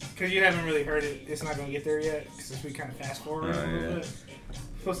 Because you haven't really heard it, it's not going to get there yet. Since we kind of fast forward a little bit. We're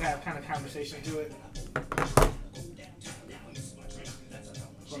supposed to have kind of conversation to it.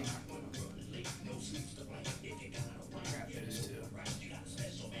 Hold on. Got this too.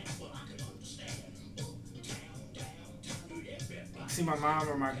 See my mom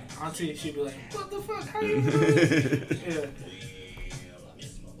or my auntie, she'd be like, "What the fuck? How you doing?" Yeah.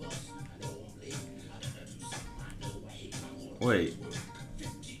 Wait.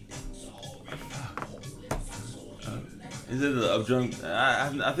 Is it a drunk?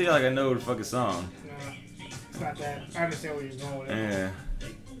 I think like I know the fucking song. No, it's not that. I understand where you're going with it. Yeah.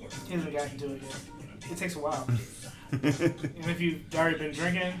 He hasn't gotten to it yet. It takes a while. And if you've already been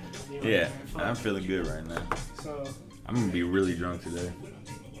drinking, you're Yeah, like, "Man, I'm fuck." feeling good right now. So, I'm gonna be really drunk today.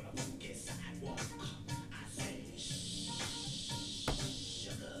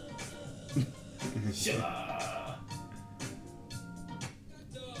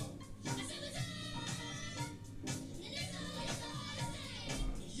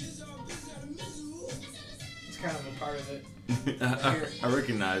 it's kind of a part of it. I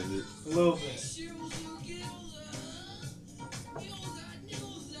recognize it. A little bit.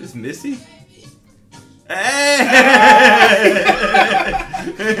 This Missy? Hey!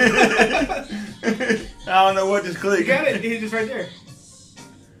 I don't know what just clicked. You got it. He's just right there.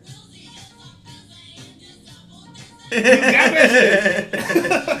 You got that shit.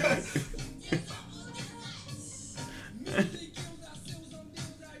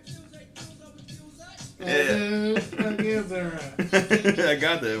 I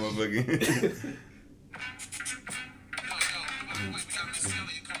got that motherfucker.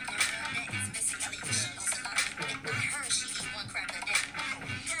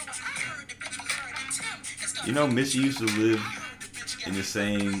 You know, Missy used to live in the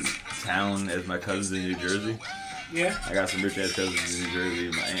same town as my cousins in New Jersey. Yeah. I got some rich ass cousins in New Jersey.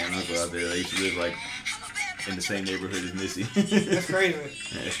 My aunt and uncle out there. They used to live like in the same neighborhood as Missy. That's crazy.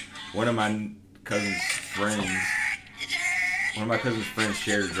 One of my cousin's friends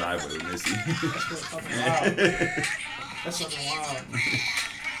shared a driveway with Missy. That's fucking wild. That's fucking wild.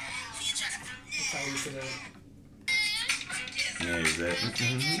 That's how we said that. Yeah, is that?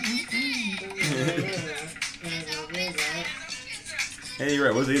 Hey, you're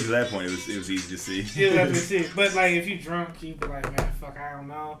right. Once it gets to that point, it was easy to see. You have to see. But like, if you drunk, you'd be like, man, fuck, I don't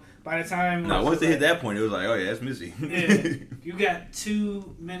know. By the time No, once they hit that point, it was like, oh yeah, that's Missy. Yeah, you got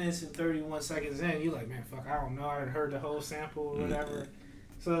 2 minutes and 31 seconds in. You like, man, fuck, I don't know. I heard the whole sample or whatever.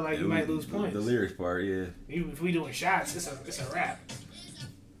 So like, you might lose points. The lyrics part, yeah. Even if we doing shots, it's a wrap.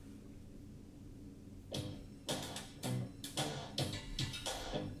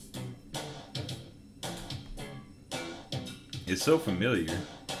 It's so familiar.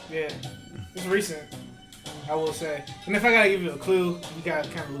 Yeah, it's recent, I will say. And if I gotta give you a clue, you gotta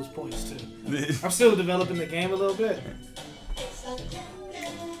kind of lose points too. I'm still developing the game a little bit.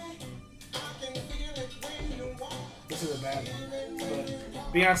 This is a bad one,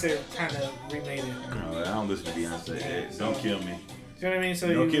 but Beyonce kind of remade it. No, I don't listen to Beyonce. Hey, don't kill me. Do you know what I mean? So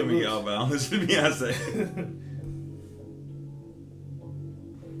Don't you kill me, lose. y'all, but I don't listen to Beyonce.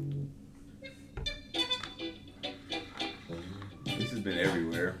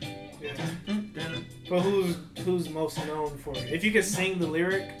 Yeah. But who's most known for it? If you could sing the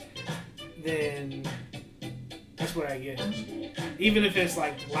lyric, then that's what I get. Even if it's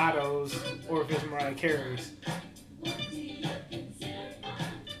like Lotto's or if it's Mariah Carey's.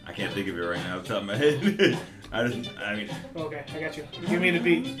 I can't think of it right now off the top of my head. I mean. Okay, I got you. Give me the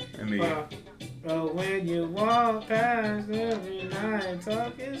beat. When you walk past every night,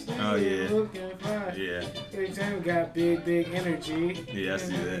 talking sweet, looking fine. Yeah. Big Time got big energy. Yeah, I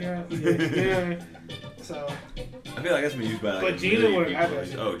see that. Yeah. So. I feel like that's been used by like But Gina would have got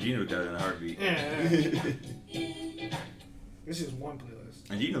it. Oh, Gina would got it in a heartbeat. Yeah. This is one playlist.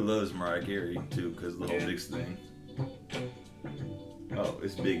 And Gina loves Mariah Carey too because of the whole Dix thing. Oh,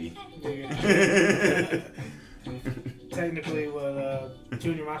 it's Biggie. Technically,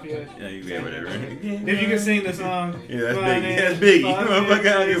 Junior Mafia. Yeah, you can whatever. If you can sing the song. Yeah, that's Biggie. That's Biggie. Fuck, I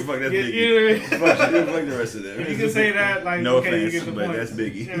don't give a fuck. That's Biggie. Fuck the rest of them. If you can say that, like, no okay, offense, you get the but point. that's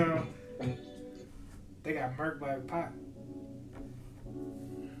Biggie. You know, they got murked by Pac.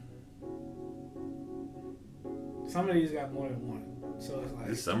 Some of these got more than one, so it's like.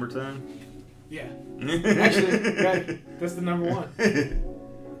 It's summertime. Yeah. Actually, right, that's the number one.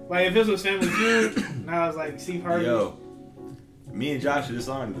 Like, if this was Family Feud, now it's like Steve Harvey. Yo, me and Josh did a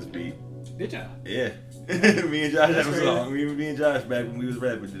song to this beat. Did y'all? Yeah. Me and Josh had a song. Me and Josh back when we was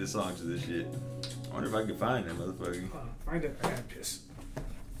rapping did a song to this shit. I wonder if I can find that motherfucker. Find it. I got this. I'm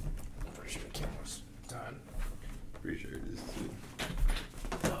pretty sure the camera's done. Pretty sure it is too.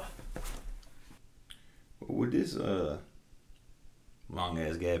 With this long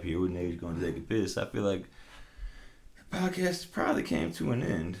ass gap here, with niggas gonna take a piss, I feel like the podcast probably came to an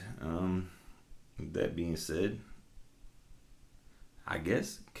end. With that being said, I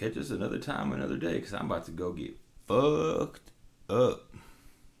guess catch us another time, another day, because I'm about to go get fucked up.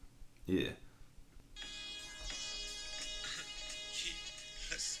 Yeah.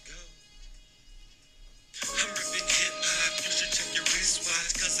 Let's go. I'm ripping hip hop. You should check your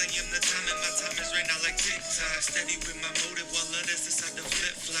wristwatch, cause I am the time and my time is right now like TikTok. Steady with my motive while others decide to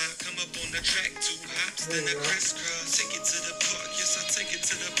flip flop. Come up on the track, 2 hops, then a crisscross. Take it to the park, yes, I take it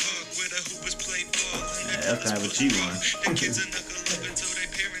to the park where the hoopers play ball. Yeah, that's kind of a cheap one. The kids are knuckle up until their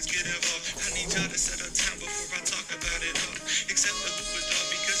parents get involved. I need y'all to settle down before I talk about it all. Except the hoopers, dog,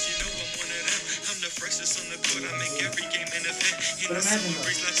 because you know I'm one of them. I'm the freshest on the court, I make every game an event. But imagine though,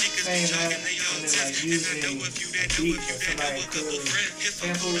 saying that and then like using a beat that somebody clearly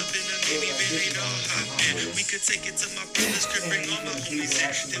sampled, it was like this is all we could take it to my brother's crib, bring all my homies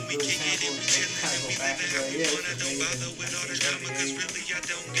in, then we kick it in, we chillin', and we livin' how we wanna. Don't bother with all the drama, cause really I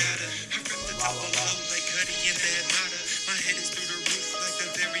don't gotta. I rep the top of low like Cuddy and Bad Mata. My head is through the roof like the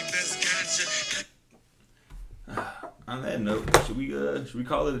very best ganja. On that note, should we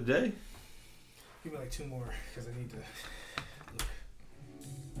call it a day? Give me like 2 more, because I need to.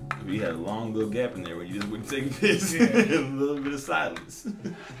 We had a long little gap in there where you just wouldn't take a piss. Yeah. A little bit of silence.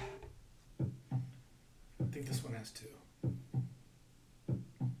 I think this one has 2.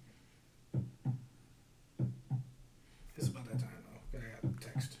 It's about that time though. I got a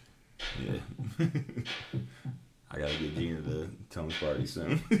text. Yeah. I gotta get Gina to Tony's party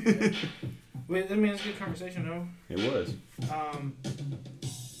soon. Wait, I mean, it's a good conversation though. It was.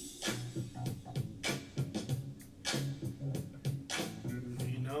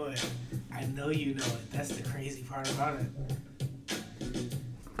 You know it. I know you know it. That's the crazy part about it.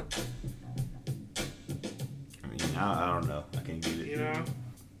 I mean, I don't know. I can't get it. You know?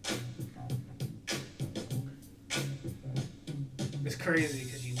 It's crazy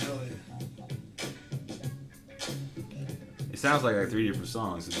because you know it. It sounds like 3 different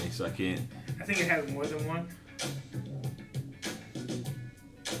songs to me, so I can't. I think it has more than one.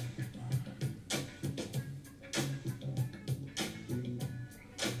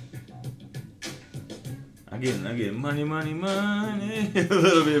 I'm getting money, a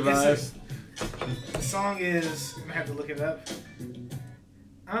little bit of vibes. The song is, I'm gonna have to look it up.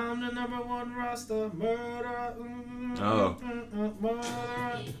 I'm the #1 Rasta murderer. Oh.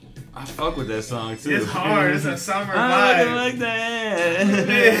 Murderer. I fuck with that song too. It's hard. It's a summer I vibe. like that.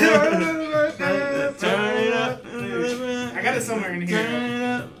 Turn it up. I got it somewhere in here. Turn it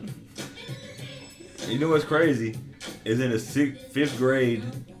up. You know what's crazy? Is in a 5th grade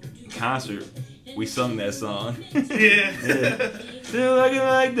concert, we sung that song. Yeah. Still looking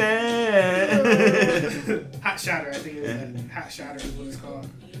like that. Hot Shotter, I think it is. Hot Shotter is what it's called.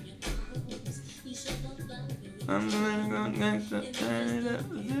 I'm gonna go turn it up.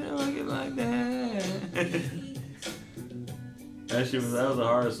 Still looking like that. That was the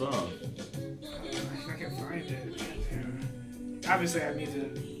hardest song. If I can find it. Yeah. Obviously, I need to.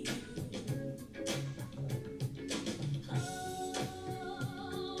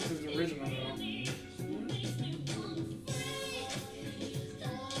 This is the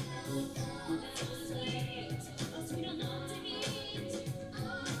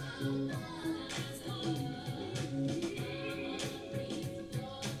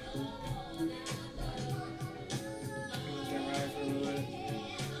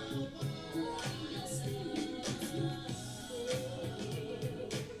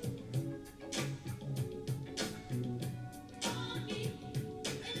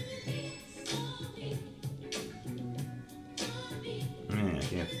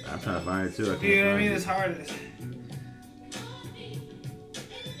Yeah, I'm trying to find it too. I can't You know what I find mean? it. It's hard.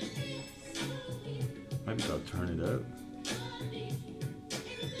 Might be called Turn It Up.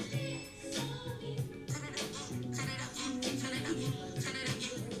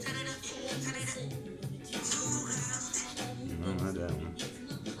 No, not that one.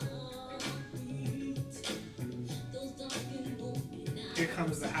 Here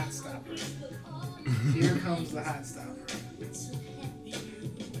comes the hot stopper. Here comes the hot stopper.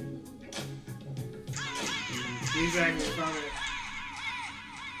 Exactly. Found it.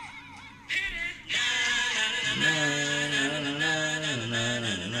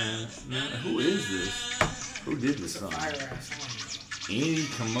 Who is this? Who did this song? Fire ass song. Andy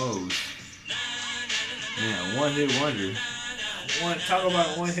Commode. Man, one hit wonder. Talk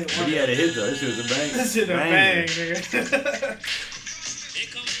about one hit But wonder. he had a hit though. This shit was a bang. This shit a banger. bang, nigga.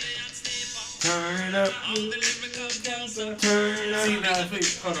 Turn it up. Turn it up. See now,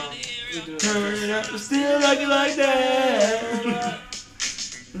 please, hold on. We do it. Turn it up. Still like it like that.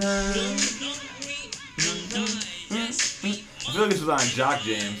 I feel like this was on Jock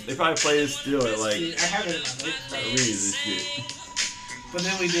Jams. They probably play this still at like See, I have it in my notes. reads this shit. But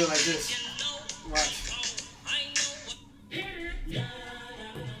then we do it like this. Watch. Yeah,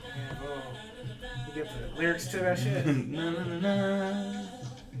 oh. We get the lyrics to that shit. Na, na, na, na.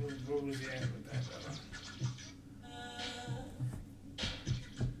 Where was he at with that,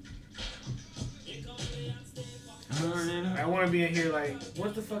 Turn it up. I want to be in here like,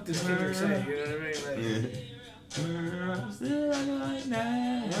 what the fuck does Kendrick say? You know what I mean? Like, Yeah. Turn it up. Still like it like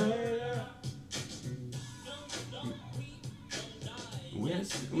that.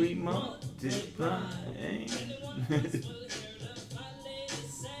 Yes, we multiply.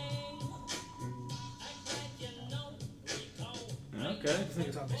 Okay. this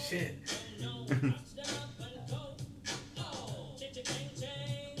nigga talking shit.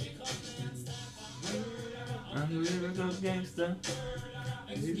 I'm a lyrical gangster.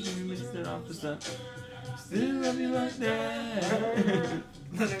 You missed it off the stuff. Still love you like that.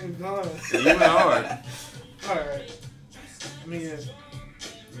 That nigga gone. You went hard. Alright. I mean,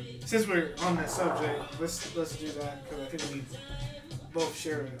 since we're on that subject, let's do that because I think we both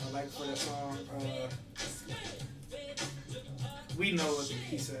share a like for that song. We know what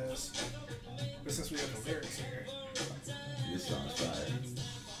he says, but since we have the lyrics here, This song's fire.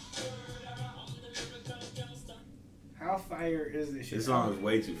 how fire is this shit? This song is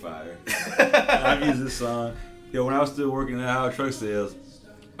way too fire. I've used this song. Yo, when I was still working at Howard Truck Sales,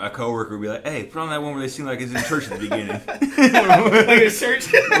 my coworker would be like, "Hey, put on that one where they seem like it's in church at the beginning." Like a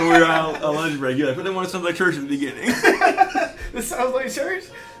church. When we were on a lunch break, you're like, "Put that one that sounds like church at the beginning." This sounds like church.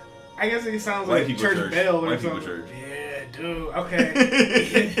 I guess it sounds White like people church church. bell or White people something. church. Yeah, dude.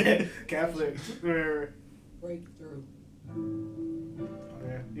 Okay. Catholic. Whatever. Breakthrough.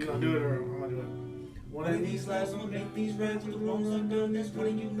 Okay. You gonna do it or I'm gonna do it? One of these lives, I'm gonna make these rhymes with the wrongs undone. That's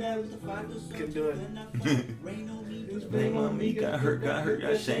putting you mad with the fathers. Can do it. Rain on me, lose Blame on me, got hurt,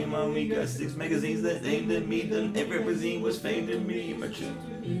 got shame on me. Got 6 magazines that aimed at me. Then every magazine was famed in me. My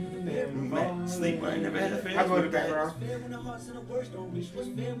children, sleep, I never had a face. I'll go to the background. fair when the hearts and the worst don't reach. What's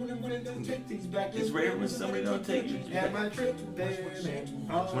fair when the money don't take things back. It's rare when somebody don't take you. At my trip there and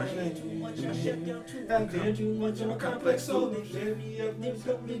all I shut down too much. I did too much. I'm a complex soul. They tear me up, they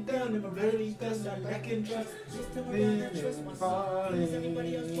cut me down. And my very best, I lack in trust. This time I don't trust myself. Is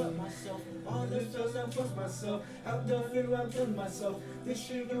everybody else but myself? All the stress I fuck myself. Out the fear I've done myself. This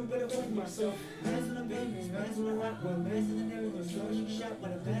year I'm better fuck myself. Man's in the business, man's in the rock, well, man's in the narrow, short shot,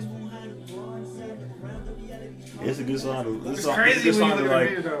 but a man's won't hide it. Go inside, look around the reality. It's a good song. This It's song, crazy it's a good when song you to look at like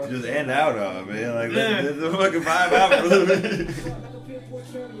the video, though. just end out on, man. Like Yeah. let the fucking vibe out for a little bit. Like a pure boy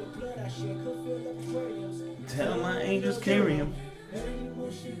carrier, blood I shed, could feel like aquariums. Tell my angels carry him. Every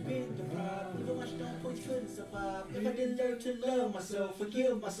emotion been deprived. Even my strong points couldn't survive. If I didn't learn to love myself,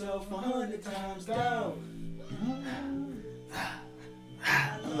 forgive myself 100 times down.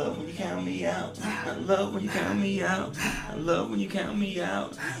 I love when you count me out. I love when you count me out. I love when you count me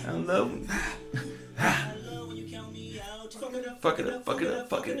out. I love when I love when you count me out. Fuck it up, fuck it up, fuck it up,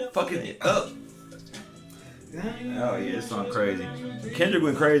 fuck it up, fucking it up. Oh yeah, this song crazy. Kendrick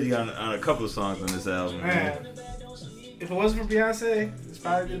went crazy on a couple of songs on this album. Man. Man, if it wasn't for Beyonce, it's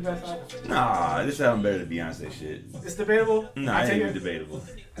probably the best album. Nah, this album better than Beyonce shit. It's debatable. Nah, I it take ain't it. even debatable.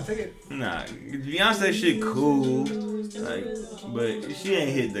 I take it. Nah, Beyonce shit cool, like, but she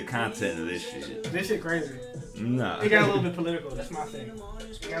ain't hit the content of this shit. This shit crazy. Nah. It got a little bit political. That's my thing.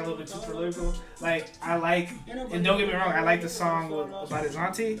 It got a little bit too political. Like I like, and don't get me wrong, I like the song about his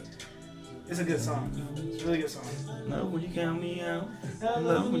auntie. It's a good song. It's a really good song. Love when you count me out. I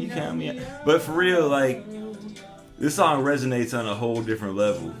love when you count me out. But for real, like, this song resonates on a whole different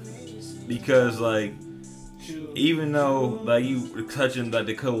level because like even though like you were touching like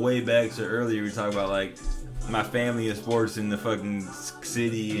the cut way back to earlier, we talked about like my family and sports in the fucking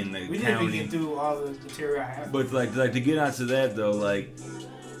city and the We didn't county. even get through all the material I have. But like to get onto that though, like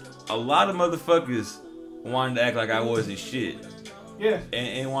a lot of motherfuckers wanted to act like I wasn't shit. Yeah.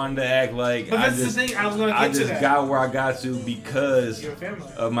 And wanted to act like But that's the thing, I was gonna get to just that. got where I got to because Your family.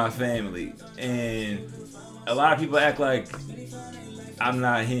 of my family. And a lot of people act like I'm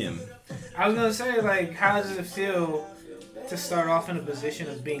not him. I was gonna say, like, how does it feel to start off in a position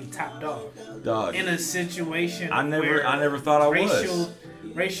of being top dog Dog. in a situation I where never thought I was.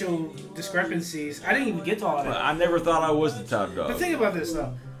 racial discrepancies? I didn't even get to all that. I never thought I was the top dog. But think about this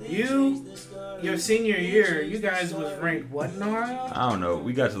though. Your senior year, you guys was ranked what in Ohio? I don't know.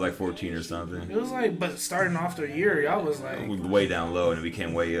 We got to like 14 or something. It was like, but starting off the year, y'all was like, We were way down low and it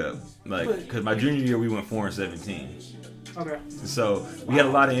became way up. Like, because my junior year we went 4-17. okay. So we had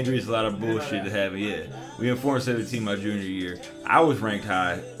a lot of injuries, a lot of bullshit to have. Yeah, we went 4-17 my junior year. I was ranked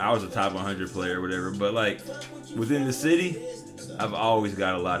high. I was a top 100 player or whatever. But like within the city, I've always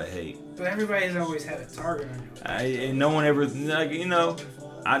got a lot of hate. But everybody's always had a target on you. And no one ever, like, you know,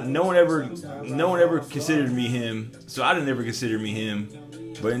 no one ever considered me him. So I didn't ever consider me him.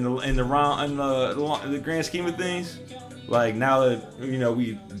 But in the grand scheme of things, like now that you know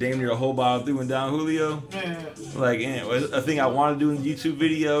we damn near a whole bottle through and down Julio, Yeah. like and a thing I want to do in YouTube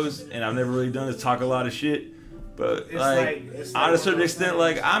videos, and I've never really done is talk a lot of shit. But It's on a like certain extent,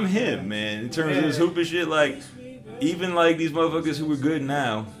 like I'm him, man. In terms of this hooping shit, like even like these motherfuckers who were good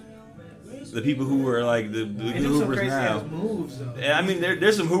now, the people who were like the They good do some hoopers crazy now. ass moves though. And I mean,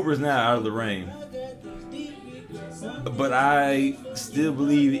 there's some hoopers now out of the rain. But I still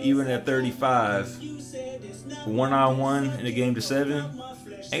believe even at 35, one-on-one in a game to 7,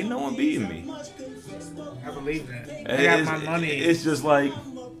 ain't no one beating me. I believe that. I got my money. It's just like,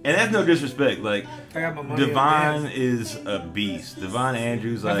 and that's no disrespect. Like, I got my money. Devon is a beast. Devon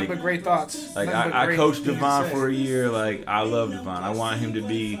Andrews, Nothing like, but great thoughts. like Nothing but I great coached things to Devon say. for a year. Like, I love Devon. I want him to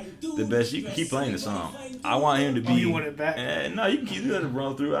be the best. You can keep playing the song. I want him to be. Oh, you want it back? No, you can keep letting it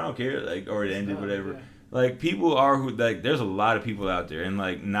run through. I don't care. Like, or it ended, whatever. yeah. Like, people are who, like, there's a lot of people out there. And,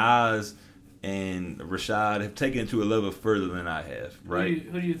 like, Nas and Rashad have taken it to a level further than I have, right?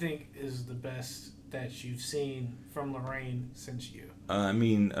 Who do you think is the best that you've seen from Lorraine since you? I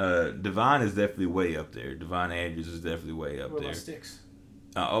mean, Devon is definitely way up there. Devon Andrews is definitely way up What there. about Sticks?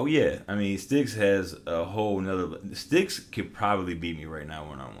 Oh, yeah. I mean, Sticks has a whole nother... Sticks could probably beat me right now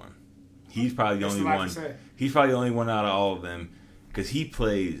one-on-one. He's probably the That's only a lot one. to say. He's probably the only one out of all of them because he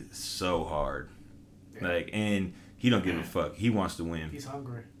plays so hard. Yeah. Like, and he don't give a fuck. He wants to win. He's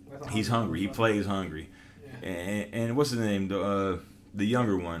hungry. That's a He's hungry. He motherfucker. plays hungry. Yeah. And what's his name? The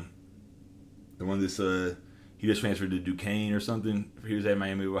younger one. The one that's he just transferred to Duquesne or something. He was at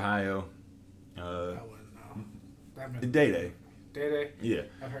Miami, Ohio. I wouldn't know. Day. Day. Yeah.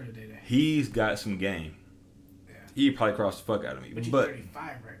 I've heard of Day. He's got some game. Yeah. He probably crossed the fuck out of me. But you're But 35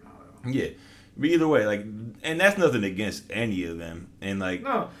 right now, though. yeah. But either way, like, and that's nothing against any of them. And like,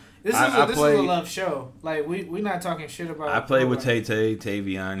 No, this is I a play- love show. Like we're not talking shit about. I play with nobody.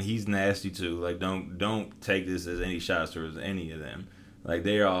 Tavion. He's nasty too. Like, don't take this as any shots towards any of them. Like,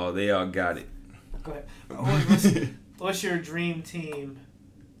 they all got it. Go ahead. What's your dream team?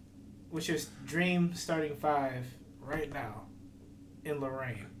 What's your dream starting 5 right now in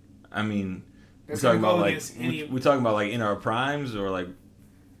Lorraine? I mean, we're That's talking gonna about go like against any- we're talking about like in our primes or like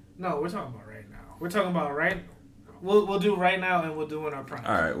No, we're talking about right now. We're talking about right. We'll do right now and we'll do in our prime.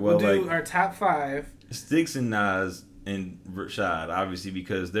 all right. Well, we'll do like our top 5. Sticks and Nas and Rashad, obviously,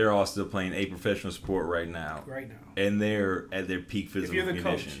 because they're all still playing a professional sport right now, Right now. and they're at their peak If physical you're the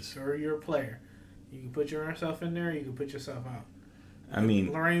conditions. coach or you're a player, you can put yourself in there. You can put yourself out. I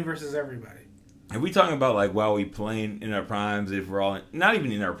mean, Lorraine versus everybody. if we talking about like while we playing in our primes, if we're all not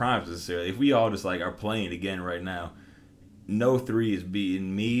even in our primes necessarily, if we all just like are playing again right now, no 3 is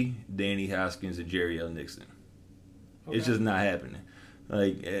beating me, Danny Hoskins, and Jerry L. Nixon. It's Okay. just not happening.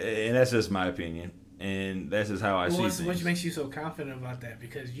 Like, and that's just my opinion, and that's just how I see things. What makes you so confident about that?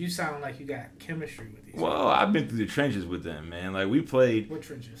 Because you sound like you got chemistry with these. Well, I've been through the trenches with them, man. Like, we played What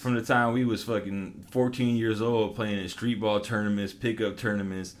trenches? from the time we was fucking 14 years old, playing in street ball tournaments, pickup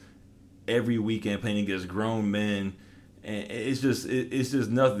tournaments, every weekend playing against grown men, and it's just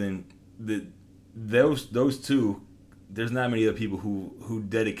nothing. That those two, there's not many other people who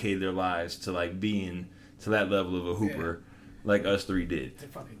dedicated their lives to like being to that level of a hooper, like us 3 did. They're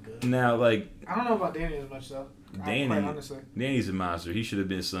fucking good. Now, like I don't know about Danny as much though. Quite honestly, Danny's a monster. He should have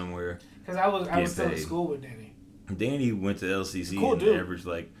been somewhere. because I was still in paid. school with Danny. Danny went to LCC Cool and dude. averaged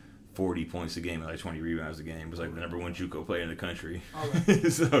like 40 points a game and like 20 rebounds a game. It was like the number one JUCO player in the country. Okay.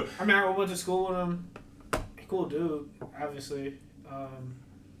 So I mean, I went to school with him. Cool dude, obviously. I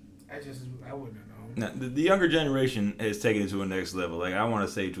wouldn't have known. now, the younger generation has taken it to a next level. Like I want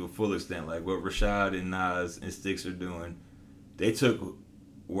to say to a full extent, like what Rashad and Nas and Sticks are doing, they took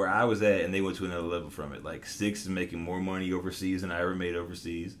where I was at and they went to another level from it. Like Sticks is making more money overseas than I ever made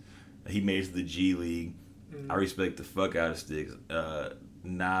overseas. He made it to the G League. I respect the fuck out of Sticks.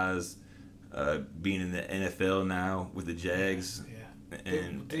 Nas being in the NFL now with the Jags. Yeah.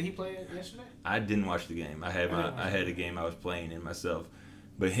 And Did he play it yesterday? I didn't watch the game. I had a game I was playing in myself.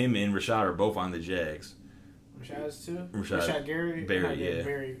 But him and Rashad are both on the Jags. Rashad's too? Rashad Gary? Barry, yeah.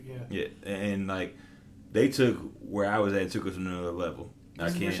 Barry, yeah. Yeah, and like they took where I was at and took us to another level.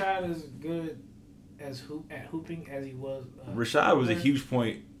 Is Rashad as good at hooping as he was? Rashad was a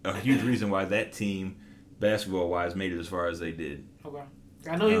huge reason why that team, basketball wise, made it as far as they did. Okay,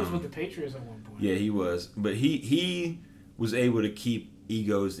 I know he was with the Patriots at one point. Yeah, he was, but he was able to keep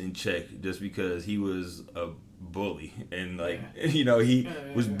egos in check just because he was a bully and he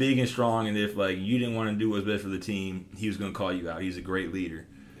was big and strong, and if like you didn't want to do what's best for the team, he was going to call you out. He's a great leader.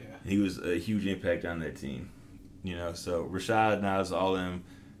 Yeah, he was a huge impact on that team. So Rashad, Nas, all them,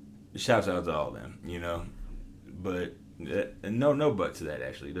 shouts out to all them. But no but to that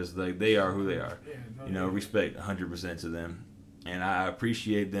actually. Just like they are who they are. Yeah, respect 100% to them, and I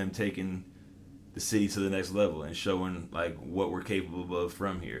appreciate them taking the city to the next level and showing like what we're capable of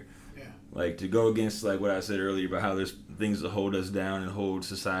from here. Yeah. Like to go against like what I said earlier about how there's things that hold us down and hold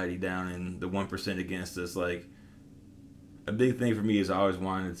society down and the 1% against us. Like a big thing for me is I always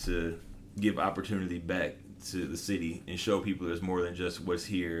wanted to give opportunity back to the city and show people there's more than just what's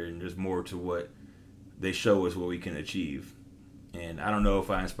here and there's more to what they show us what we can achieve. And I don't know if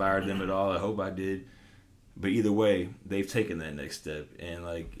I inspired them at all. I hope I did. But either way, they've taken that next step, and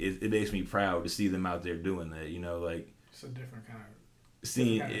like it makes me proud to see them out there doing that. Like it's a different kind of.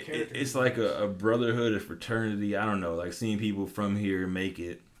 Seeing it's like a brotherhood, a fraternity. I don't know, like seeing people from here make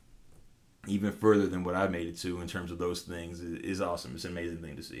it even further than what I made it to in terms of those things is awesome. It's an amazing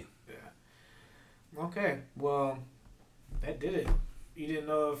thing to see. Yeah. Okay, well, that did it. You didn't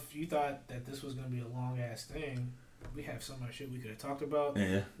know if you thought that this was gonna be a long ass thing. We have so much shit we could have talked about.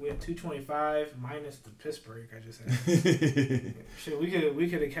 Yeah. We had 225 minus the piss break I just had. Shit, we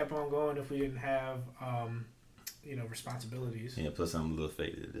could have kept on going if we didn't have responsibilities. Yeah, plus I'm a little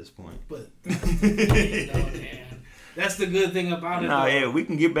faded at this point. But man, that's the good thing about it. No, yeah, we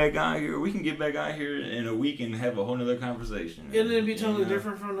can get back on here. We can get back on here in a week and have a whole nother conversation. And it'd be totally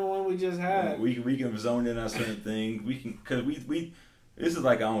different from the one we just had. We can zone in on certain things. We can, because we this is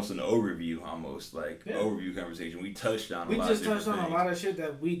like almost an overview, overview conversation. We touched on. We just touched on a lot of shit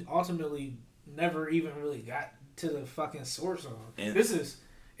that we ultimately never even really got to the fucking source of. And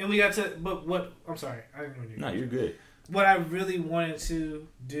we got to, but what? I'm sorry, I didn't know you. No, you're good. What I really wanted to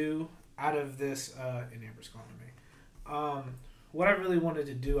do out of this, and Amber's calling me. What I really wanted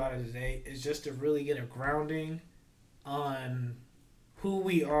to do out of today is just to really get a grounding on who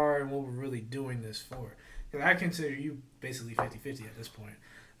we are and what we're really doing this for. Because I consider you basically 50-50 at this point.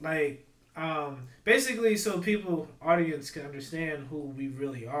 Like, basically, so audience can understand who we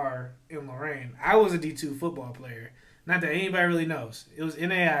really are in Lorain. I was a D2 football player. Not that anybody really knows. It was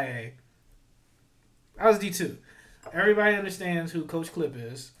NAIA. I was D2. Everybody understands who Coach Clip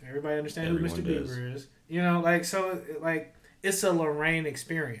is. Everybody understands who Mr. Bieber is. It's a Lorain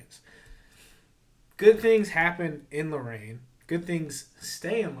experience. Good things happen in Lorain. Good things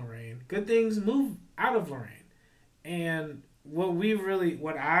stay in Lorain. Good things move out of Lorain. And what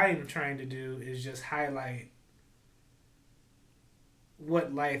I'm trying to do is just highlight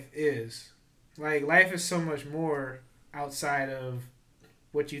what life is. Like, life is so much more outside of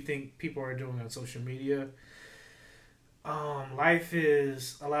what you think people are doing on social media. Life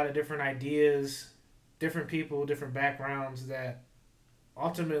is a lot of different ideas, different people, different backgrounds that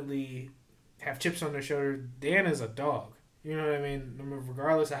ultimately have chips on their shoulder. Dan is a dog. You know what I mean?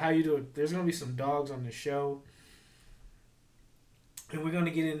 Regardless of how you do it, there's going to be some dogs on the show. And we're going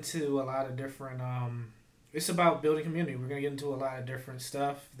to get into a lot of different... it's about building community. We're going to get into a lot of different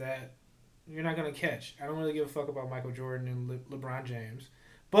stuff that you're not going to catch. I don't really give a fuck about Michael Jordan and LeBron James.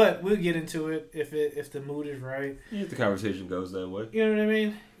 But we'll get into it if the mood is right. If the conversation goes that way. You know what I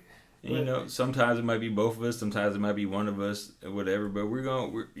mean? And, sometimes it might be both of us. Sometimes it might be one of us or whatever. But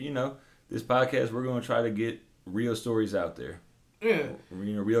this podcast, we're going to try to get real stories out there. Yeah.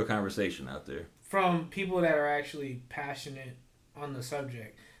 Real conversation out there. From people that are actually passionate on the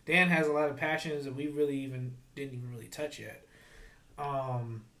subject. Dan has a lot of passions that we didn't even really touch yet.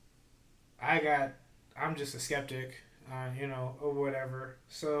 I'm just a skeptic. or whatever.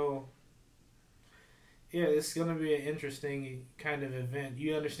 So, yeah, it's going to be an interesting kind of event.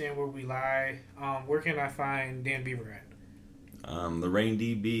 You understand where we lie. Where can I find Dan Bieber at? Lorraine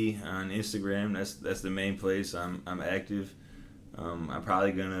DB on Instagram. That's the main place. I'm active. I'm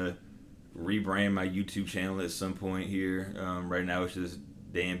probably gonna rebrand my YouTube channel at some point here. Right now it's just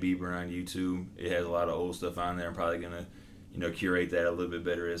Dan Bieber on YouTube. It has a lot of old stuff on there. I'm probably gonna, curate that a little bit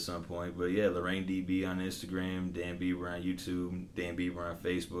better at some point. But yeah, Lorraine DB on Instagram, Dan Bieber on YouTube, Dan Bieber on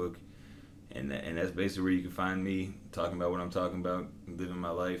Facebook, and that's basically where you can find me talking about what I'm talking about, living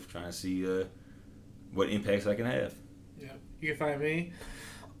my life, trying to see what impacts I can have. Yeah, you can find me.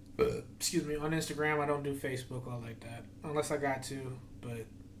 Excuse me, on Instagram. I don't do Facebook or like that unless I got to, but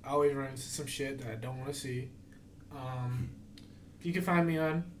I always run into some shit that I don't want to see. You can find me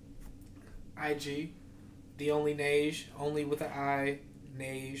on IG, the only Nage, only with an I,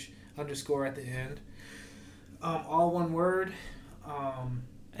 Nage _ at the end. All one word.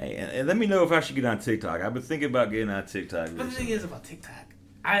 Hey, and let me know if I should get on TikTok. I've been thinking about getting on TikTok. But the thing is about TikTok,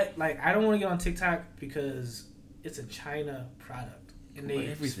 I don't want to get on TikTok because it's a China product. And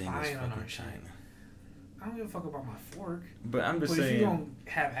they spying on our China. I don't give a fuck about my fork. But I'm just saying. If you don't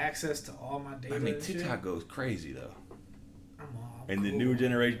have access to all my data, TikTok goes crazy though. And the newer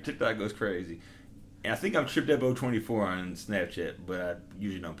generation, TikTok goes crazy. And I think I'm TripDepo24 on Snapchat, but I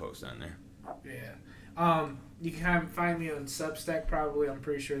usually don't post on there. Yeah. You can find me on Substack probably. I'm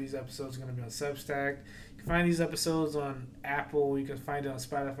pretty sure these episodes are going to be on Substack. You can find these episodes on Apple. You can find it on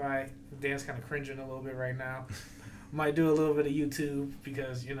Spotify. Dan's kind of cringing a little bit right now. Might do a little bit of YouTube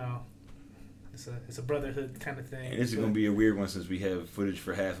because, it's a brotherhood kind of thing. And this is going to be a weird one since we have footage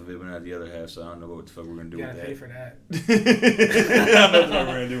for half of it but not the other half, so I don't know what the fuck we're going to do with that. You gotta pay for that. I don't know what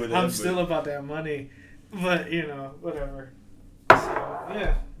we're going to do with that. I'm still about that money. But, whatever. So,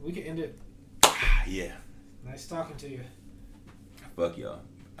 yeah, we can end it. Yeah. Nice talking to you. Fuck y'all.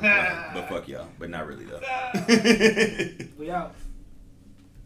 But fuck y'all. But not really, though. We out.